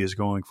this movie is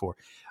going for.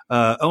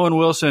 Owen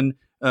Wilson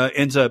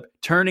ends up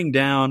turning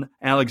down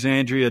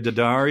Alexandria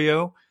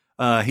Daddario.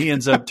 He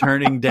ends up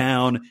turning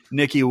down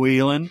Nikki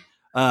Whelan.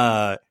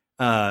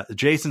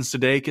 Jason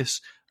Sudeikis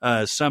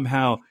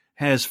somehow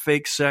has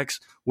fake sex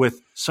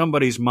with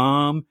somebody's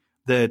mom.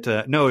 It's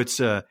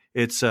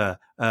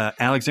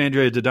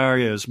Alexandria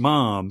Daddario's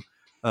mom.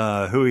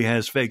 Who he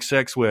has fake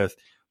sex with,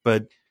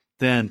 but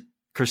then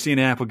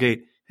Christina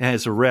Applegate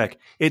has a wreck.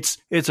 It's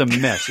a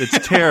mess.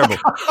 It's terrible.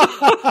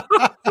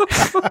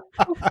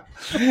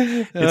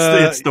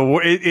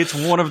 It's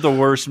one of the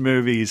worst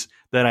movies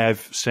that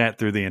I've sat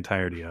through the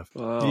entirety of.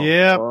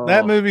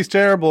 That movie's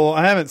terrible.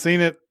 I haven't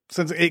seen it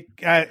since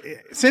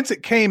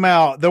it came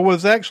out. There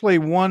was actually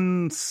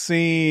one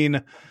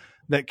scene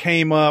that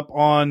came up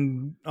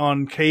on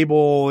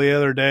cable the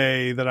other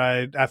day that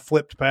I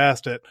flipped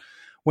past it.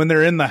 When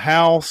they're in the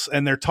house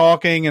and they're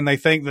talking and they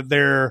think that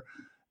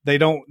they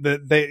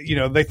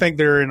think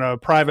they're in a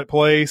private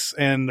place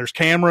and there's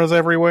cameras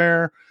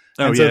everywhere.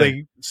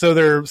 And so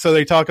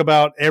they talk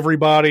about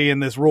everybody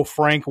in this real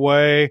frank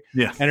way.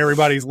 Yeah. And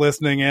everybody's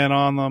listening in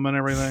on them and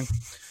everything.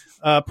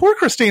 Poor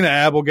Christina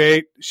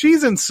Applegate.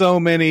 She's in so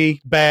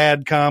many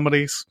bad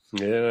comedies.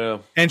 Yeah.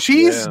 And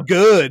she's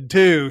good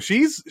too.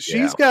 She's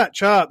got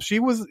chops. She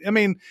was, I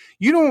mean,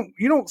 you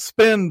don't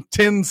spend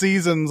 10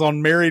 seasons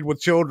on Married with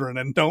Children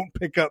and don't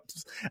pick up,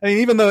 I mean,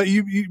 even though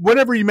you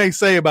whatever you may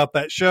say about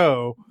that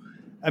show,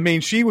 I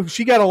mean, she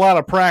got a lot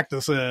of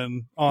practice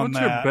in on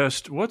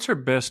What's her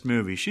best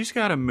movie? She's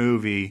got a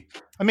movie.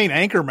 I mean,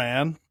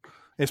 Anchorman.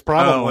 It's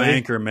probably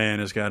Anchorman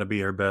has got to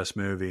be her best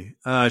movie.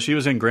 She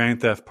was in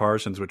Grand Theft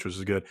Parsons, which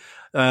was good.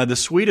 The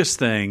Sweetest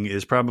Thing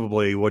is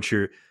probably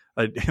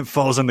it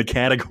falls in the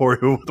category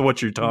of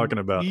what you're talking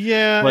about.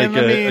 Yeah, like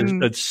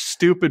a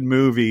stupid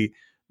movie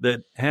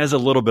that has a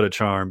little bit of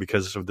charm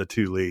because of the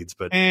two leads.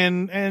 But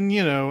and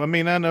you know, I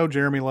mean, I know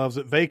Jeremy loves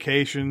it.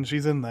 Vacation,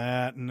 she's in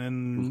that, and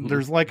then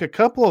there's like a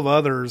couple of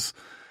others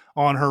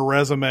on her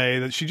resume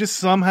that she just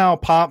somehow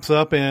pops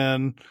up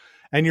in.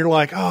 And you're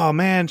like, oh,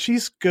 man,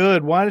 she's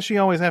good. Why does she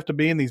always have to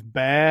be in these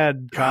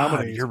bad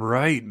comedies? You're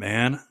right,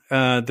 man.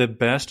 The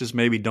best is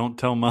maybe Don't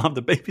Tell Mom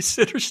the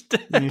Babysitter's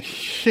Dead.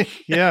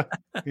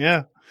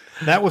 Yeah.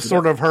 That was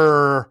sort of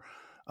her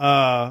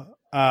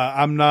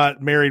I'm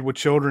not married with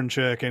children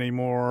chick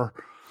anymore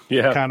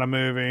kind of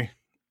movie.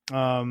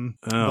 Man.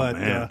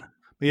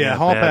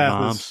 Hall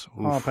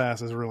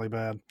Pass is really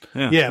bad.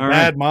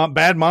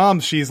 Bad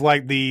Moms. She's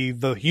like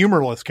the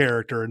humorless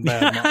character in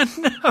Bad Moms.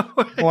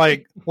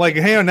 Like,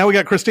 hey, now we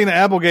got Christina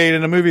Applegate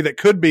in a movie that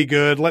could be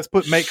good. Let's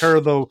make her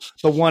the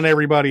one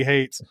everybody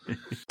hates.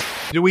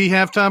 Do we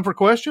have time for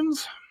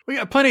questions? We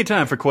got plenty of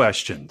time for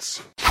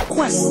questions.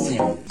 Question.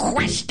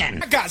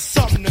 I got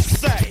something to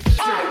say.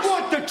 I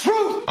want the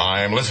truth.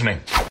 I am listening.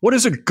 What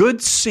is a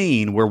good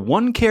scene where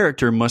one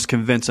character must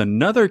convince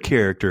another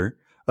character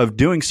of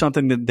doing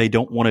something that they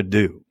don't want to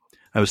do?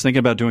 I was thinking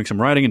about doing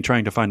some writing and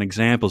trying to find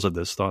examples of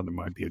this. Thought there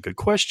might be a good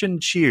question.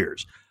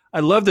 Cheers. I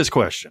love this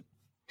question.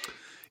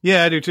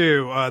 Yeah, I do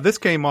too. This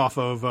came off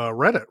of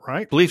Reddit,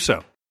 right? Believe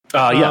so.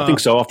 I think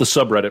so. Off the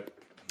subreddit.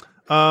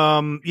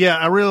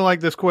 I really like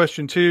this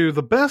question too.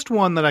 The best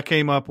one that I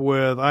came up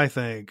with, I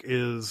think,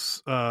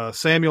 is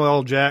Samuel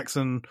L.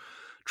 Jackson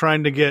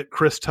trying to get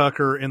Chris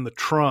Tucker in the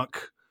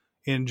trunk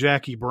in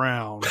Jackie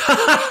Brown. He's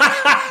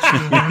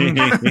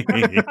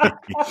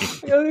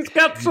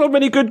got so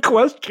many good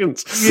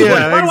questions.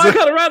 Yeah, why do I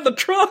gotta ride the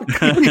trunk?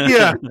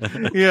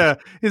 yeah.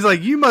 He's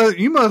like, you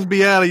must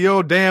be out of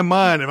your damn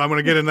mind if I'm going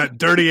to get in that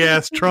dirty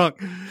ass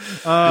trunk.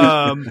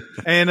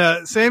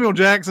 And Samuel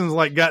Jackson's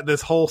like got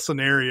this whole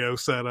scenario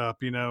set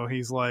up. You know,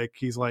 he's like,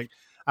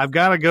 I've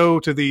got to go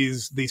to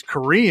these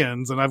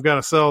Koreans and I've got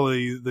to sell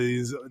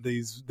these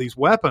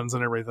weapons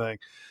and everything,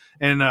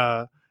 and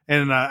I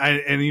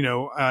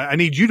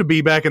need you to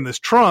be back in this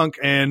trunk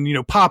and, you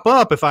know, pop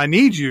up if I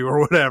need you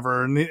or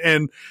whatever. And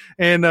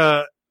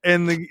the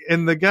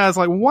guy's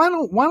like, why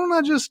don't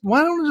I just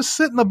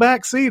sit in the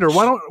back seat, or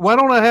why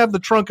don't I have the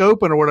trunk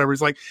open or whatever?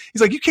 He's like,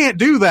 you can't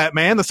do that,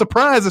 man. The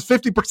surprise is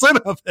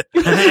 50% of it.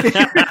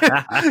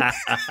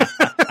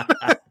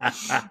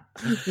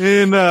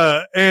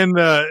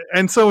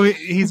 And so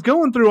he's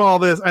going through all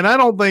this, and I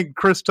don't think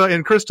Chris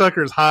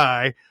Tucker's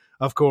high.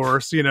 Of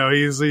course, you know,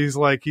 he's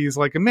like,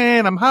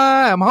 man, I'm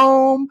high, I'm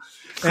home.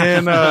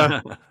 And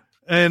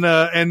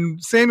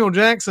Samuel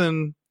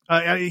Jackson,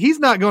 he's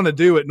not going to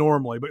do it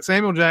normally, but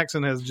Samuel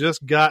Jackson has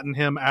just gotten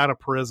him out of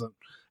prison,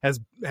 has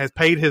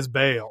paid his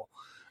bail.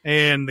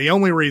 And the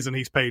only reason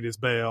he's paid his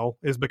bail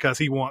is because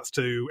he wants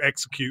to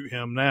execute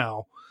him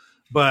now.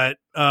 But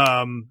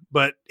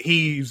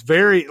he's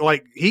very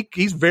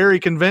he's very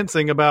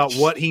convincing about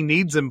what he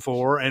needs him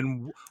for,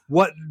 and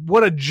what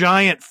a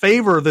giant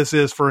favor this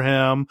is for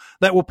him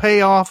that will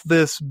pay off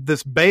this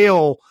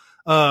bail,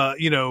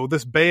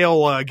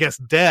 I guess,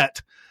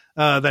 debt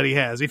that he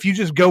has. If you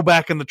just go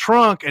back in the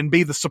trunk and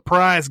be the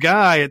surprise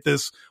guy at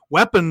this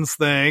weapons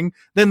thing,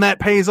 then that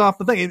pays off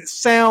the thing. It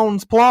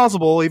sounds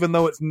plausible, even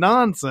though it's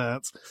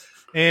nonsense.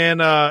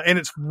 And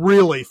it's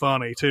really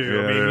funny too.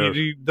 Yeah. I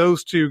mean,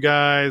 those two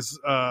guys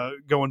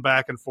going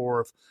back and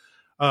forth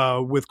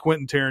with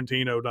Quentin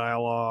Tarantino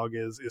dialogue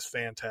is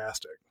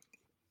fantastic.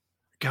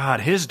 God,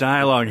 his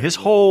dialogue, his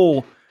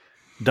whole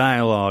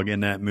dialogue in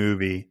that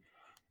movie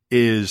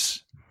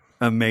is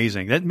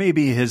amazing. That may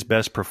be his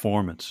best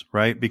performance,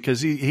 right?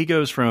 Because he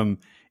goes from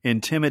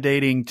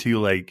intimidating to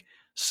like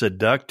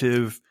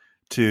seductive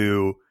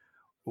to,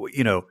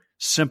 you know,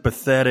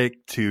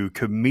 sympathetic to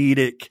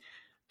comedic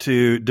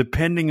to,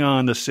 depending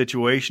on the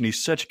situation.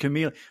 He's such a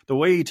chameleon. The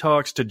way he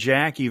talks to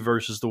Jackie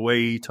versus the way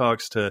he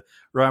talks to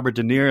Robert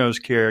De Niro's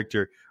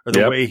character, or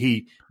the way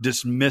he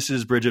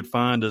dismisses Bridget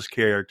Fonda's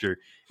character.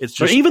 It's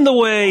just, or even the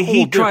way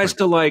he tries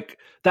to, like,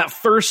 that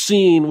first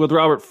scene with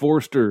Robert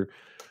Forster,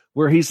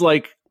 where he's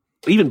like,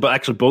 even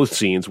actually both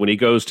scenes, when he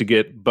goes to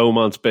get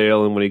Beaumont's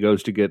bail and when he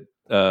goes to get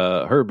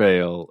her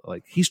bail,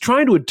 like, he's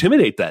trying to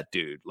intimidate that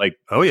dude, like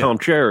Tom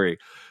Cherry.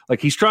 Like,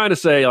 he's trying to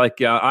say,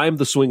 like, yeah, I'm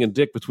the swinging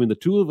dick between the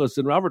two of us,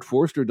 and Robert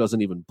Forster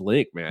doesn't even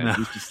blink, man. No.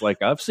 He's just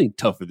like, I've seen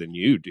tougher than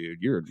you,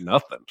 dude. You're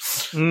nothing.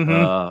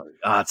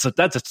 Mm-hmm. So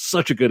that's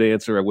such a good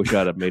answer. I wish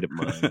I'd have made it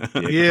mine.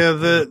 Yeah,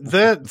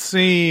 that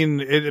scene.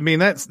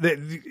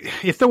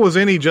 If there was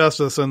any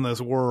justice in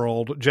this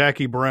world,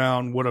 Jackie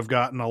Brown would have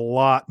gotten a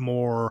lot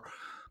more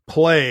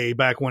play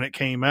back when it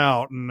came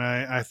out, and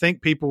I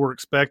think people were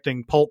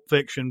expecting Pulp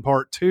Fiction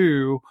Part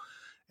 2,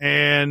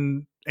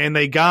 and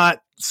they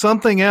got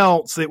something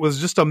else. It was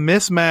just a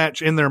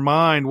mismatch in their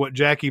mind what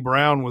Jackie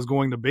Brown was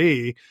going to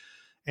be.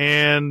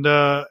 And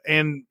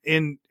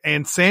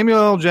Samuel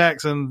L.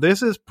 Jackson,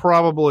 this is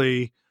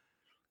probably,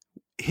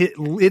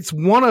 it's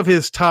one of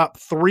his top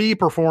 3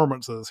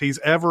 performances he's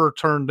ever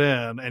turned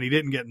in, and he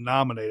didn't get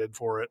nominated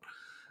for it.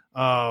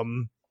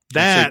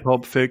 That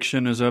Pulp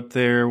Fiction is up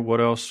there. What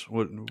else?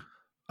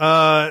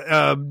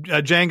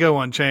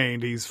 Django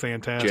Unchained. He's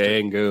fantastic.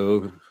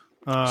 Django.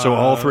 So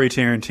all 3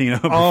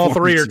 Tarantino. All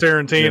 3 are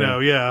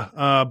Tarantino,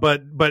 yeah.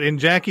 But in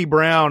Jackie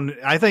Brown,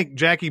 I think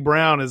Jackie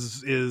Brown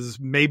is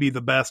maybe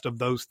the best of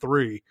those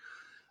 3.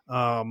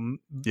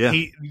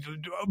 He,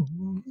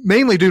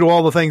 mainly due to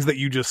all the things that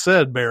you just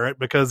said, Barrett,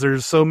 because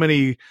there's so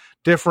many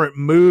different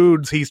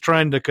moods he's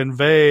trying to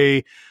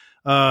convey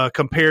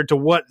compared to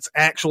what's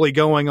actually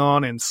going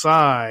on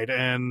inside,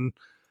 and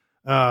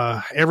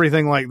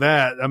everything like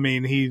that. I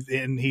mean,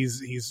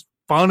 he's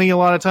funny a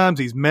lot of times.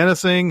 He's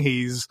menacing.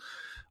 He's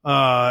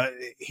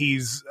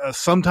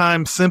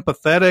sometimes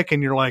sympathetic,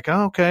 and you're like,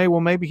 oh, okay,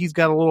 well, maybe he's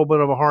got a little bit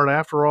of a heart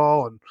after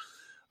all. And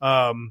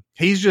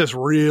he's just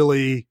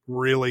really,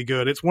 really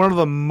good. It's one of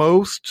the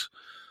most,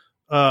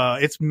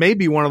 it's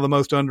maybe one of the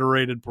most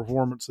underrated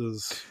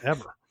performances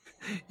ever.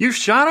 You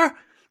shot her?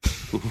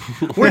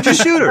 Where'd you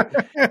shoot her?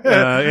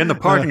 In the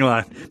parking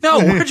lot. No,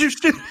 where'd you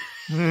shoot her?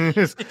 I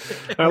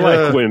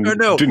like when De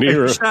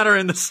Niro shot her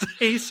in the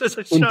he says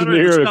I shot her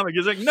in the stomach.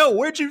 He's like, no,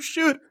 where'd you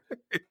shoot her?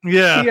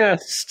 Yeah.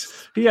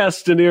 He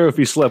asked De Niro if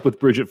he slept with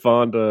Bridget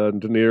Fonda,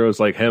 and De Niro's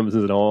like hems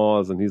and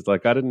haws, and he's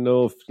like, I didn't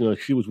know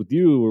if she was with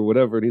you or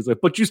whatever. And he's like,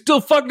 but you still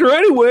fucked her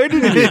anyway,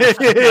 didn't you?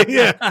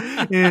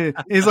 Yeah.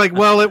 He's like,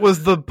 well, it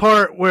was the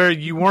part where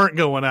you weren't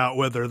going out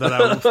with her that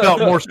I felt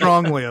more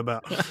strongly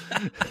about.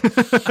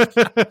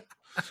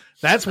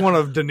 That's one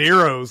of De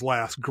Niro's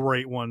last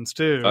great ones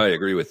too. I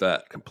agree with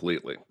that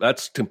completely.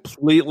 That's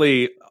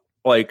completely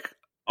like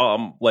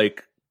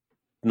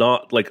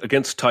not like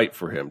against type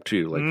for him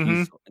too.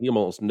 Like he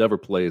almost never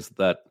plays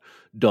that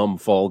dumb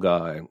fall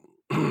guy.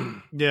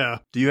 Yeah.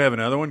 Do you have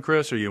another one,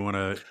 Chris, or you want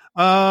to?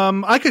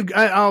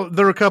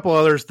 There are a couple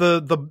others.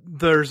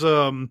 There's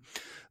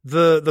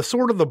the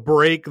sort of the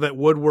break that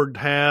Woodward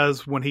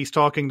has when he's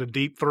talking to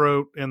Deep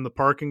Throat in the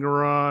parking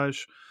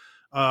garage.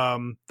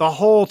 The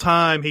whole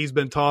time he's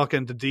been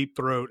talking to Deep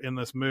Throat in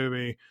this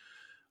movie,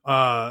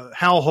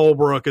 Hal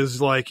Holbrook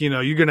is like,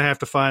 you're going to have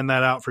to find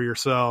that out for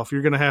yourself.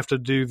 You're going to have to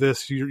do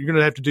this. You're going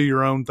to have to do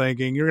your own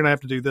thinking. You're going to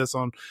have to do this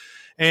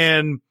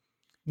and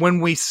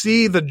when we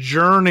see the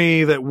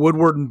journey that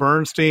Woodward and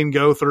Bernstein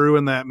go through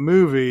in that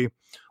movie,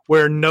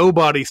 where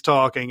nobody's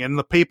talking and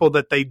the people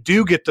that they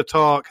do get to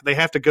talk, they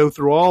have to go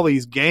through all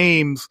these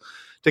games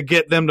to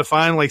get them to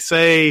finally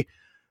say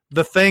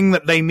the thing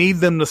that they need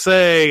them to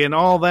say and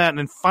all that. And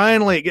then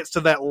finally it gets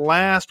to that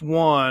last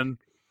one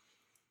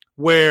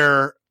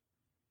where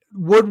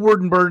Woodward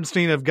and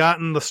Bernstein have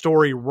gotten the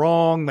story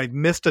wrong. They've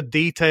missed a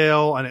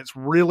detail and it's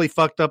really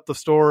fucked up the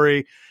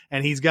story.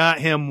 And he's got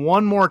him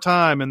one more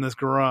time in this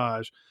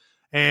garage.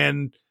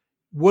 And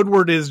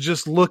Woodward is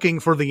just looking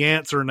for the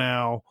answer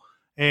now.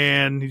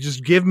 And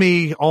just give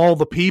me all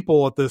the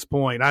people at this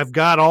point. I've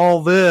got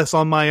all this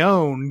on my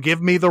own. Give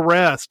me the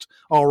rest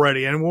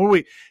already.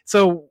 And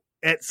so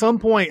at some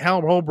point,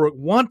 Hal Holbrook,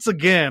 once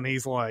again,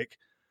 he's like,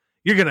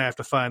 you're going to have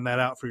to find that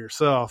out for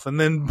yourself. And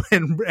then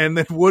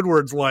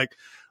Woodward's like,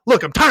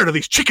 look, I'm tired of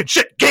these chicken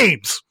shit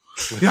games.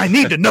 I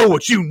need to know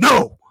what you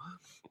know.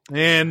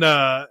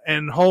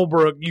 And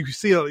Holbrook, you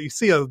see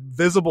a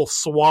visible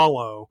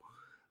swallow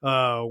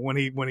when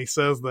he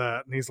says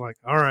that, and he's like,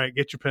 all right,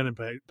 get your pen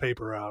and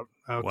paper out.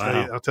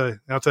 I'll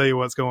tell you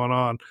what's going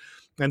on.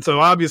 And so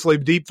obviously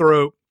Deep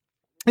Throat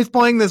is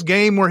playing this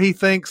game where he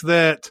thinks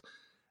that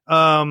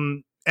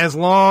as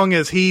long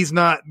as he's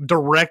not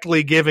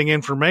directly giving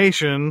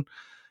information,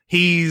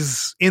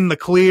 he's in the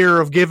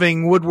clear of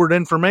giving Woodward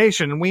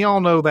information. And we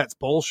all know that's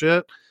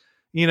bullshit.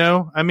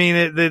 I mean,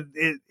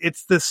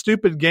 it's this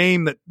stupid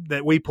game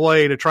that we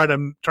play to try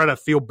to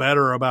feel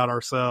better about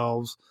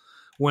ourselves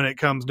when it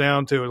comes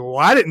down to it. Well,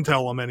 I didn't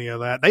tell them any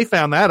of that. They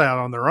found that out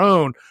on their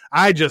own.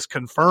 I just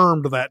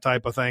confirmed that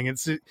type of thing.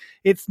 It's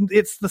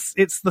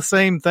the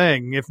same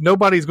thing. If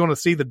nobody's going to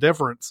see the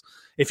difference,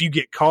 if you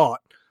get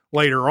caught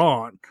later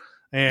on.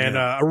 And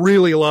I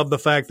really love the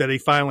fact that he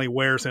finally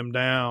wears him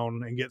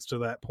down and gets to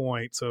that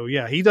point. So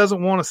yeah, he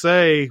doesn't want to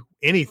say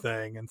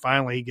anything, and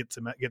finally he gets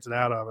it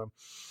out of him.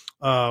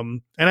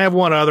 And I have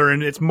one other,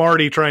 and it's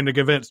Marty trying to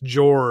convince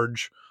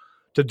George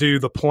to do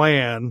the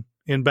plan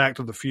in Back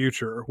to the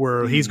Future,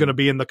 where he's going to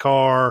be in the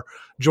car.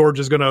 George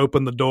is going to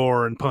open the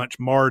door and punch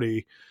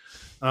Marty.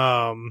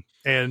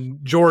 And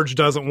George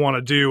doesn't want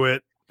to do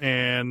it.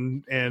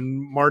 And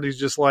Marty's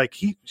just like,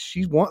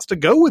 she wants to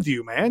go with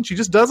you, man. She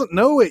just doesn't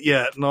know it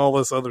yet, and all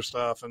this other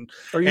stuff. And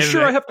are you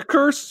sure I have to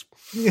curse?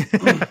 And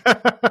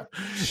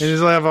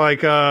just have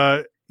like,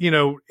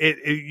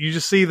 you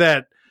just see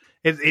that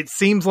it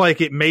seems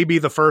like it may be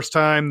the first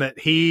time that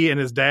he and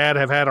his dad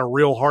have had a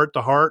real heart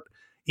to heart,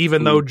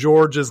 even though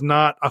George is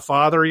not a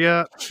father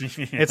yet.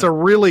 It's a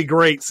really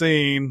great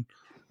scene.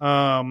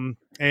 That's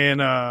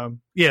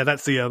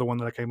the other one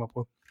that I came up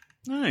with.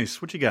 Nice.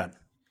 What you got?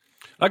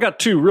 I got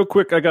two real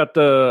quick. I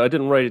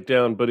didn't write it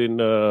down, but in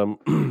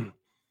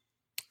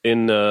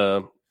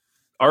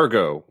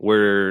Argo,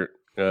 where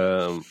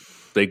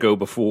they go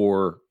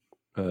before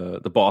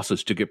the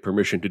bosses to get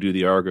permission to do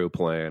the Argo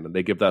plan, and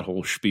they give that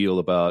whole spiel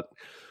about,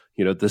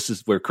 this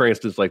is where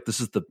Cranston's like,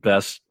 this is the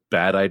best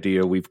bad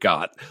idea we've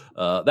got.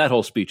 That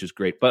whole speech is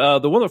great. But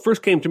the one that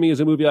first came to me is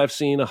a movie I've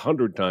seen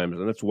 100 times,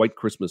 and that's White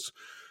Christmas.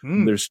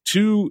 There's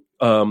two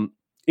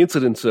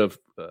incidents of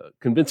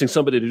convincing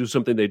somebody to do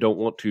something they don't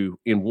want to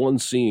in one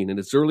scene, and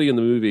it's early in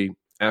the movie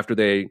after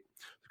they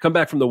come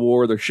back from the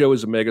war. Their show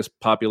is a mega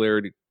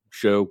popularity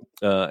show,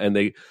 and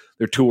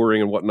they're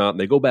touring and whatnot, and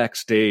they go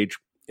backstage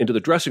into the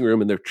dressing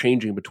room, and they're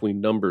changing between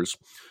numbers.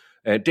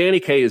 And Danny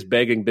Kaye is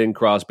begging Bing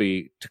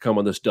Crosby to come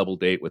on this double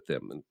date with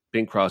them. And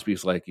Bing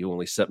Crosby's like, you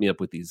only set me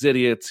up with these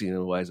idiots.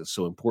 Why is it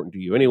so important to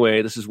you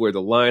anyway? This is where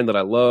the line that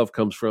I love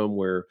comes from,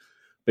 where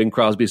Bing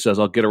Crosby says,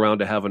 I'll get around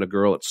to having a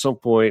girl at some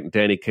point. And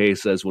Danny Kaye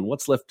says, when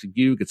what's left to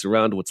you gets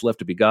around to what's left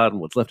to be God, and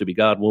what's left to be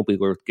God won't be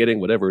worth getting,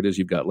 whatever it is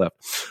you've got left.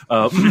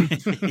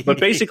 But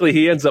basically,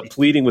 he ends up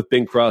pleading with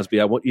Bing Crosby,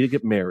 I want you to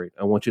get married.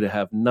 I want you to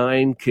have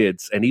 9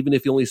 kids. And even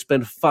if you only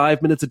spend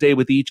 5 minutes a day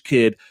with each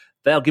kid,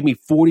 that'll give me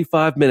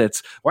 45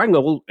 minutes, or I can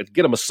go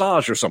get a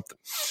massage or something.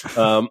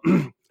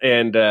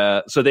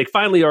 So they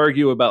finally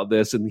argue about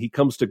this, and he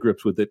comes to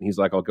grips with it. And he's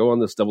like, I'll go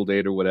on this double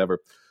date or whatever.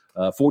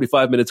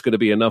 45 minutes going to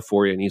be enough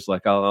for you. And he's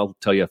like, I'll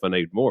tell you if I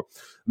need more.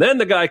 Then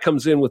the guy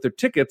comes in with their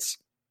tickets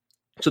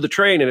to the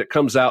train, and it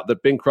comes out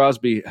that Bing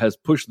Crosby has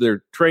pushed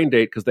their train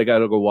date because they got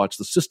to go watch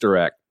the Sister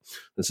Act.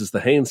 This is the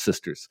Haynes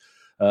sisters.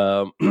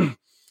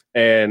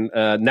 And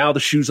now the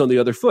shoe's on the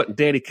other foot, and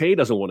Danny Kaye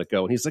doesn't want to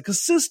go. And he's like, a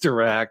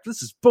Sister Act?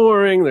 This is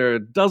boring. There are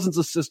dozens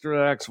of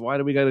Sister Acts. Why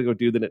do we got to go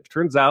do that? It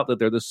turns out that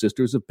they're the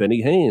sisters of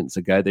Benny Haynes,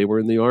 a guy they were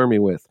in the army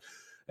with.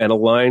 And a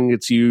line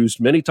gets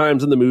used many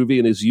times in the movie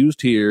and is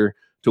used here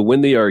to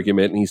win the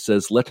argument, and he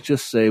says, let's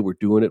just say we're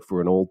doing it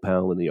for an old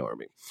pal in the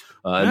Army.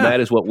 And that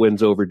is what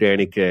wins over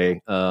Danny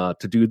Kaye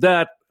to do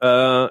that,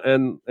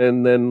 and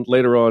then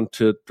later on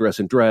to dress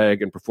in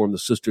drag and perform the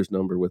Sisters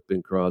number with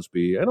Bing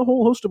Crosby and a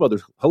whole host of other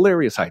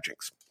hilarious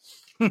hijinks.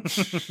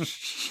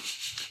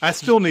 I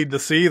still need to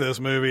see this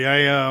movie.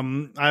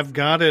 I've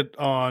got it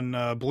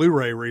on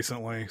Blu-ray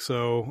recently,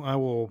 so I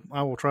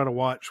will try to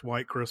watch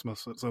White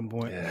Christmas at some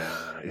point.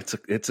 Yeah,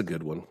 it's a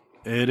good one.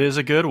 It is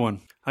a good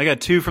one. I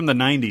got two from the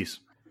 90s.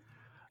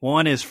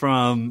 One is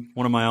from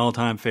one of my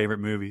all-time favorite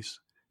movies,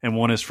 and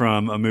one is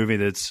from a movie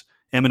that's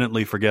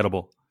eminently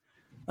forgettable.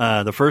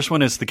 The first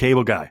one is The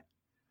Cable Guy.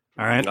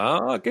 All right?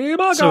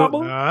 Cable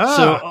Guy.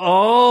 So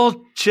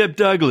all Chip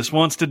Douglas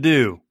wants to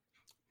do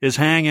is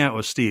hang out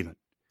with Steven.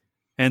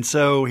 And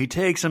so he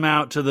takes him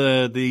out to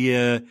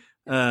the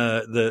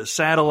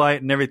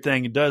satellite and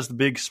everything, and does the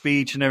big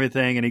speech and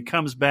everything, and he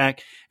comes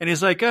back, and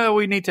he's like, oh,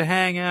 we need to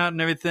hang out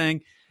and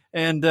everything.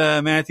 And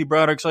Matthew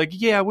Broderick's like,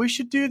 yeah, we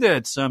should do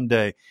that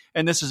someday.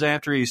 And this is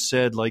after he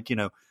said, like,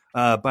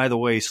 by the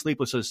way,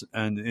 Sleepless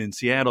in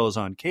Seattle is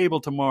on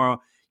cable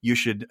tomorrow. You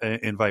should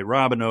invite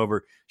Robin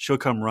over. She'll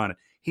come run it.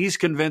 He's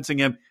convincing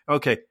him,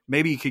 okay,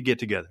 maybe you could get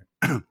together.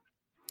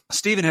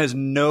 Steven has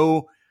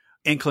no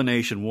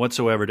inclination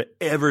whatsoever to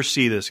ever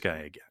see this guy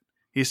again.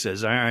 He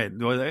says, all right,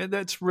 well,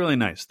 that's really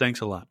nice.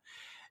 Thanks a lot.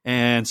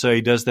 And so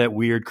he does that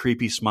weird,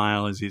 creepy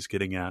smile as he's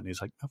getting out. And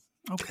he's like, oh,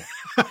 okay.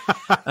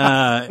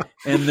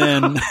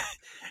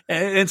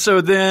 And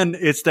so then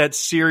it's that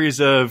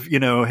series of,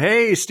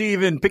 hey,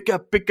 Steven, pick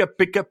up.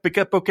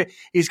 Okay.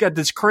 He's got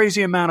this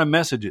crazy amount of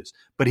messages,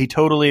 but he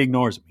totally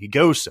ignores him. He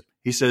ghosts him.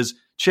 He says,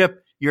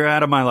 Chip, you're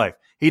out of my life.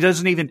 He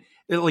doesn't even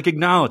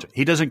acknowledge it.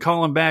 He doesn't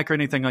call him back or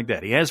anything like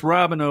that. He has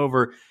Robin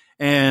over,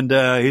 and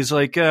he's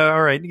like,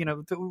 all right,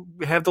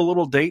 have the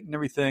little date and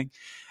everything.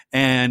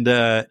 And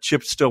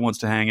Chip still wants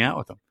to hang out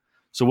with him.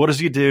 So what does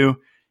he do?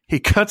 He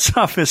cuts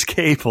off his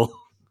cable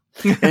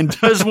and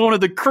does one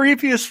of the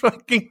creepiest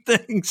fucking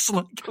things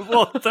of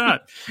all time.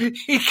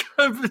 He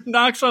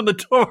knocks on the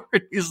door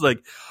and he's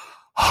like,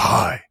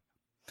 hi.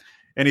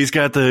 And he's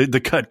got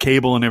the cut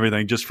cable and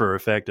everything just for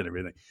effect and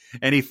everything.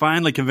 And he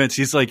finally convinced,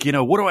 he's like,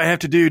 what do I have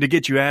to do to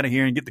get you out of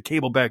here and get the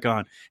cable back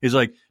on? He's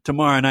like,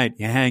 tomorrow night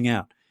you hang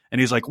out.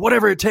 And he's like,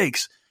 whatever it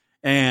takes.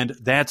 And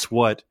that's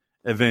what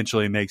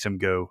eventually makes him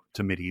go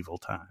to medieval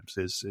times,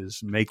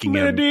 is making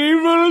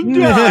medieval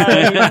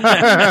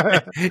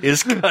times.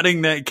 Is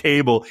cutting that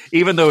cable,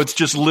 even though it's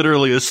just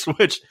literally a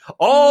switch.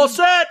 All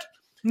set.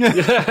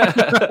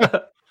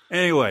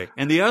 Anyway,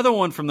 and the other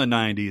one from the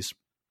 90s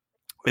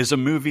is a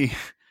movie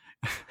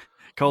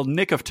called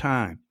Nick of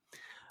Time.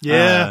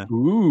 Yeah.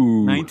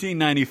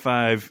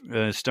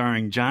 1995,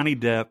 starring Johnny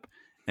Depp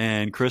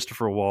and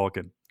Christopher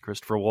Walken.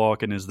 Christopher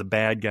Walken is the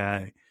bad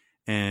guy,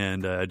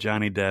 and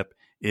Johnny Depp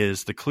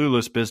is the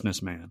clueless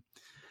businessman.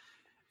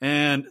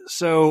 And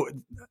so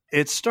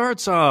it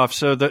starts off,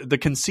 so the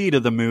conceit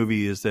of the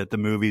movie is that the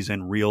movie's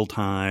in real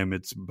time.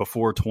 It's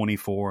before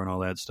 24 and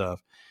all that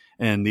stuff.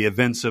 And the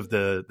events of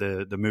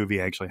the movie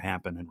actually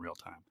happen in real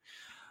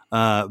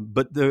time.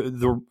 But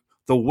the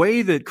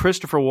way that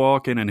Christopher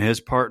Walken and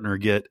his partner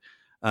get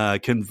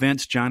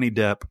convince Johnny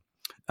Depp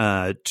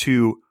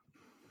to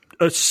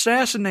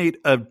assassinate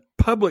a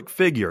public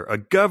figure, a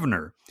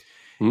governor,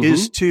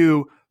 is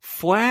to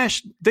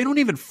flash. They don't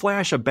even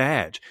flash a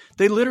badge.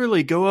 They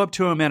literally go up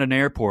to him at an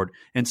airport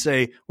and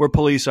say, we're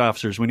police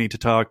officers. We need to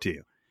talk to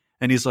you.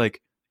 And he's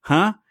like,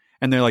 huh?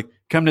 And they're like,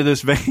 come to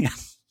this van.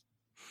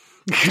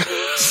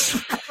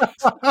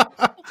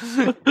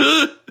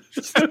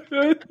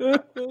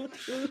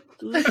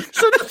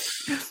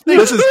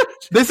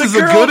 This is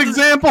a good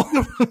example.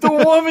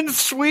 The woman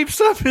sweeps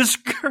up his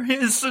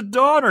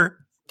daughter.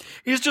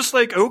 He's just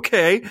like,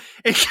 okay,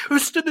 and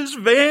goes to this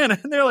van,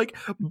 and they're like,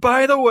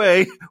 by the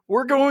way,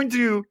 we're going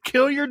to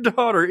kill your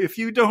daughter if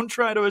you don't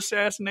try to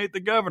assassinate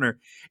the governor.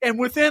 And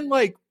within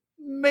like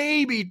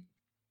maybe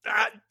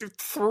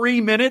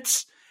 3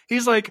 minutes,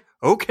 he's like,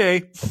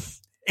 okay,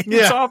 and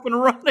he's off and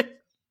running.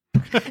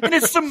 And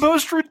it's the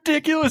most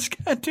ridiculous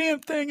goddamn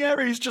thing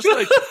ever. He's just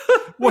like,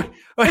 what?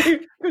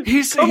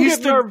 He's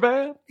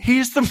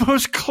the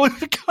most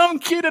come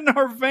get in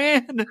our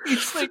van.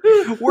 He's like,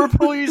 we're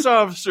police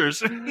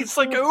officers. And he's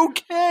like,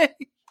 okay.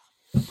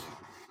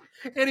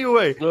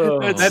 Anyway,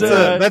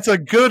 that's a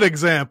good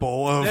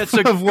example of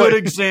good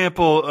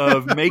example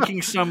of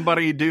making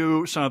somebody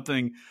do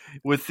something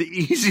with the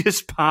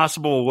easiest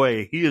possible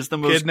way. He is the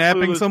most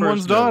kidnapping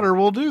someone's daughter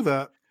will do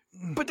that.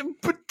 But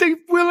they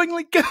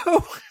willingly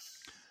go.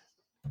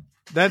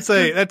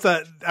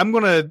 I'm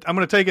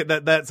gonna take it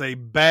that's a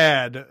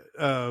bad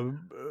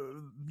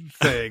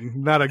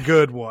thing, not a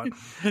good one.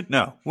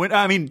 No,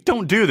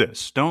 don't do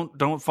this.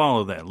 Don't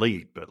follow that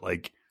lead. But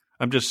like,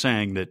 I'm just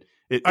saying that.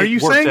 Are you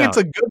saying it's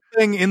a good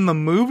thing in the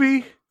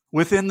movie?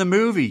 Within the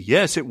movie,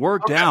 yes, it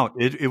worked out.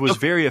 It was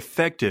very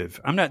effective.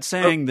 I'm not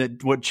saying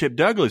that what Chip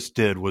Douglas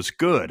did was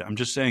good. I'm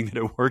just saying that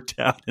it worked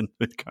out in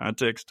the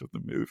context of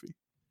the movie.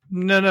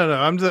 No.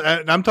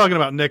 I'm talking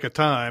about Nick of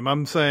Time.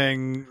 I'm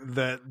saying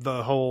that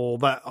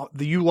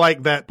you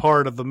like that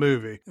part of the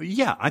movie.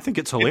 Yeah, I think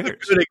it's hilarious.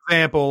 It's a good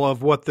example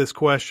of what this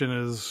question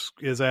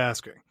is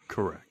asking.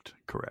 Correct.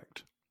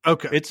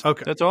 Okay.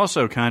 That's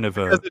also kind of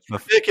it's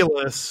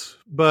ridiculous,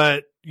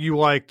 but you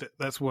liked it.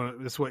 That's what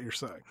you're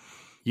saying.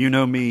 You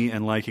know me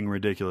and liking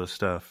ridiculous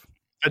stuff.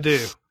 I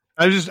do.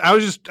 I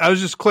was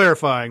just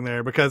clarifying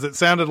there because it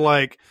sounded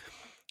like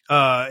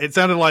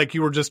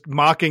you were just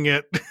mocking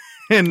it.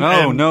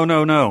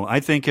 No. I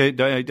think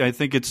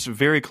it's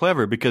very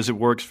clever because it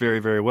works very,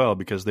 very well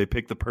because they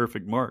pick the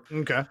perfect mark.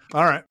 Okay.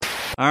 All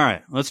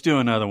right. Let's do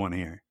another one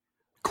here.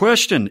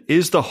 Question: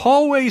 is the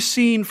hallway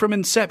scene from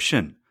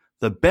Inception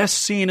the best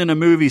scene in a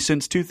movie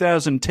since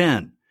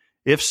 2010?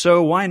 If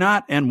so, why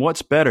not? And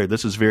what's better?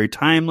 This is very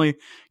timely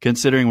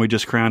considering we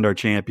just crowned our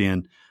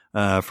champion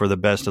for the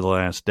best of the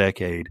last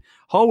decade.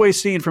 Hallway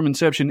scene from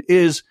Inception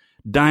is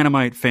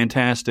dynamite,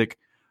 fantastic.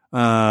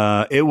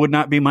 It would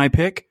not be my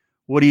pick.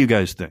 What do you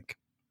guys think?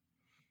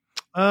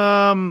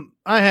 I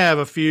have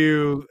a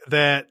few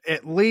that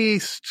at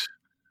least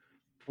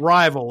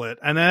rival it,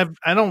 and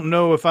I don't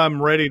know if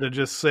I'm ready to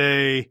just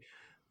say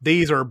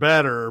these are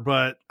better,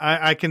 but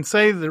I can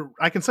say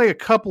a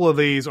couple of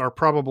these are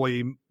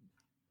probably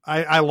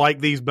I like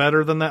these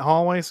better than that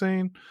hallway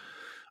scene.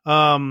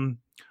 In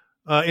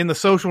The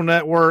Social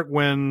Network,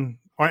 when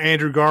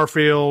Andrew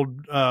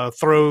Garfield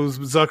throws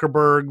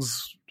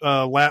Zuckerberg's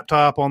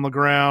laptop on the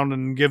ground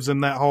and gives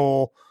him that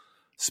whole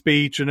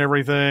speech and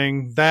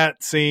everything,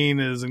 that scene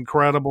is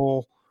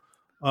incredible.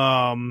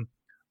 The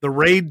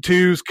Raid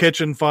 2's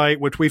kitchen fight,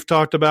 which we've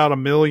talked about a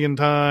million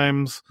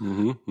times,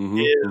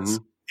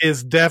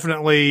 is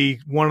definitely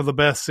one of the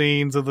best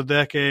scenes of the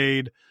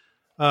decade.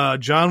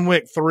 John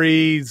Wick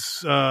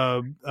 3's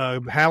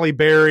Halle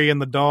Berry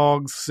and the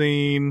dogs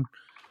scene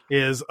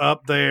is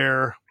up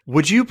there.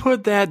 Would you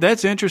put that?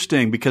 That's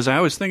interesting because I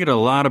was thinking a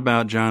lot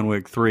about John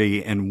Wick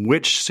 3 and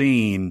which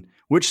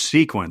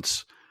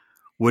sequence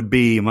would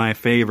be my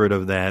favorite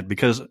of that,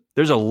 because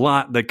there's a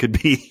lot that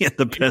could be in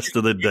the best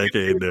of the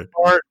decade there.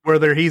 Part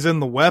where he's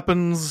in the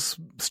weapons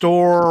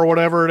store or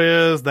whatever it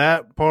is,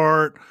 that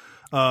part,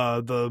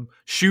 the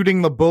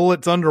shooting the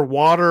bullets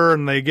underwater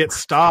and they get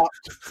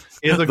stopped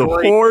is a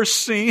great horse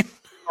scene.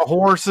 The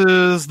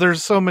horses,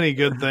 there's so many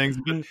good things.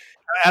 But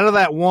out of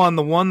that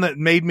the one that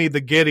made me the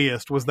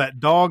giddiest was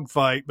that dog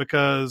fight,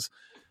 because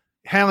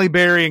Halle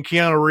Berry and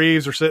Keanu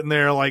Reeves are sitting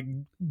there like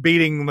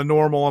beating the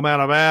normal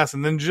amount of ass,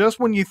 and then just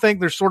when you think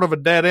there's sort of a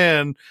dead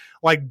end,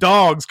 like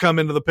dogs come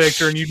into the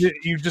picture, and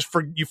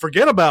you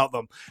forget about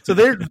them. So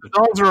the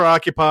dogs are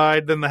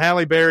occupied. Then the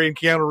Halle Berry and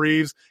Keanu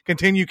Reeves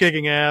continue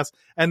kicking ass,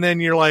 and then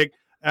you're like,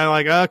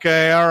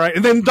 okay, all right,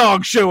 and then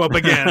dogs show up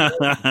again.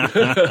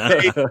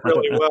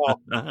 Really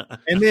well.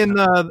 And then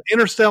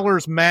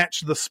Interstellar's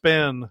Match the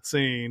Spin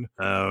scene.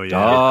 Oh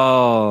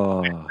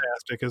yeah,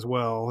 fantastic as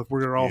well. If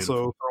we're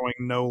also throwing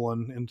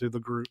Nolan into the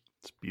group,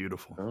 it's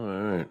beautiful. All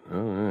right.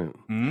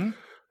 Mm-hmm.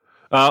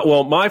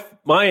 Well,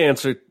 my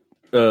answer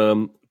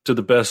to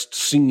the best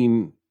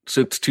scene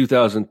since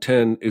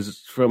 2010 is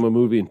from a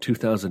movie in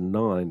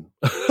 2009.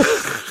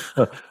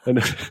 And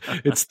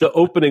it's the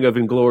opening of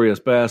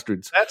Inglourious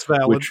Bastards. That's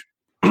valid.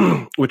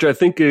 Which I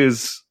think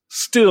is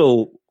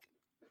still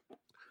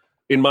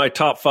in my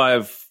top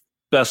 5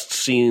 best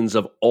scenes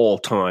of all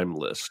time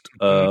list.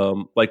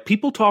 Like,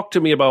 people talk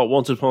to me about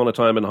Once Upon a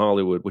Time in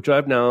Hollywood, which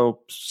I've now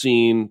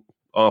seen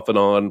off and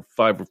on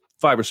 5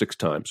 or 6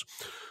 times.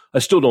 I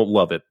still don't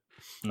love it.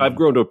 I've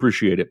grown to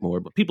appreciate it more,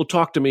 but people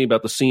talk to me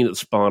about the scene at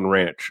Spahn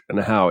Ranch and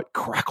how it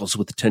crackles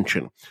with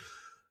tension.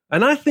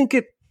 And I think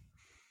it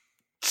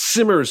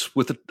simmers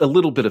with a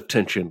little bit of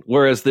tension,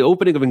 whereas the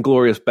opening of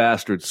Inglourious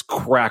Bastards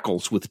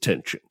crackles with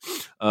tension.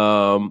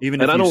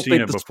 Even if you've seen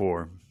it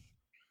before.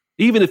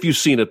 Even if you've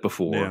seen it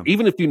before. Yeah.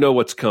 Even if you know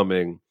what's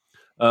coming.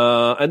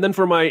 And then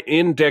for my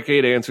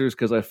in-decade answers,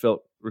 because I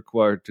felt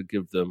required to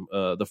give them,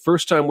 the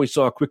first time we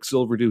saw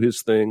Quicksilver do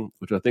his thing,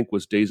 which I think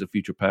was Days of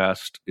Future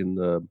Past in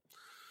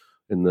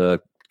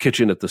the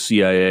kitchen at the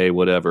CIA,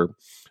 whatever.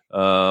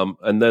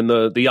 And then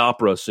the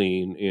opera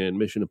scene in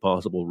Mission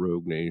Impossible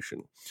Rogue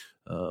Nation.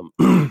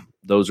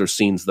 Those are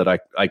scenes that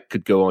I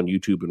could go on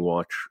YouTube and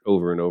watch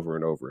over and over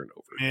and over and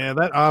over. Yeah,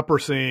 that opera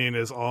scene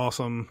is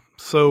awesome.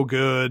 So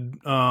good.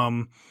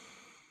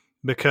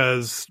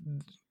 Because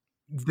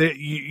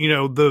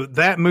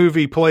that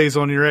movie plays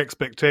on your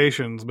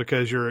expectations,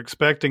 because you're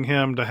expecting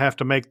him to have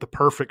to make the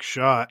perfect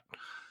shot.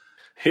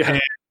 Yeah.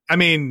 And, I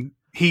mean,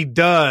 he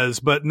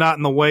does, but not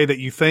in the way that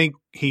you think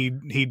he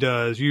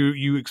does.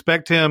 You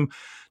expect him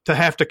to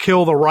have to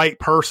kill the right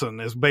person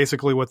is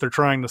basically what they're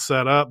trying to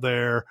set up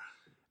there.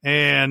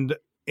 And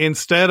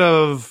instead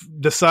of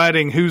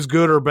deciding who's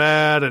good or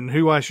bad and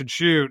who I should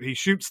shoot, he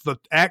shoots the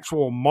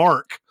actual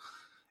mark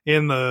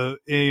in the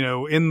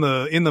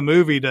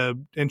movie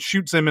and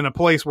shoots him in a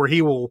place where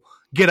he will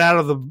get out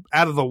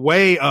of the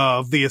way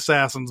of the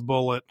assassin's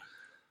bullet,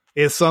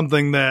 is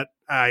something that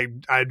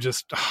I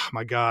just, oh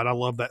my God, I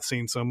love that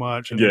scene so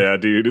much. And yeah,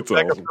 dude, it's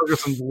Rebecca awesome.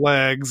 Ferguson's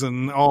legs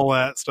and all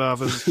that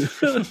stuff is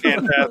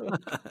fantastic.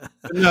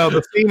 No,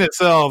 the scene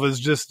itself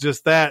is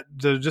just that,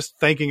 just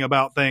thinking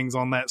about things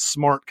on that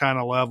smart kind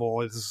of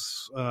level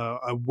is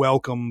a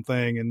welcome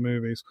thing in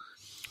movies.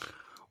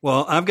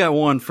 Well, I've got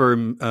one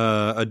for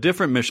a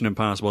different Mission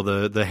Impossible.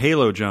 The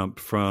Halo jump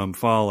from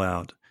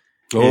Fallout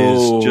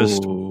is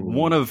just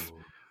one of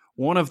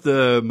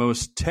the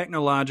most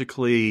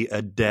technologically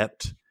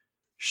adept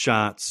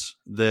shots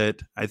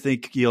that I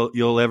think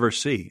you'll ever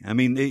see. I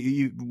mean,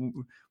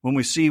 when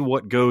we see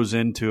what goes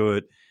into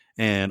it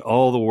and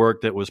all the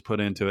work that was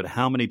put into it,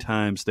 how many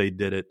times they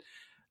did it,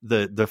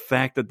 the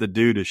fact that the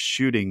dude is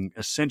shooting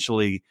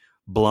essentially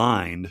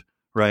blind,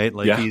 right?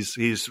 Like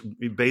he's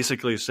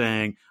basically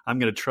saying, I'm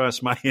going to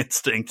trust my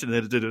instinct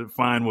to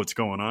find what's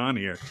going on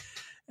here.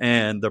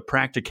 And the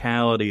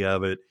practicality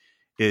of it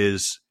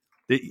is,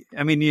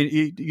 I mean,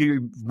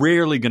 you're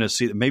rarely going to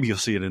see it. Maybe you'll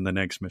see it in the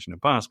next Mission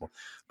Impossible,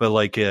 but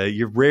like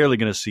you're rarely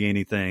going to see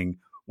anything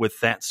with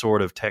that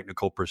sort of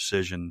technical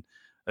precision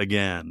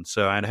again.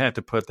 So I'd have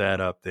to put that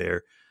up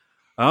there.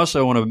 I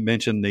also want to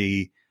mention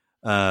the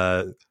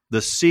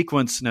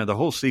sequence. Now, the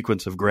whole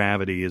sequence of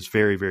Gravity is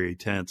very, very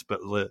tense, but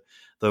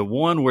the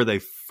one where they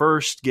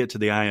first get to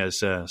the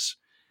ISS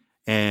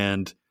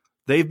and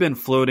they've been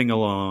floating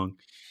along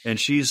and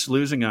she's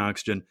losing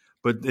oxygen.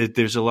 But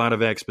there's a lot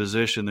of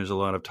exposition. There's a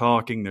lot of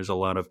talking. There's a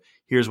lot of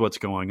here's what's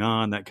going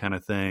on, that kind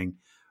of thing.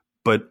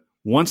 But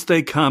once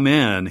they come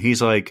in,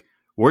 he's like,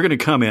 we're going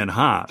to come in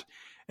hot.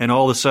 And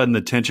all of a sudden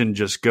the tension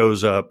just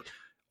goes up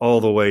all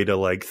the way to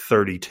like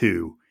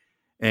 32.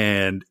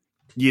 And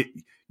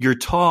you're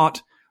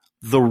taught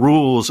the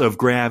rules of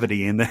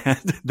gravity in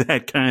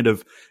that kind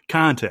of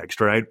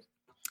context, right?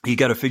 You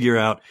got to figure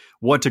out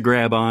what to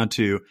grab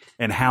onto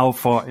and how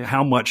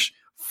much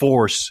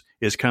force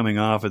is coming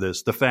off of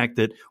this. The fact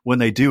that when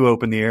they do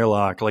open the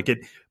airlock, like it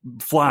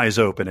flies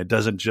open, it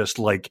doesn't just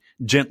like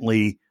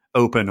gently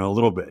open a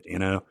little bit, you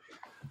know?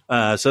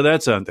 So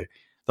that's something.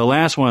 The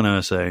last one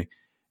I say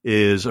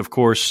is, of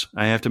course,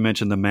 I have to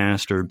mention the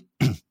Master.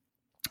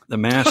 The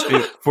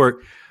Master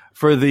for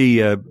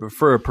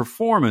a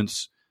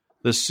performance,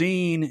 the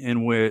scene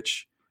in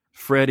which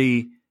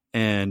Freddie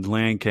and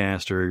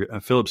Lancaster,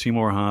 Philip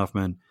Seymour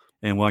Hoffman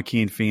and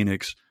Joaquin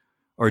Phoenix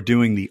are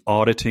doing the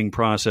auditing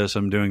process.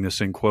 I'm doing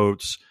this in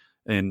quotes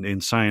and in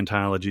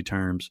Scientology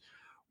terms,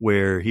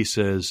 where he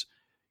says,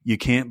 you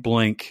can't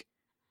blink.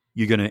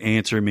 You're going to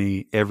answer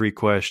me every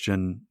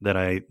question that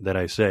I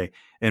say.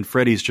 And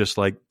Freddie's just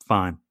like,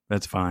 fine,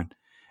 that's fine.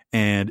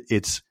 And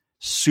it's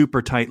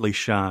super tightly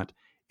shot.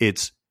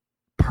 It's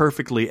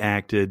perfectly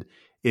acted.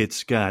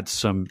 It's got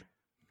some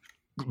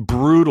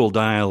brutal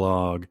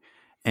dialogue.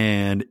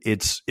 And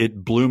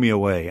it blew me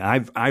away.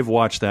 I've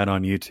watched that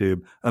on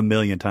YouTube a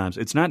million times.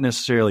 It's not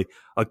necessarily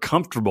a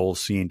comfortable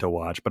scene to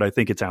watch, but I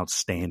think it's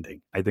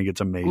outstanding. I think it's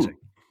amazing.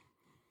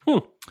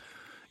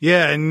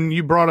 Yeah, and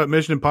you brought up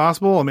Mission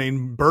Impossible. I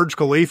mean, Burj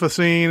Khalifa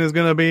scene is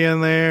going to be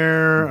in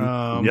there.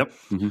 Yep.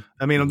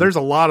 I mean, there's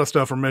a lot of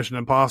stuff from Mission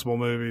Impossible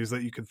movies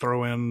that you could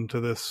throw into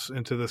this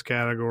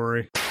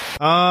category.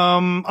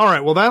 All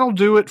right, well, that'll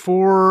do it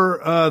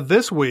for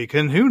this week.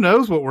 And who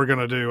knows what we're going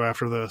to do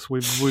after this?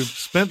 We've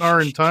spent our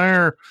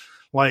entire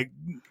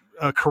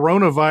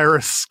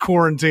coronavirus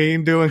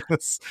quarantine doing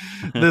this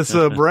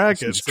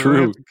bracket. It's so true.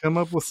 we have to come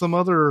up with some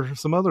other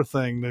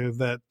thing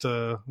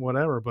that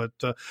whatever. But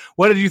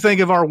what did you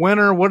think of our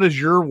winner? What is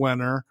your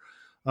winner?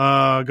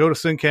 Go to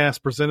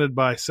Sincast presented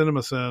by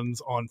CinemaSins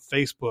on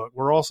Facebook.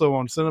 We're also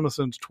on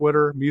CinemaSins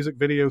Twitter, Music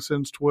Video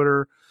Sins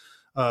Twitter,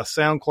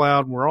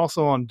 SoundCloud. We're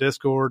also on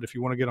Discord. If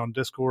you want to get on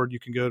Discord, you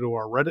can go to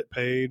our Reddit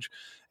page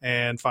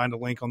and find a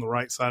link on the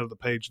right side of the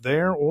page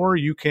there, or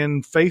you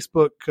can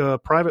Facebook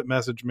private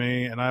message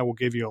me and I will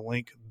give you a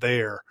link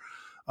there.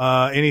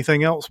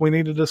 Anything else we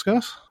need to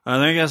discuss? I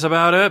think that's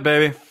about it,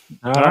 baby.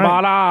 All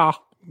right.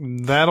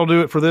 That'll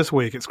do it for this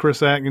week. It's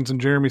Chris Atkins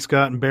and Jeremy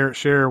Scott and Barrett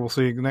Scherer. We'll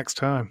see you next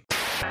time.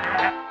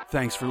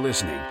 Thanks for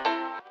listening.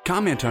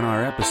 Comment on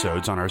our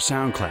episodes on our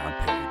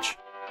SoundCloud page.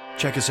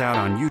 Check us out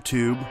on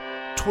YouTube,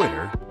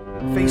 Twitter,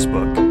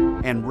 Facebook,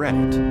 and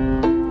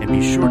Reddit. And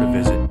be sure to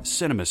visit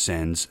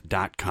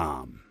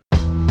cinemasins.com.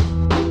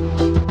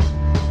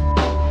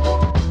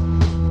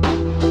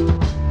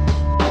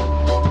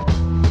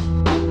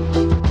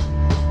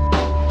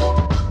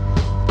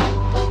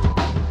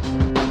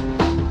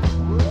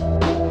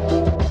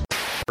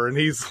 And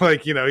he's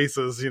like, he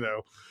says,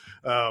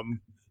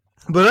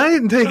 but I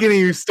didn't take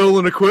any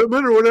stolen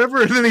equipment or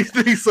whatever. And then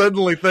he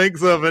suddenly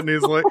thinks of it and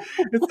he's like,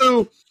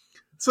 and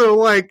so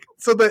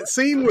that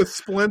scene with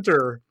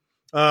Splinter,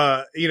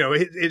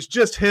 it's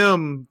just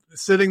him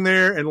sitting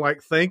there and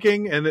like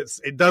thinking, and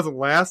it doesn't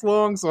last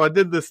long. So I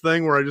did this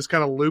thing where I just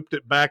kind of looped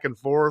it back and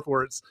forth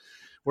where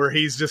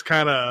he's just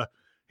kind of,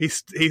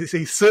 he's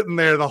sitting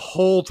there the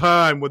whole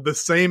time with the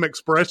same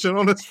expression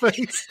on his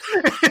face.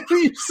 And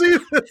you see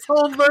this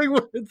whole thing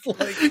where it's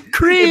like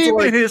cream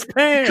in his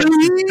pants.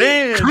 Cream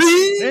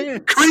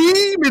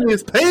in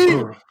his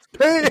pants.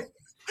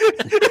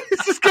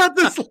 He's just got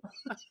this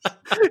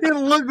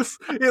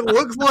It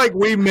looks like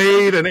we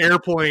made an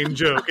airplane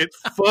joke. It's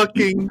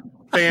fucking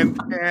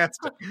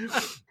fantastic.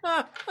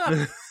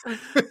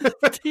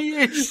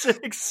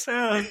 TH6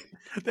 sound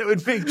that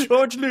would make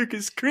George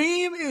Lucas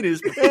scream in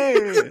his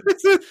pants.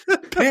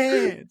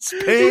 Pants.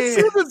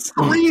 It's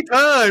 3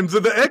 times,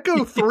 and the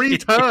echo 3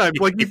 times.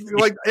 Like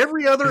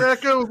every other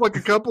echo is like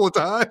a couple of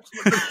times.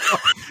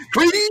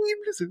 Cream,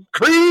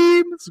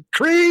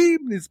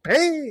 his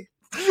pants.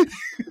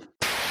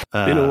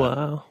 Been a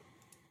while.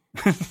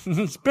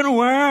 It's been a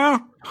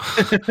while.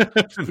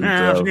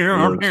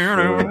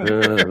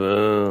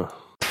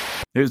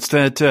 It's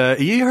that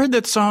you heard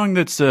that song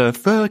that's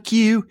fuck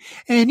you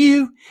and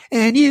you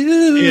and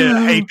you. Yeah,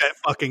 I hate that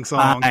fucking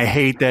song. I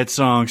hate that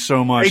song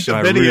so much. I hate the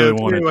I video really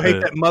want too. I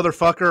hate that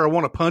motherfucker. I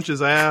want to punch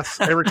his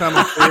ass every time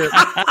I see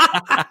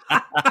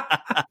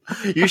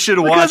it. You should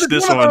watch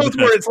this one.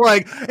 Where it's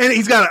like, and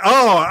he's got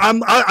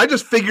I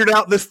just figured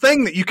out this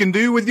thing that you can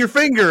do with your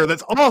finger.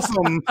 That's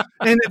awesome.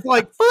 And it's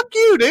like, fuck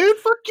you, dude.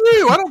 Fuck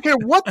you. I don't care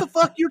what the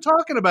fuck you're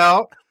talking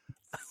about.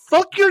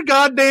 Fuck your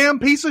goddamn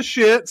piece of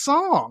shit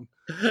song.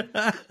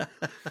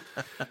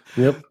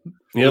 Yep.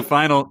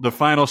 The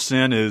final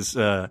sin is,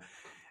 and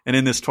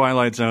in this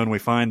Twilight Zone, we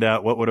find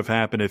out what would have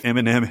happened if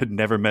Eminem had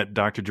never met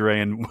Dr. Dre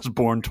and was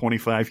born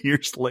 25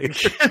 years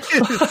later.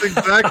 It's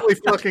exactly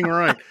fucking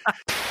right.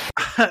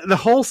 The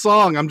whole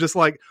song, I'm just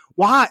like,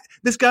 why?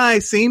 This guy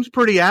seems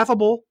pretty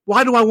affable.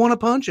 Why do I want to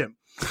punch him?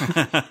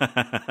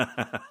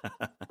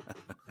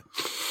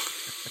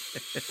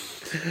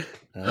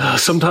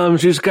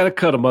 Sometimes you just got to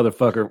cut a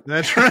motherfucker.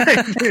 That's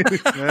right.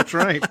 That's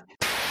right.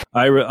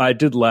 I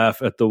did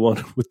laugh at the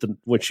one with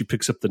when she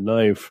picks up the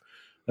knife.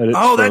 And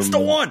that's the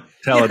one.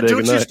 Talladega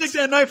Don't you stick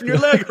that knife in your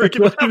leg, Ricky?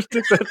 Don't you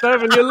stick that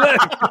knife in your leg.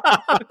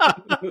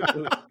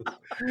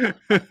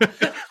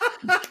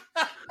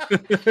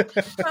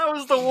 That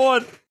was the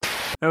one.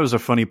 That was a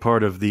funny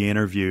part of the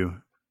interview.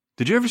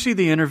 Did you ever see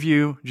the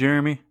interview,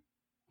 Jeremy?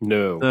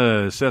 No.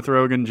 The Seth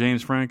Rogen,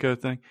 James Franco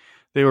thing.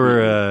 They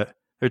were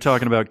they're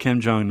talking about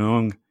Kim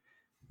Jong-un,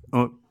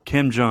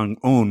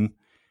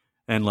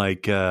 and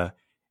like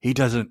he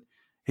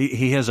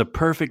has a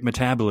perfect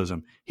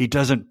metabolism. He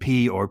doesn't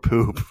pee or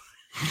poop.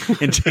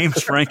 And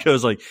James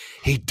Franco's like,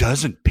 he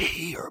doesn't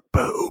pee or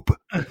poop.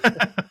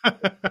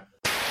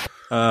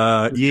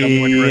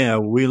 Yeah,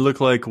 we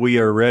look like we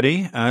are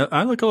ready.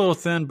 I look a little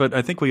thin, but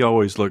I think we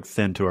always look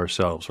thin to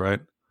ourselves, right?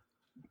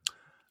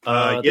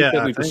 I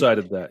think we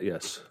decided that,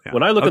 yes. Yeah.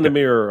 When I look in the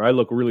mirror, I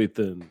look really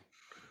thin.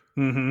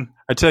 Mm-hmm.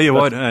 I tell you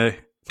what,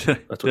 did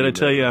I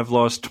tell you I've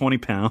lost 20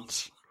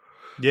 pounds?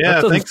 Yeah,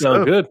 that doesn't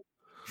sound good.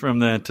 From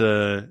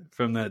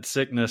that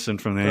sickness and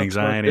from the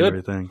anxiety and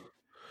everything.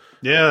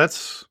 Yeah,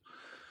 that's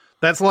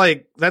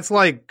like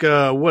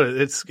what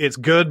it's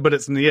good, but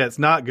it's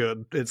not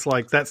good. It's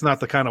like that's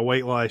not the kind of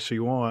weight loss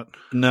you want.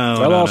 No,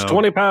 I lost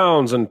 20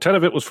 pounds and 10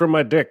 of it was from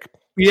my dick.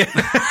 Yeah.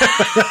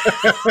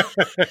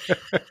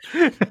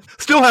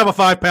 Still have a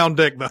 5-pound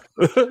dick though.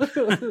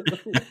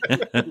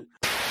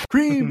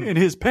 Cream in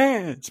his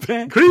pants.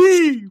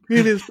 Cream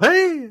in his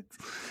pants.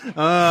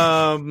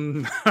 All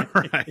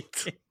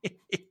right.